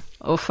 Don't worry.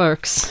 Oh,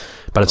 folks.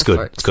 But it's good.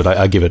 Folks. It's good.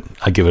 I give it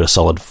a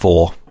solid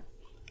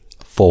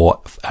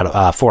 4.5 out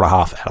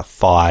of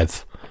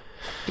 5.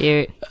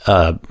 Beaut.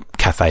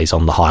 Cafes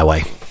on the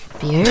highway.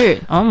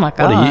 Beaut. Oh my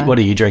god. What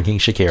are you drinking,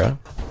 Shakira?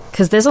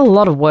 Because there's a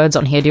lot of words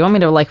on here. Do you want me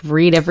to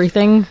read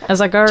everything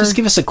as I go? Just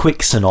give us a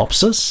quick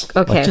synopsis.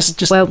 Okay.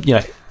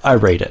 I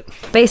read it.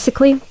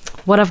 Basically,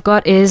 what I've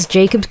got is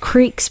Jacobs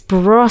Creek's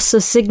Barossa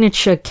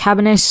Signature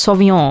Cabernet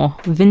Sauvignon,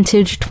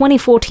 vintage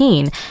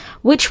 2014,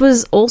 which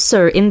was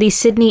also in the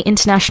Sydney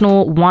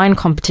International Wine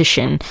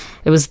Competition.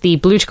 It was the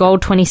Blue to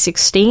Gold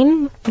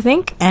 2016, I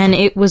think, and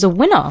it was a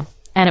winner.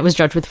 And it was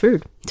judged with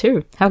food,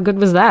 too. How good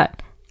was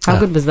that?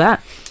 Good was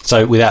that?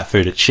 So without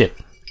food, it's shit.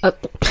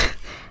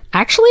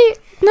 Actually,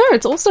 no,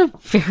 it's also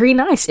very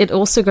nice. It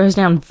also goes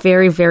down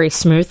very, very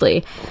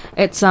smoothly.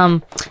 It's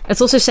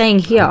also saying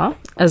here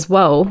as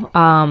well,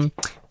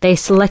 they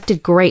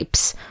selected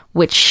grapes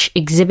which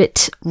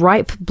exhibit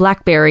ripe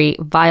blackberry,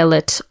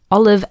 violet,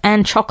 olive,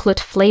 and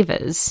chocolate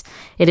flavors.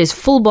 It is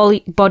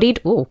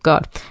full-bodied,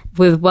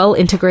 with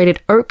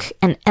well-integrated oak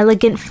and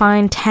elegant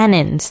fine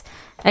tannins.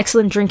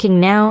 Excellent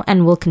drinking now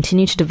and will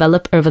continue to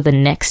develop over the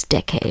next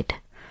decade.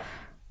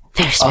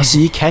 Very smooth. So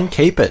you can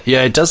keep it.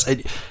 Yeah, it does. I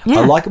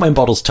like it when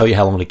bottles tell you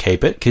how long to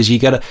keep it, because you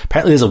got to,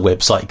 apparently there's a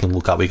website you can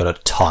look up, you got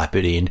to type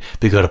it in,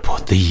 you got to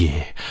put the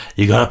year,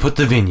 you got to put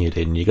the vineyard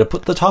in, you got to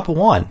put the type of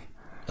wine.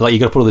 Like, you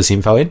got to put all this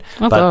info in.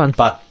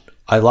 But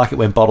I like it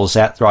when bottles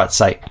outright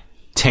say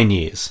 10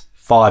 years,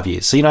 5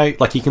 years. So,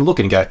 you can look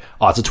and go,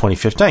 it's a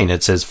 2015.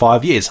 It says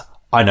 5 years.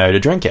 I know to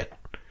drink it.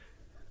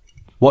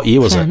 What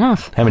year was it?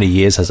 Enough. How many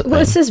years has it been?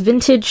 Well, it says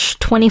vintage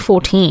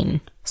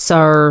 2014.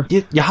 So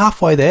you're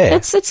halfway there.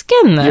 It's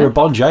getting there. You're a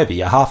Bon Jovi.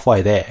 You're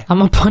halfway there.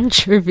 I'm a Bon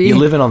Jovi. You're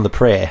living on the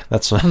prayer.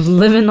 That's what. I'm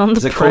living on the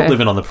prayer. Is it called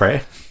living on the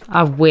prayer?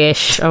 I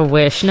wish.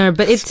 No,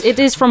 but it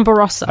is from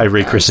Barossa. I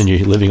rechristen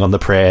you living on the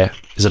prayer.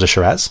 Is it a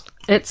Shiraz?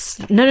 It's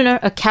no,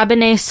 a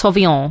Cabernet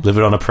Sauvignon. Live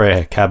it on a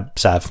prayer. Cab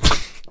Sav.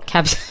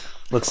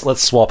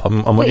 Let's swap.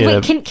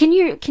 Wait, can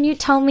you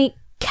tell me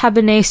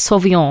Cabernet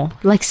Sauvignon?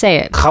 Like, say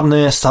it.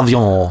 Cabernet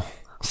Sauvignon.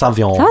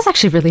 Sauvignon. That was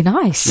actually really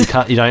nice.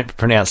 You don't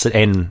pronounce the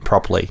N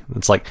properly.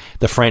 It's like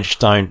the French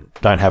don't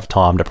have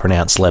time to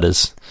pronounce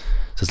letters.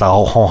 So it's like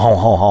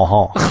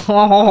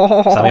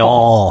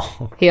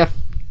Sauvignon. Here.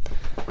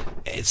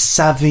 It's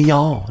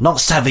Sauvignon, not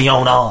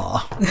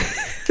Sauvignon.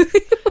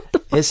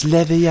 It's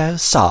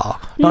Leviosa,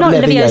 not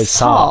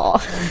Leviosa.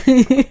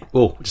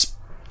 Oh, just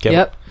get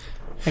Yep.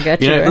 I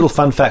got you. You know, little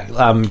fun fact,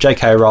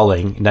 J.K.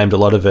 Rowling named a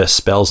lot of her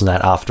spells and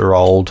that after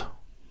old,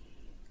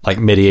 like,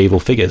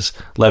 medieval figures.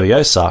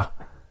 Leviosa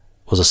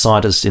was a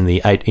scientist in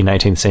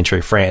 18th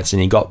century France,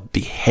 and he got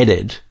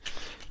beheaded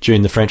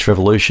during the French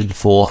Revolution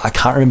for, I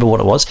can't remember what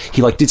it was.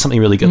 He, like, did something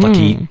really good. Like,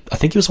 he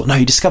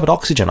discovered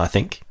oxygen, I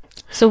think.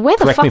 So where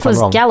the fuck was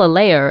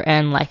Galileo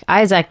and, like,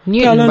 Isaac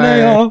Newton?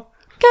 Galileo.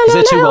 Because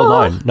they're too well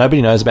known.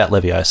 Nobody knows about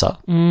Leviosa.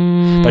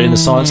 But in the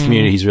science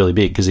community, he's really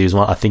big because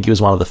I think he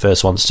was one of the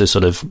first ones to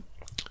sort of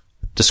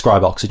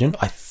describe oxygen.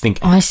 I think.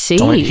 I see.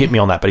 Don't hit me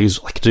on that, but he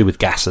was like to do with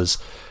gases.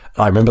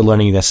 I remember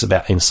learning this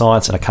about in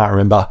science, and I can't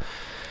remember.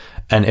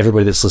 And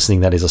everybody that's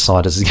listening that is a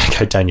scientist is going to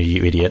go, Daniel,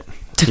 you idiot.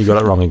 You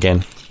got it wrong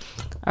again.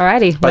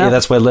 Alrighty. But yeah,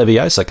 that's where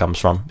Leviosa comes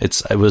from.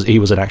 He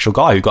was an actual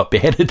guy who got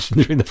beheaded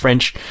during the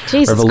French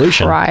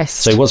Revolution.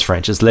 Christ. So he was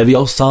French. It's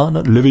Leviosa,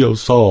 not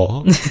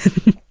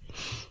Leviosa.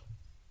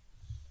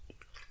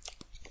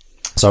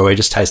 So we're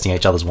just tasting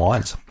each other's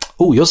wines.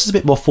 Oh, yours is a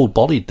bit more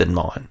full-bodied than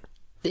mine.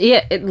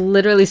 Yeah, it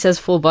literally says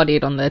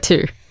full-bodied on there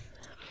too.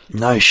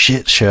 No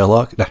shit,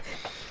 Sherlock. No.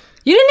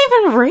 You didn't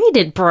even read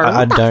it, bro.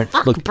 I don't.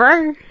 Fuck, look,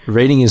 bro.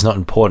 Reading is not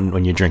important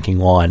when you're drinking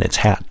wine. It's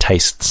how it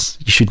tastes.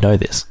 You should know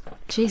this.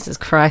 Jesus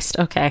Christ.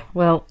 Okay.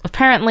 Well,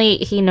 apparently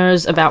he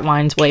knows about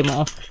wines way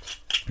more.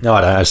 No,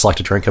 I don't. I just like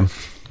to drink them.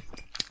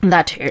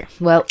 That too.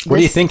 Well, what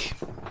do you think?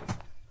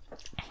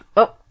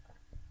 Oh,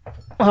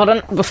 hold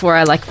on before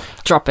I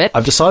drop it.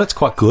 I've decided it's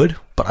quite good,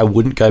 but I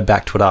wouldn't go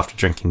back to it after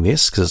drinking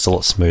this because it's a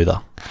lot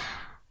smoother.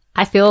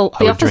 I feel the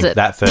I would opposite. drink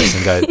that first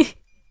and go.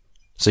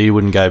 So you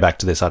wouldn't go back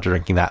to this after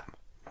drinking that?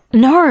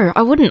 No,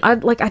 I wouldn't. I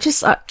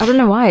don't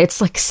know why.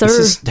 It's like so.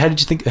 How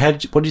did you think?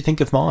 What did you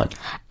think of mine?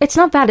 It's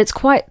not bad. It's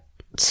quite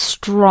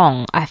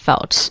strong. I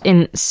felt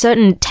in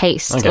certain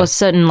tastes or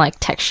certain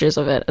textures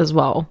of it as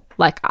well.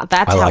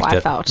 That's how I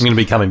felt. I'm going to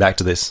be coming back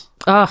to this.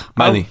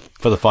 Mainly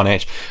for the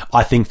financial.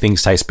 I think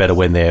things taste better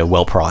when they're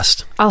well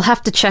priced. I'll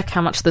have to check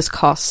how much this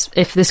costs.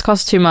 If this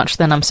costs too much,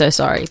 then I'm so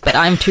sorry. But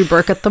I'm too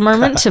broke at the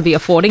moment to be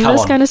affording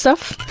this kind of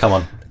stuff. Come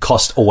on.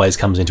 Cost always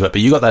comes into it.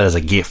 But you got that as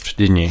a gift,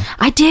 didn't you?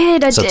 I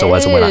did. So it's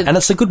always a winner. And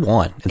it's a good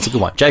wine.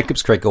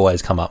 Jacob's Creek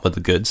always come up with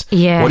the goods.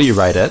 Yes. What do you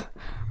rate it?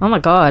 Oh my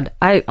God.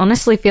 I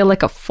honestly feel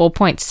like a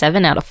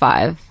 4.7 out of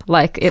 5.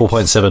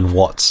 4.7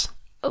 watts.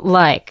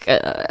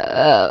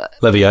 Leviosas?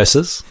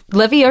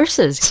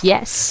 Leviosas,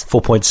 yes.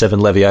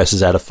 4.7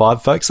 Leviosas out of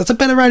 5, folks. That's a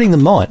better rating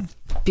than mine.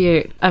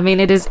 Beaut. I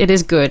mean, it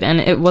is good, and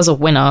it was a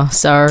winner,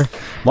 so...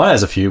 Mine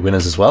has a few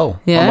winners as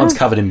well. Yeah? Mine's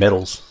covered in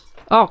medals.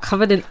 Oh,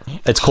 covered in...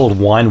 It's called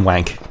wine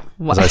wank,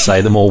 as I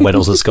say, the more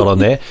medals it's got on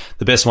there.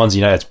 The best ones,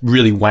 it's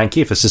really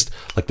wanky. If it's just,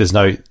 it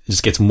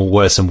just gets more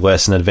worse and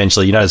worse, and then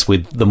eventually, you notice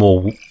with the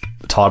more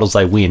titles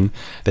they win,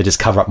 they just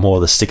cover up more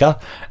of the sticker.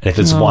 And if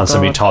it's won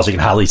so many times, you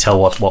can hardly tell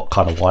what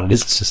kind of wine it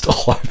is. It's just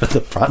all over the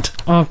front.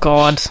 Oh,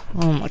 God.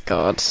 Oh, my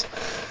God.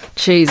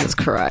 Jesus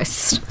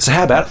Christ. So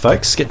how about it,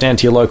 folks? Get down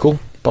to your local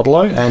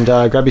bottle-o and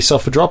grab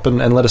yourself a drop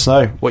and let us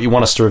know what you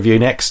want us to review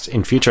next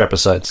in future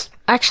episodes.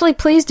 Actually,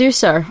 please do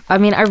so. I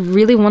mean, I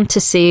really want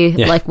to see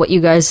what you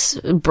guys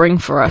bring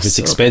for us. If it's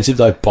expensive,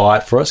 though, buy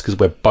it for us because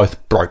we're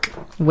both broke.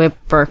 We're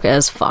broke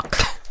as fuck.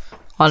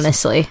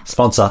 Honestly.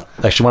 Sponsor.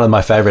 Actually, one of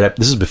my favourite...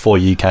 This is before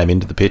you came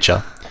into the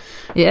picture.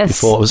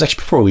 Yes. It was actually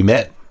before we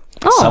met.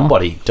 Oh.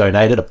 Somebody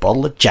donated a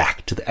bottle of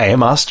Jack to the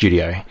AMR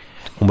studio,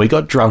 and we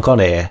got drunk on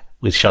air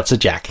with shots of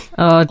Jack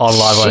on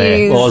live on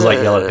air. Well, I was like,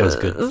 it was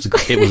good.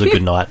 It was a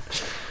good night.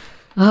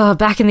 Oh,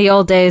 back in the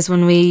old days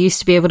when we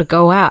used to be able to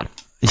go out.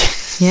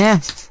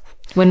 Yeah.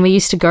 When we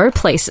used to go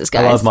places,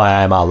 guys. I love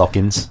my AMR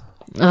lock-ins.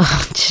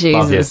 Oh,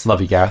 Jesus. Love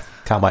you, Gareth.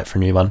 Can't wait for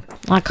a new one.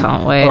 I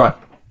can't wait. All right.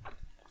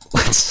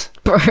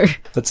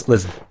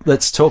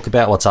 Let's talk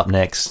about what's up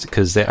next,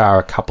 because there are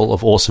a couple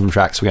of awesome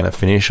tracks we're going to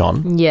finish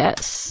on.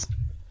 Yes.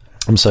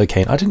 I'm so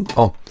keen.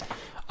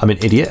 I'm an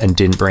idiot and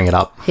didn't bring it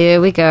up. Here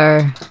we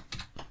go.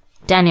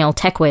 Daniel,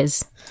 Tech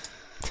Whiz.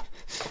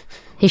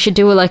 He should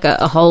do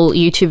a whole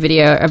YouTube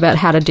video about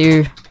how to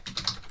do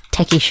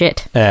techie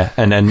shit. Yeah,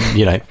 and then,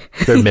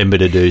 remember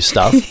to do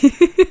stuff.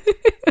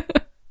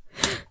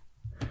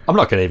 I'm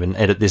not going to even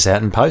edit this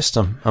out and post.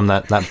 I'm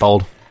that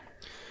bold.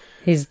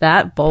 He's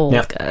that bold,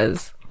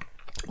 guys.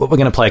 Well, we're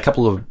going to play a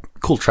couple of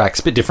cool tracks,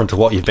 a bit different to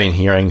what you've been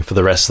hearing for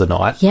the rest of the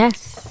night.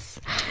 Yes.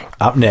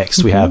 Up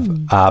next, we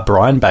have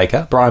Brian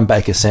Baker. Brian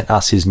Baker sent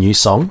us his new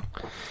song,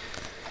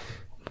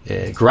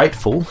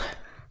 Grateful.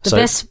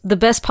 The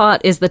best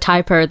part is the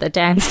typo that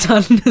Dan's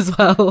done as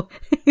well.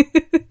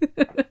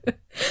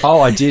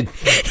 Oh, I did.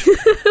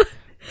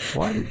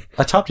 Why?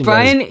 I typed in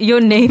Brian,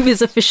 your name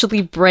is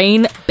officially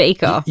Brain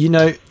Baker. You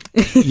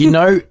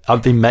know,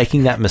 I've been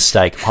making that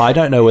mistake. I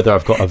don't know whether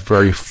I've got a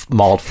very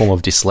mild form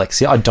of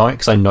dyslexia. I don't,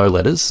 because I know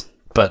letters,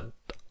 but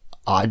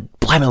I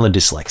blame it on the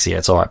dyslexia.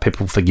 It's all right.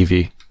 People forgive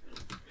you.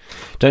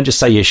 Don't just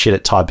say you're shit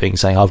at typing,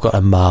 saying I've got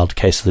a mild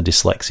case of the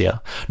dyslexia.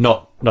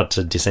 Not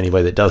to diss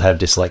anybody that does have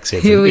dyslexia.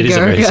 It is a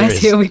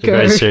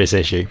very serious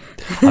issue.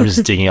 I'm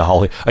just digging a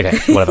hole. Okay,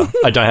 whatever.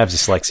 I don't have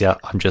dyslexia.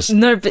 I'm just...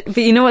 No, but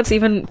you know what's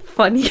even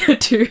funnier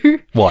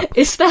too? What?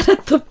 Is that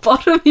at the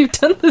bottom you've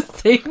done the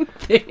same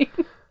thing?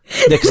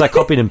 Yeah, because I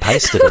copied and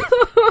pasted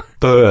it.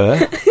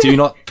 Burr. Do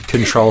not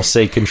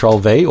Control-C,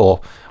 Control-V, or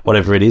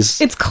whatever it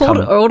is. It's called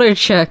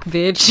auto-check,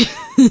 bitch.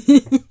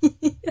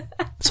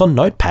 It's on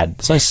Notepad.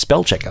 There's no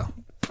spell checker.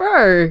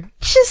 Bro,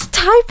 just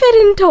type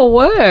it into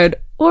Word.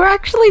 Or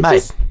actually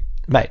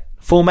Mate,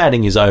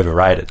 formatting is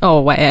overrated. Oh,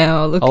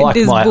 wow. Look at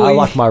this boy. I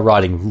like my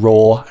writing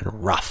raw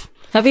and rough.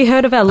 Have you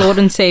heard of our Lord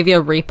and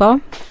Saviour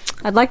Reaper?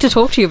 I'd like to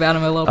talk to you about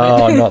him a little bit.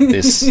 Oh, not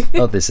this.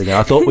 Not this again.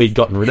 I thought we'd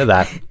gotten rid of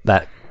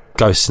that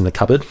ghost in the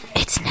cupboard.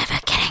 It's never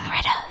getting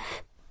rid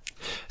of.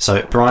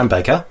 So, Brian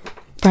Baker,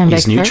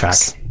 his new track,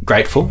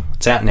 Grateful.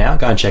 It's out now.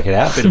 Go and check it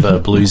out. Bit of a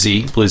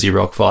bluesy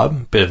rock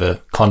vibe. Bit of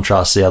a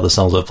contrast to the other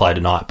songs I've played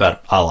tonight,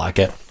 but I like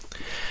it.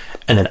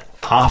 And then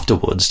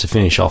afterwards, to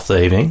finish off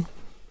the evening,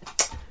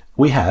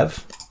 we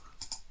have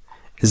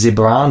the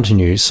brand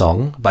new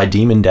song by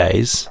Demon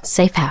Days.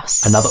 Safe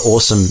House. Another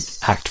awesome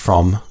act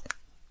from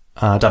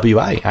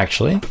WA,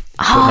 actually.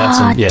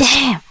 Oh,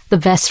 damn. The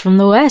best from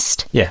the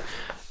West. Yeah.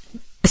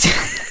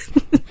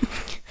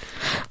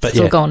 But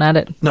Still going at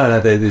it. No,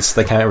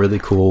 they came out really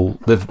cool.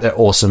 They're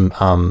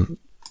awesome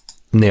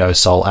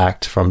neo-soul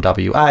act from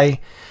WA,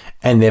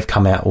 and they've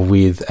come out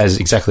with,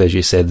 exactly as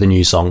you said, the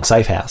new song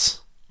Safe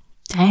House.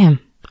 Damn.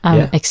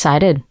 I'm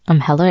excited. I'm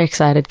hella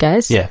excited,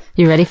 guys. Yeah.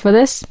 You ready for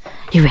this?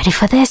 You ready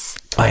for this?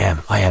 I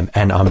am.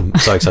 And I'm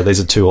so excited.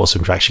 These are two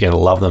awesome tracks. You're going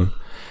to love them.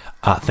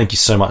 Thank you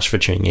so much for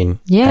tuning in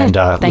and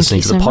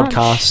listening to the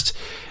podcast.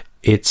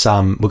 It's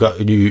we've got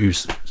you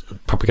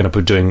probably going to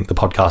be doing the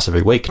podcast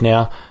every week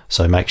now,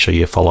 so make sure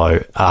you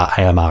follow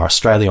AMR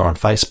Australia on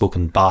Facebook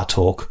and Bar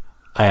Talk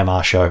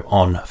AMR Show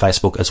on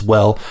Facebook as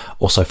well.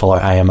 Also follow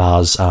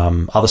AMR's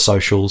other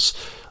socials,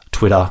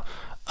 Twitter,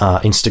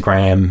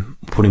 Instagram,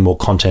 putting more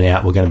content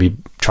out. We're going to be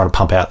trying to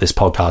pump out this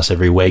podcast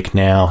every week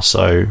now,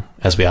 so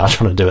as we are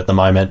trying to do at the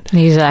moment.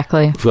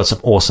 Exactly. We've got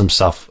some awesome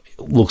stuff,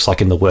 looks like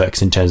in the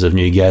works in terms of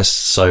new guests,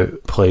 so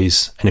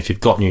please, and if you've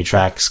got new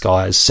tracks,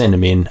 guys, send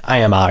them in,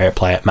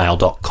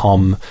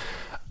 amrairplay@mail.com,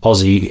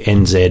 Aussie,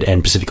 NZ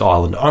and Pacific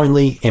Island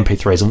only,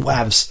 MP3s and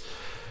WAVs.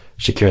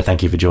 Shakira,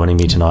 thank you for joining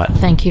me tonight.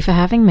 Thank you for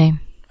having me.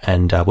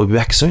 And we'll be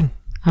back soon.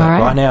 All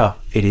right. Right now,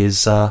 it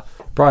is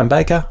Brian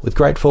Baker with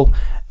Grateful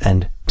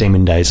and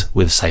Demon Days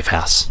with Safe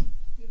House.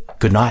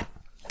 Good night.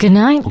 Good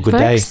night, or good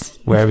folks.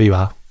 day, wherever you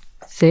are.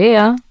 See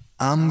ya.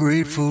 I'm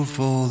grateful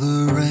for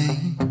the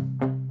rain.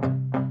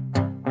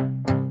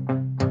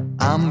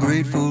 I'm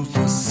grateful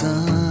for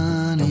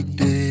sunny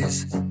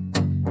days.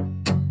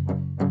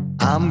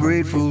 I'm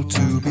grateful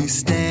to be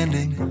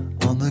standing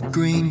on the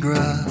green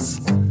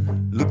grass,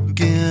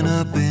 looking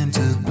up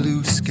into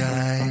blue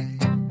sky.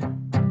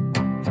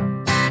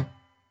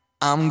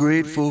 I'm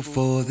grateful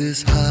for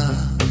this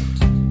heart,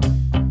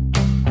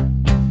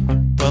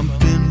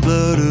 pumping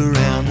blood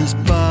around this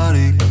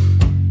body.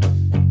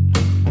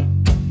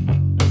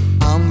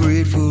 I'm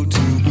grateful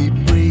to be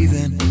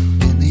breathing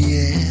in the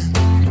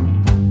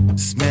air,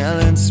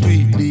 smelling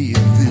sweetly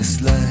of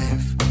this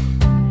life.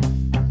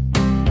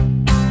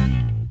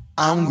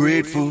 I'm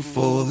grateful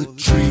for the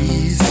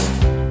trees.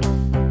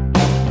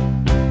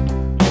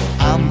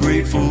 I'm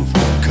grateful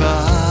for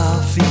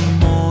coffee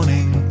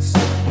mornings.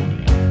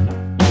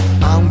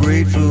 I'm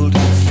grateful to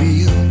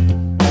feel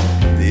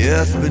the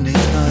earth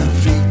beneath my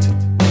feet,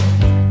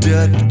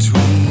 dirt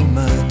between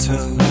my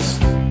toes.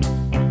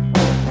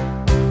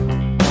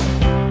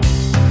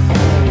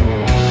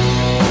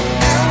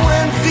 And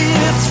when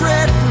fear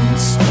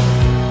threatens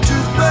to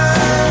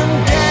burn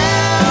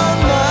down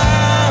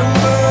my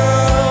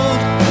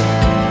world,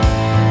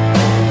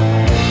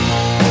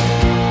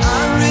 I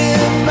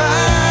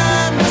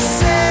remind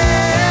myself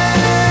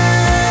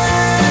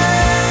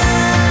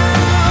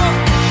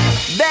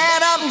that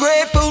I'm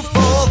grateful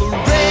for the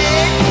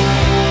rain.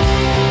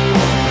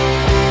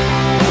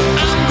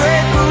 I'm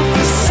grateful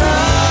for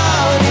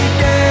sunny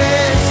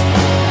days.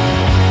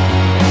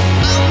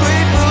 I'm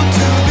grateful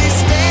to be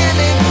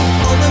standing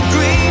on the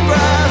green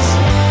grass,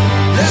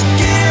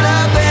 looking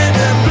up at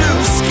the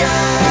blue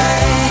sky.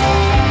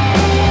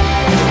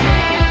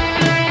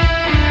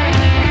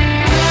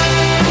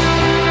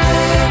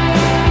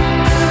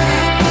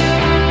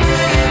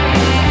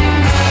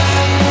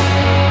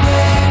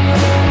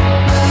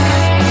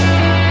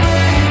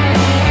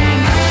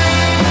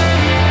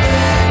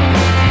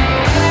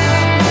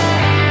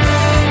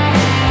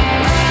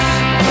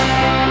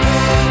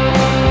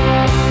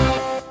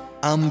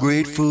 I'm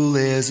grateful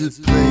there's a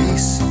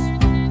place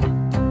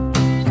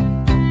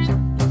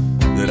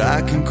that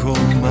I can call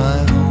my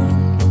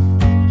home.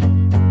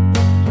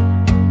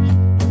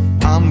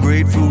 I'm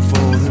grateful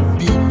for the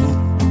people,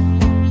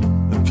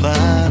 the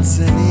plants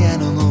and the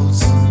animals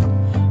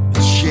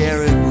that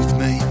share it with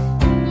me.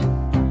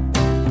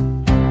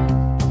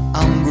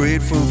 I'm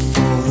grateful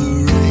for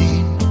the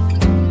rain.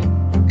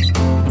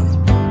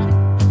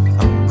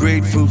 I'm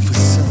grateful for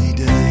sunny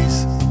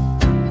days.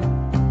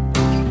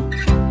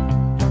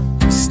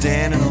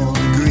 Standing on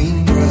the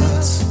green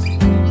grass,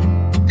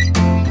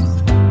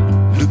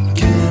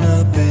 looking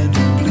up into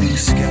the blue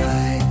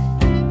sky.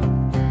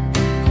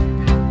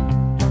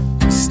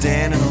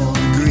 Standing on the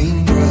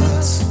green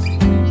grass,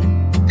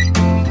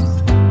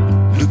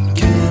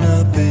 looking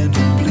up into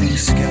the blue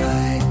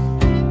sky.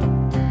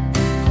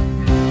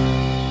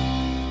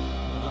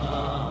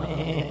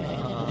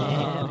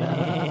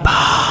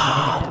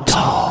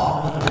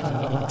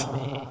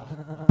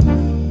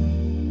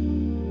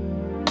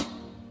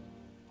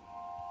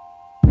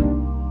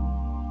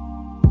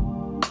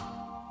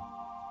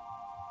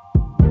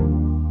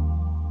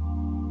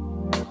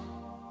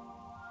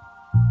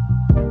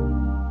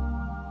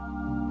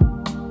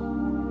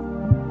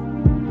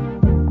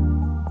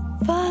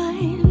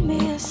 Find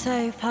me a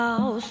safe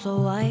house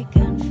so I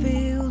can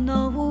feel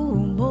no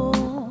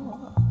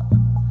more.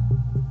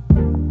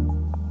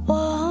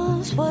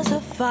 Once was a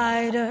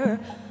fighter,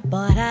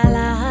 but I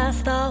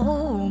lost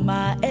all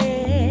my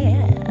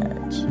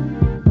edge.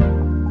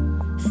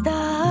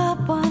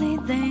 Stop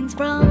wanting things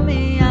from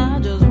me, I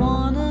just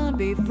wanna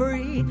be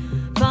free.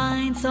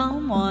 Find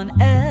someone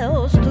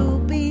else to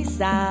be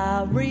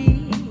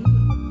sorry.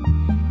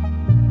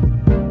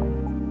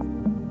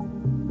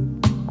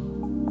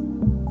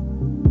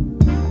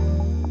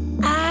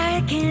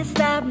 I can't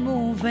stop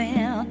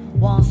moving.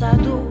 Once I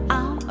do,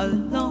 I'm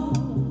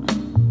alone.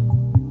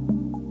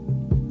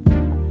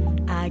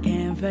 I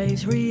can't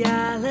face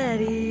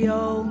reality.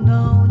 Oh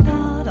no,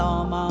 not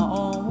on my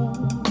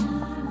own.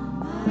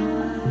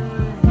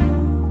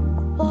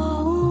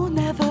 Won't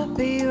never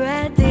be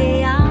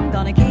ready. I'm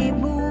gonna keep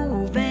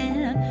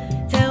moving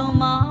till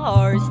my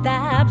heart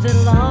stops.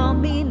 It'll all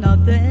mean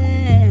nothing.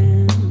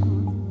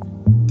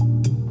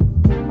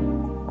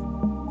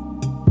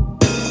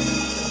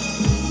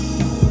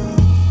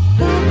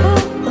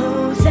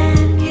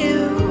 Losing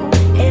you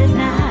is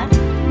not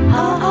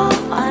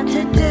hard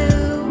to do.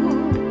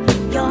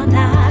 You're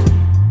not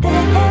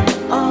there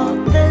all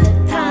the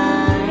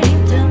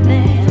time to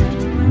mend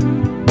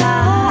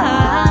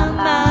my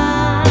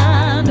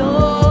mind.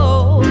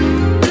 Oh,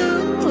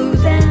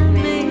 losing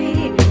me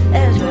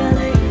is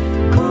really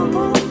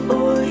cool.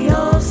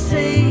 You'll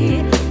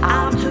see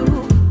I'm too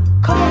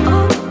cold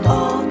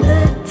all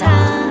the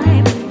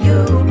time. You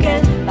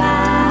get by.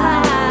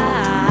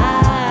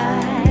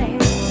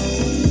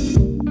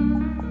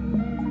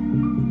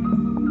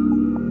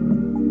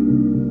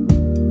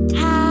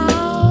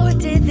 How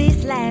did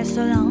this last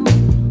so long?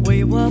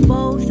 We were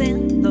both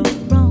in the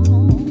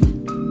wrong.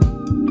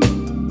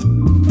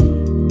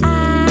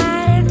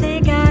 I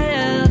think I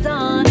held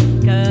on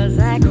 'cause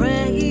I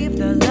craved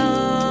the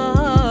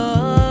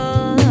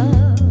love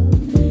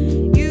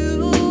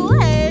you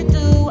had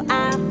to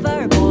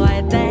offer.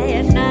 Boy,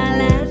 that's not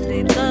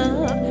lasting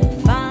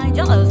love. Find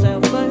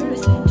yourself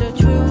first to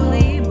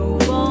truly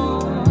move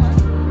on.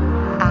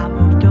 I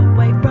moved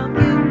away from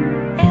you.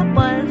 It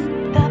was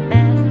the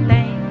best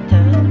thing to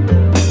do.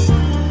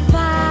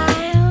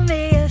 Find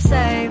me a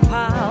safe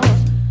house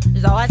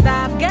so I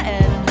stop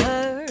getting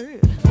hurt.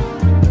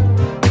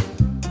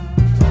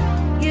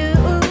 You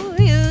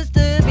used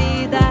to be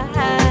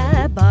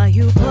that, but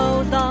you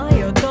closed all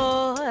your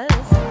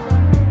doors.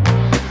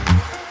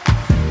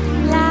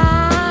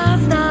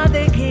 Lost all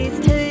the keys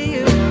to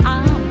you.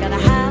 I'm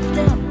gonna have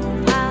to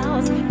move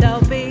house.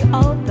 There'll be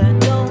open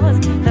doors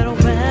that'll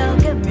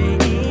welcome me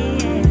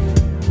in.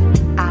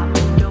 I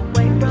moved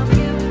away from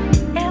you.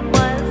 It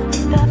was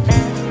the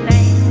best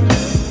thing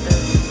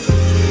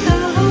to do.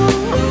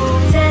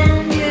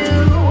 Losing you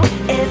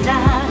is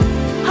not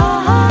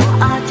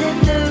hard to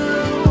do.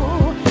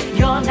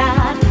 You're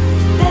not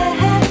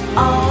there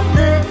all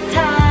the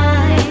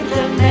time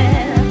to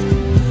mend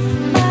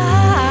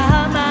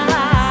my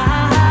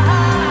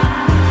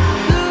mind.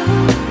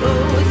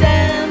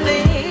 Losing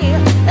me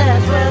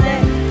is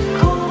really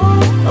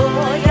cool.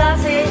 You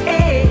see,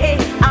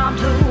 I'm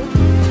too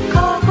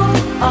cold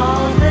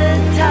all the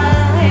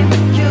time.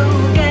 You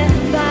get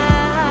by.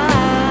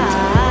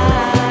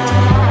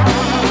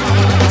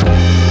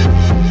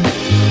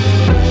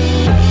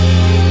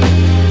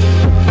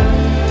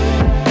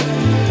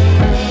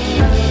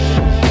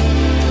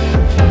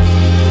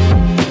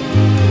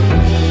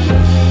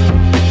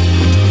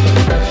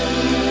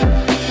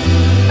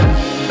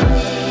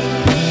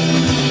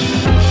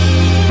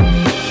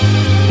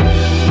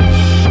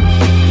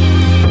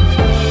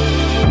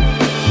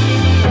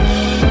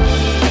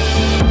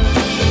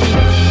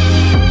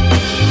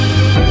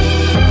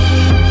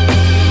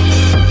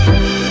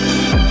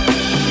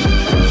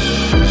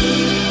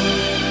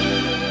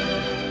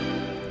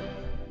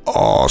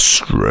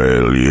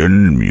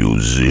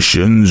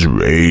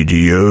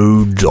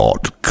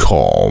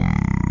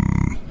 AustralianMusiciansRadio.com